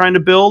that they're trying to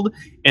build,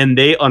 and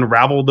they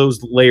unravel those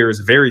layers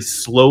very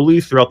slowly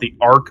throughout the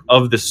arc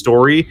of the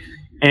story.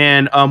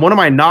 And one of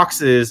my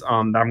knocks is that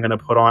I'm going to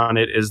put on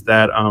it is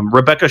that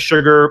Rebecca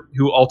Sugar,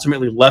 who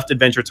ultimately left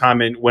Adventure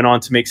Time and went on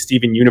to make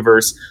Steven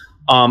Universe,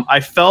 I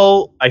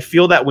feel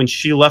that when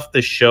she left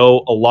the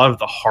show, a lot of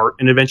the heart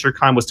in Adventure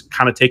Time was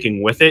kind of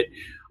taking with it.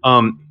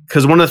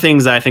 Because one of the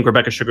things that I think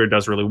Rebecca Sugar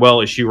does really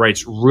well is she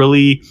writes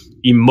really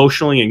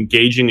emotionally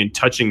engaging and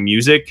touching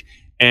music.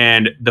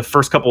 And the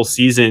first couple of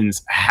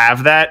seasons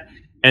have that.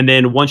 And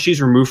then once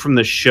she's removed from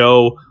the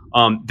show,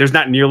 there's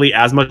not nearly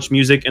as much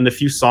music. And the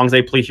few songs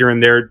they play here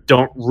and there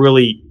don't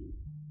really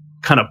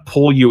kind of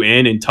pull you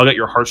in and tug at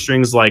your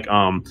heartstrings like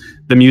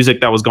the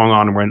music that was going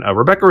on when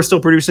Rebecca was still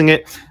producing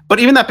it. But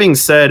even that being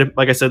said,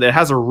 like I said, it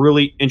has a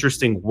really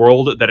interesting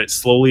world that it's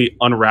slowly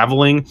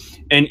unraveling.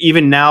 And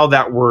even now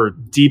that we're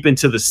deep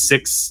into the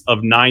 6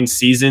 of 9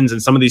 seasons,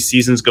 and some of these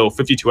seasons go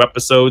 52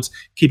 episodes,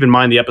 keep in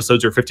mind the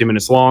episodes are 50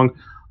 minutes long,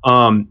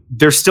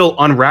 they're still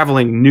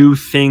unraveling new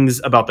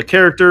things about the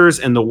characters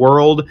and the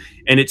world.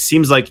 And it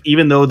seems like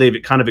even though they've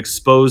kind of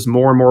exposed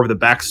more and more of the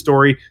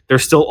backstory,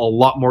 there's still a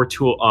lot more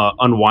to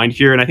unwind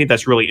here. And I think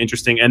that's really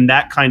interesting. And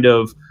that kind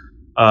of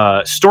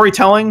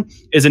storytelling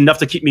is enough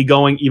to keep me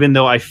going, even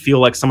though I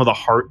feel like some of the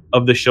heart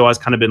of the show has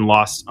kind of been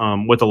lost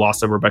with the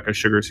loss of Rebecca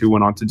Sugars, who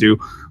went on to do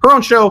her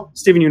own show,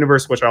 Steven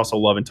Universe, which I also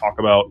love and talk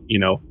about,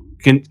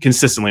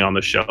 consistently on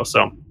the show.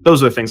 So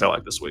those are the things I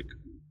like this week.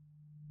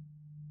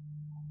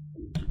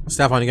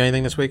 Stefan, you got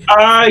anything this week?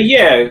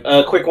 Yeah,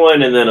 a quick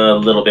one and then a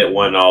little bit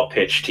one I'll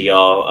pitch to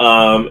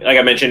y'all. Like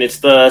I mentioned, it's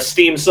the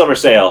Steam Summer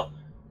Sale.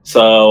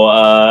 So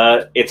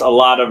it's a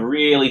lot of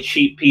really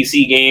cheap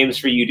PC games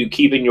for you to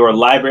keep in your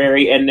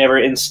library and never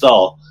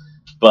install.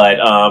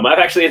 But I've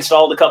actually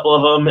installed a couple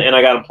of them and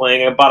I got them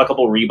playing. I bought a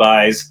couple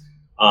rebuys.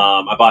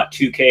 I bought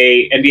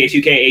NBA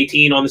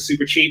 2K18 on the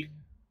super cheap.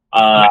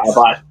 Nice. I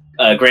bought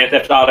Grand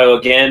Theft Auto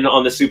again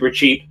on the super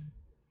cheap.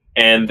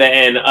 And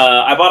then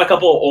I bought a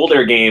couple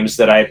older games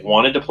that I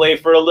wanted to play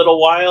for a little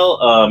while,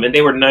 and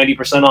they were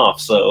 90% off.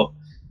 So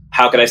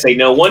how could I say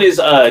no? One is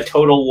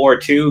Total War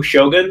 2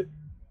 Shogun.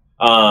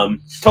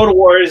 Total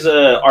War is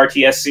a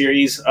RTS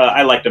series.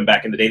 I liked them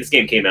back in the day. This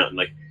game came out in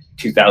like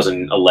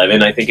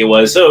 2011, I think it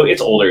was. So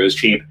it's older. It was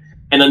cheap.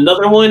 And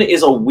another one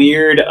is a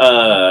weird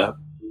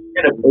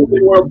kind of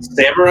open world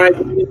samurai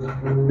game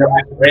that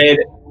I read.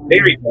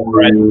 Very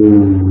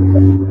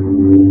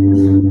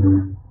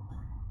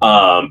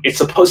it's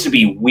supposed to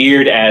be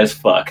weird as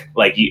fuck.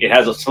 Like, it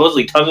has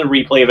supposedly tons of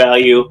replay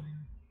value.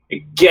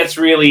 It gets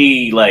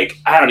really, like,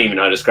 I don't even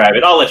know how to describe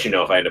it. I'll let you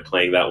know if I end up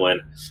playing that one.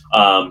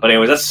 But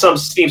anyways, that's some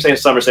Steam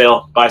Summer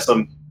Sale. Buy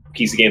some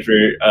PC games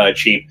for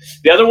cheap.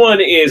 The other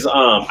one is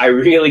I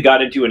really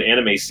got into an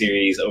anime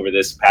series over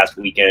this past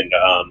weekend.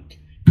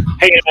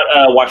 Hanging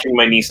out, watching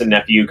my niece and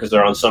nephew because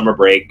they're on summer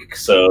break,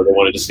 so they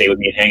wanted to stay with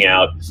me and hang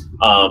out.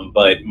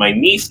 But my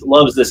niece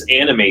loves this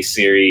anime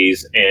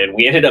series, and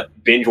we ended up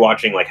binge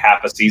watching like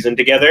half a season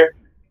together.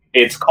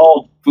 It's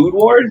called Food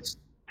Wars.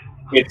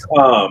 It's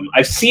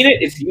I've seen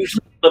it. It's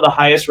usually one of the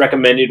highest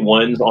recommended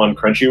ones on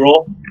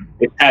Crunchyroll.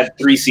 It's had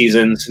 3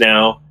 seasons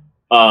now.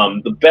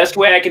 The best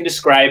way I can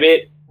describe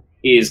it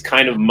is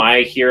kind of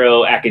My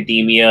Hero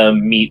Academia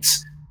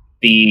meets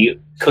the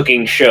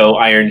cooking show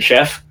Iron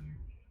Chef.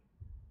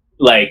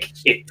 Like,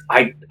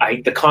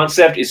 the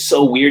concept is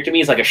so weird to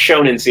me. It's like a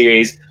shonen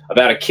series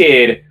about a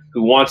kid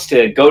who wants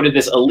to go to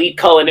this elite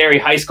culinary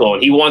high school,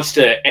 and he wants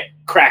to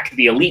crack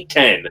the Elite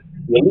 10,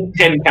 the Elite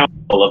 10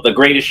 council of the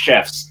greatest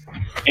chefs.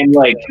 And,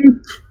 like,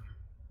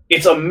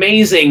 it's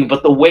amazing,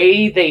 but the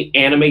way they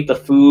animate the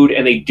food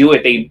and they do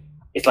it,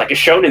 it's like a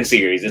shonen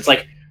series. It's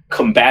like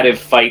combative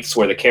fights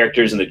where the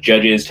characters and the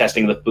judges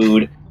testing the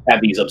food have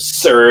these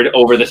absurd,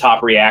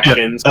 over-the-top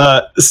reactions.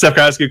 Steph,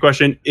 can I ask you a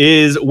question?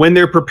 Is when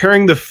they're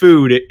preparing the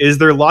food, is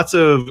there lots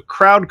of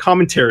crowd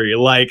commentary?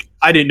 Like,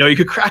 I didn't know you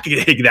could crack an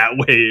egg that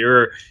way,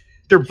 or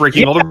they're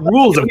breaking all the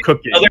rules of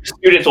cooking. Other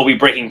students will be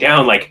breaking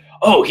down, like,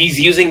 oh, he's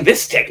using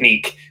this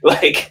technique.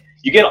 Like,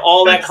 you get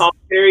all that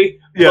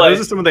commentary. Yeah, those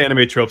are some of the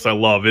anime tropes I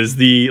love, is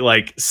the,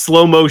 like,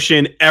 slow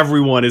motion,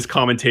 everyone is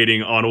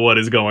commentating on what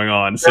is going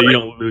on, so you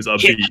don't lose a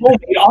beat.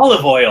 Homemade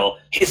olive oil,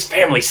 his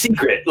family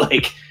secret,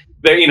 like...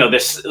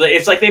 this,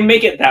 it's like they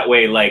make it that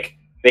way. Like,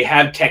 they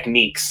have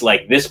techniques.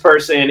 Like, this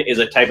person is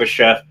a type of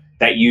chef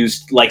that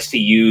likes to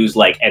use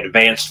like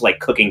advanced like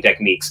cooking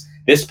techniques.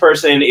 This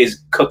person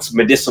cooks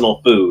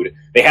medicinal food.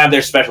 They have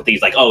their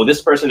specialties. Like, oh,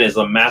 this person is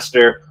a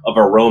master of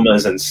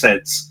aromas and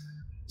scents.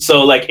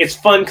 So like, it's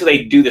fun because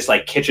they do this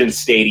like kitchen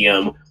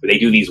stadium where they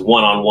do these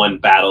one-on-one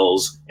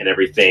battles and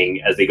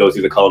everything as they go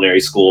through the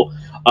culinary school.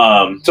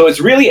 So it's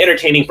really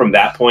entertaining from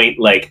that point.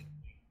 Like,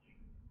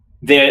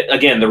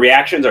 the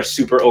reactions are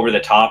super over the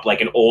top. Like,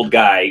 an old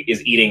guy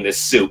is eating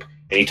this soup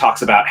and he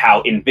talks about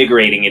how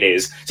invigorating it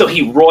is. So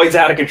he roids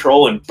out of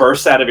control and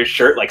bursts out of his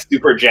shirt like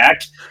super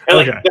jacked. And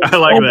like, okay, I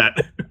like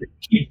that.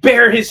 He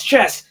bare his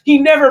chest. He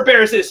never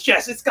bares his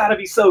chest. It's got to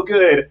be so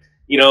good.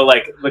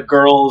 Like, the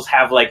girls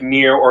have like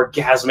near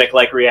orgasmic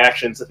like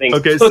reactions to things.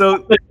 Okay, so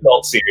it's an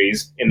adult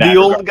series in that. The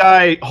old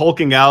guy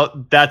hulking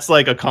out, that's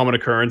like a common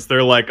occurrence.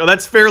 They're like, oh,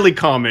 that's fairly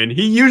common.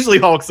 He usually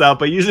hulks out,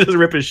 but usually doesn't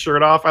rip his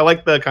shirt off. I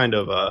like the kind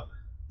of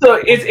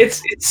So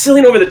it's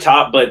silly and over the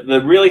top, but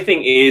the really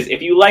thing is,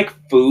 if you like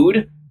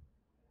food,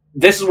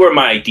 this is where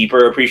my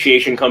deeper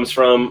appreciation comes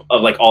from,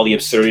 of like all the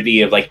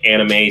absurdity of like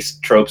anime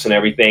tropes and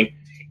everything.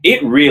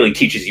 It really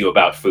teaches you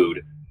about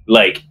food.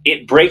 Like,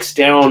 it breaks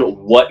down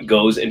what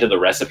goes into the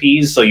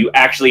recipes, so you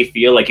actually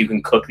feel like you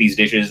can cook these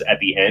dishes at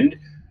the end.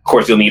 Of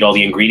course, you'll need all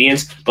the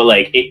ingredients, but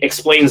like, it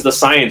explains the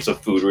science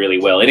of food really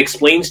well. It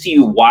explains to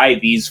you why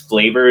these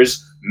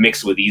flavors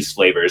mix with these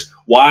flavors,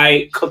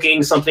 why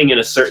cooking something in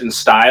a certain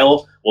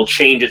style will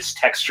change its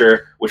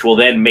texture, which will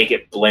then make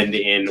it blend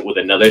in with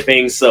another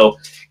thing. So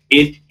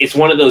it's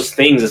one of those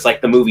things. It's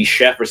like the movie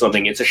Chef or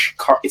something. It's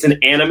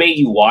an anime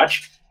you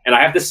watch, and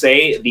I have to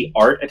say the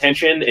art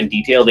attention and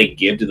detail they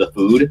give to the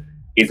food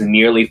is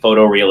nearly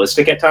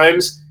photorealistic at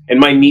times. And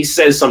my niece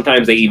says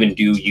sometimes they even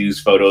do use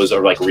photos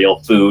of like real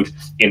food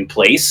in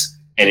place,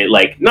 and it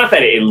like, not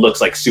that it looks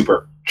like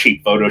super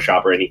cheap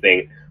Photoshop or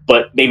anything,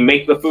 but they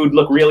make the food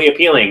look really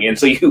appealing, and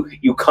so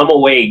you come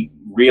away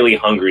really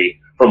hungry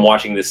from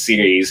watching this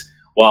series.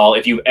 While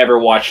if you've ever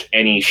watched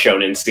any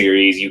shonen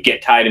series, you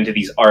get tied into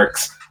these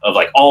arcs of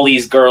like all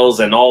these girls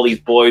and all these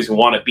boys who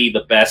want to be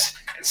the best,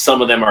 and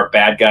some of them are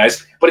bad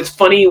guys. But it's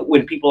funny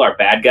when people are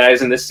bad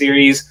guys in this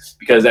series,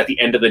 because at the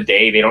end of the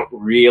day, they don't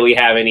really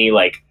have any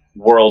like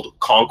world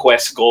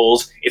conquest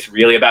goals. It's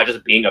really about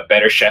just being a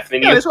better chef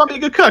than you. They just want to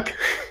be a good cook.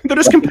 They're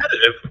just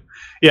competitive.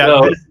 Yeah.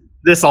 So,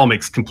 this all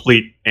makes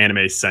complete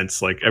anime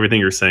sense. Like everything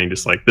you're saying,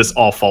 just like this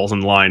all falls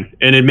in line,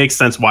 and it makes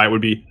sense why it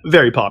would be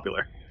very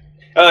popular.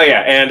 Oh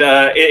yeah, and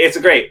it's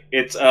great.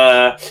 It's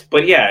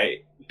but yeah,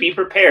 be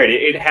prepared.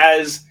 It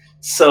has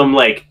some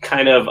like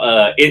kind of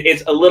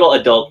it's a little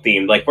adult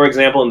themed. Like for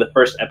example, in the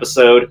first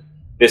episode,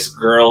 this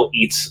girl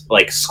eats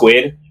like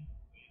squid,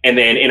 and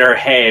then in her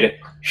head,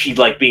 she's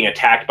like being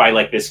attacked by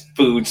like this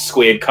food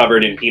squid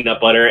covered in peanut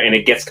butter, and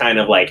it gets kind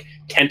of like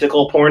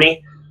tentacle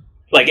porny.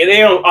 Like they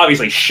don't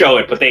obviously show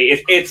it, but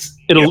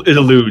it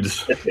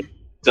alludes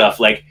stuff.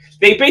 Like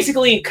they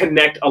basically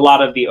connect a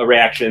lot of the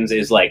reactions.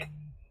 Is like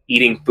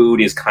eating food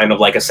is kind of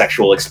like a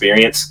sexual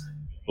experience,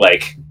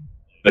 like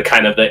the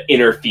kind of the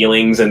inner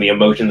feelings and the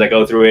emotions that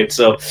go through it.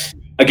 So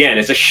again,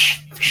 it's a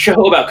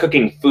show about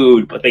cooking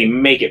food, but they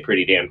make it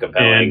pretty damn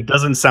compelling. And it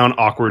doesn't sound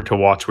awkward to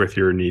watch with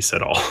your niece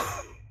at all.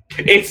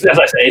 It's, as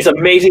I say, it's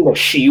amazing that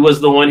she was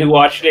the one who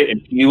watched it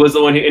and she was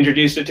the one who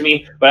introduced it to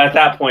me. But at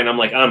that point, I'm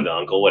like, I'm the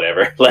uncle,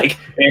 whatever. Like,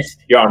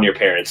 you're on your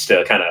parents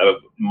to kind of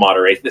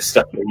moderate this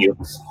stuff for you.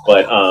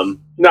 But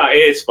no,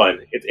 it's fun.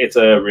 It's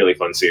a really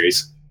fun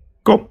series.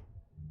 Cool.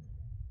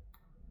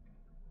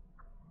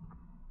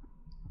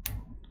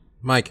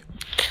 Mike.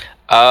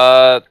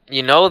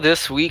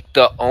 This week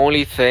the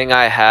only thing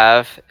I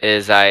have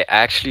is I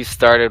actually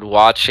started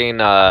watching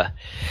the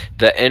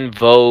In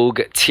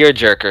Vogue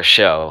Tearjerker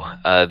show.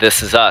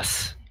 This Is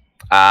Us.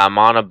 I'm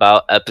on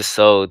about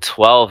episode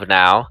 12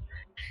 now,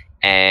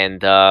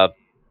 and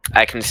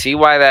I can see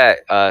why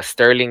that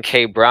Sterling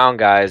K. Brown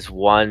guy's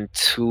won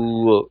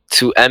two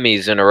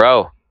Emmys in a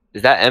row.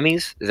 Is that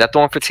Emmys? Is that the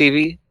one for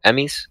TV?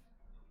 Emmys?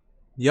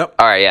 Yep.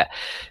 All right, yeah.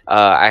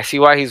 I see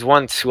why he's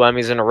won 2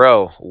 Emmys in a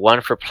row.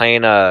 One for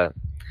playing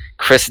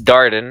Chris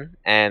Darden,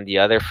 and the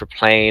other for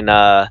playing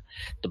the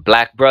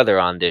Black brother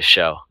on this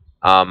show.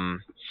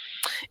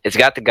 It's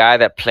got the guy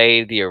that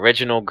played the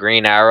original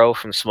Green Arrow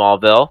from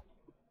Smallville.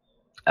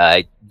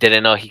 I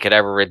didn't know he could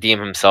ever redeem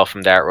himself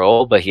from that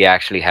role, but he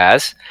actually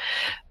has.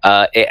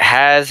 It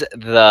has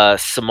the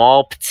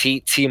small,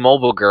 petite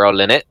T-Mobile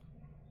girl in it.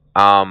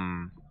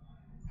 Oh,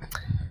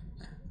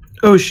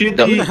 Who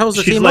the hell's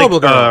the she's T-Mobile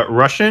like, girl?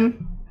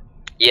 Russian?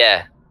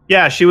 Yeah.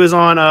 Yeah, she was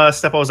on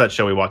Steph. What was that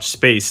show we watched?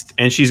 Spaced,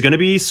 and she's gonna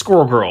be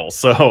Squirrel Girl.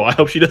 So I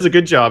hope she does a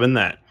good job in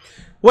that.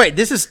 Wait,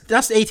 that's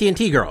the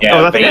AT&T girl. Yeah.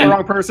 Oh, I think I'm the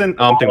wrong person.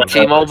 Oh, I'm thinking of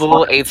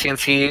T-Mobile,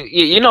 AT&T.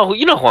 You know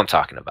who I'm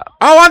talking about.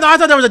 Oh, I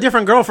thought there was a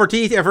different girl for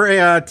T-Mobile.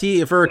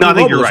 No, I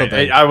think you're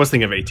right. I was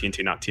thinking of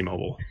AT&T, not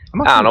T-Mobile.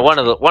 I don't know,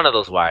 one of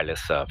those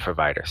wireless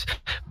providers.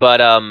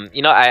 But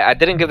I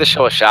didn't give the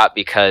show a shot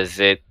because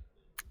it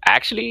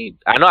actually,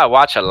 I know I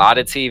watch a lot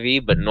of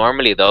TV, but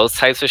normally those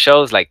types of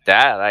shows like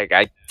that, like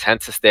I tend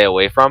to stay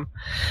away from.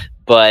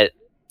 But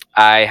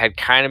I had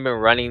kind of been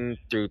running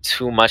through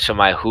too much of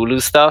my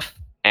Hulu stuff,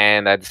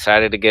 and I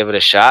decided to give it a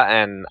shot,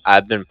 and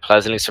I've been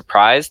pleasantly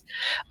surprised.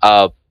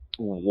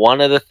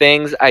 One of the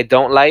things I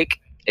don't like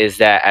is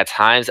that at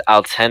times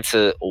I'll tend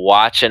to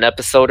watch an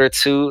episode or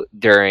two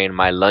during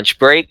my lunch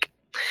break,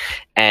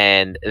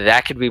 and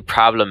that could be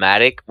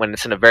problematic when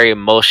it's in a very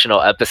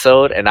emotional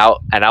episode, and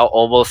I'll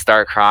almost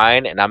start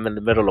crying, and I'm in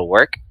the middle of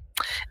work,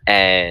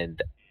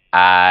 and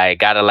I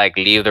gotta like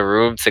leave the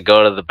room to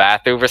go to the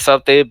bathroom or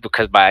something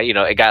because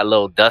it got a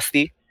little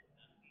dusty.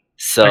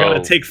 So I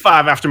gotta take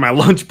 5 after my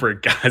lunch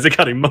break, guys. I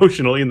got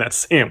emotional eating that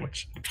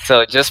sandwich.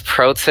 So just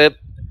pro tip,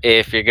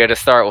 if you're gonna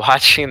start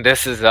watching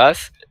This Is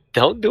Us,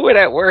 don't do it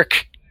at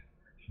work.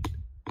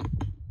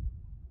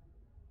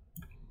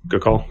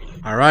 Good call.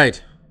 All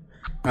right.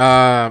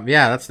 Yeah,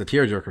 that's the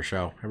Tearjerker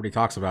show. Everybody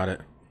talks about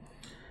it.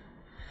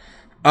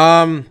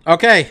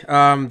 Okay.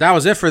 That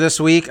was it for this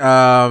week.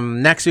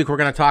 Next week we're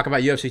gonna talk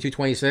about UFC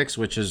 226,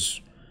 which is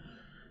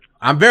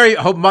I'm very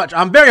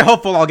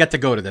hopeful I'll get to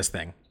go to this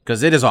thing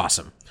because it is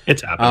awesome.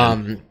 It's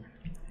happening.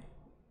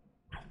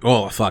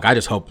 Oh fuck! I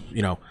just hope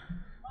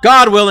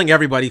God willing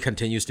everybody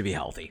continues to be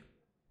healthy.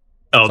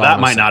 Oh, that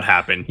might not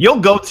happen. You'll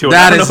go to it.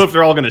 That I don't know if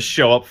they're all going to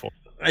show up for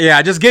it.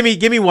 Yeah, just give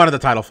me one of the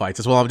title fights.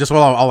 That's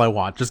all I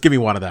want. Just give me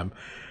one of them.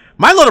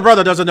 My little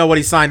brother doesn't know what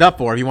he signed up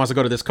for if he wants to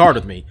go to this card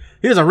with me.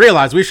 He doesn't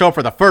realize we show up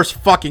for the first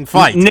fucking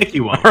fight.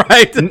 Nicky won.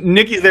 Right?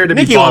 Nicky's there to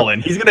be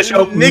balling. He's going to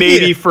show up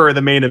maybe for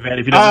the main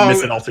event if he doesn't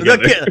miss it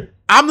altogether. Look,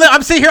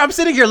 I'm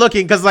sitting here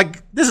looking because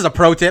like this is a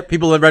pro tip.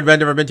 People in Red Bend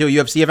never been to a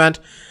UFC event.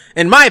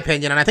 In my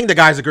opinion, and I think the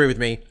guys agree with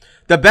me,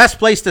 the best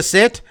place to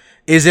sit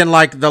is in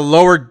like the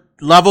lower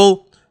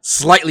level,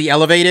 slightly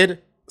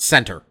elevated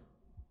center.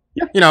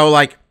 Yeah. You know,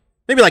 like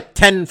maybe like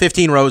 10,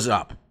 15 rows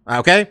up.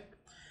 Okay?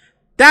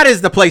 That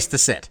is the place to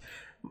sit.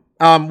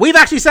 We've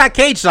actually sat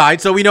cage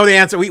side, so we know the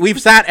answer. We've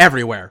sat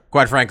everywhere,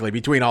 quite frankly,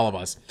 between all of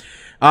us.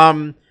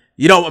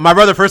 You know, my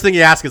brother, first thing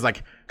he asks is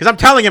like, because I'm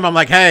telling him, I'm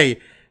like, hey,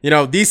 you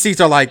know, these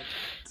seats are like,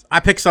 I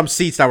picked some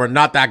seats that were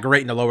not that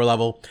great in the lower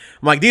level.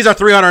 I'm like, these are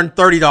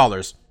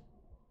 $330.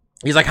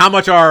 He's like, how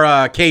much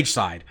are cage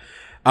side?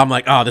 I'm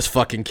like, oh, this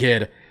fucking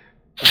kid.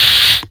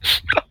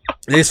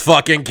 This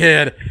fucking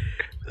kid.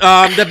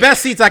 The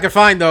best seats I could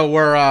find, though,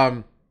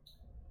 were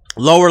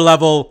lower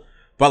level,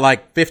 but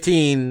like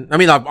 15, I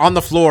mean, on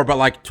the floor, but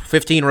like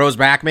 15 rows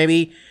back,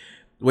 maybe,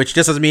 which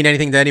just doesn't mean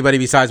anything to anybody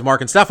besides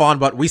Mark and Stefan,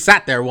 but we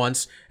sat there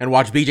once and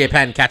watched BJ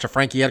Penn catch a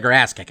Frankie Edgar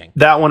ass kicking.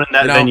 That one in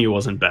that venue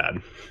wasn't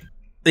bad.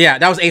 Yeah,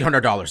 that was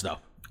 $800, though.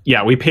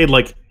 Yeah, we paid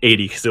like $80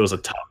 because it was a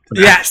tough.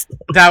 Yes,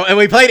 and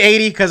we played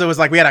 $80 because it was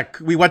like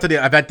we went to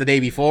the event the day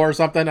before or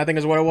something, I think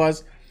is what it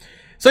was.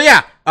 So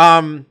yeah,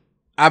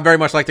 I very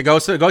much like to go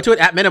to it.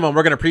 At minimum,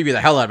 we're going to preview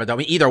the hell out of it. I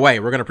mean, either way,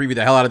 we're going to preview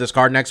the hell out of this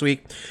card next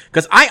week.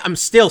 Because I am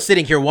still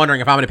sitting here wondering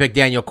if I'm going to pick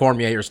Daniel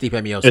Cormier or Stipe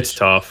Miocic. It's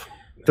tough.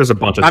 There's a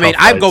bunch of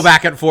I go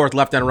back and forth,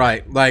 left and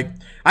right. Like,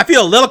 I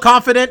feel a little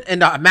confident in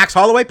the Max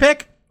Holloway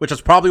pick, which is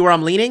probably where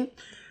I'm leaning.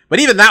 But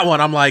even that one,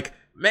 I'm like,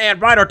 man,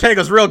 Brian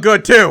Ortega's real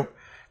good too.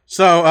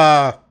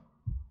 So,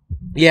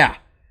 yeah.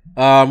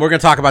 We're going to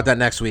talk about that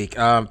next week.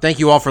 Thank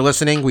you all for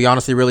listening. We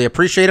honestly really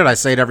appreciate it. I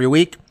say it every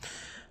week.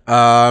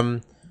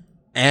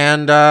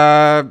 And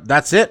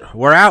that's it.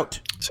 We're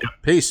out.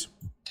 Peace.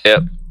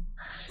 Yep.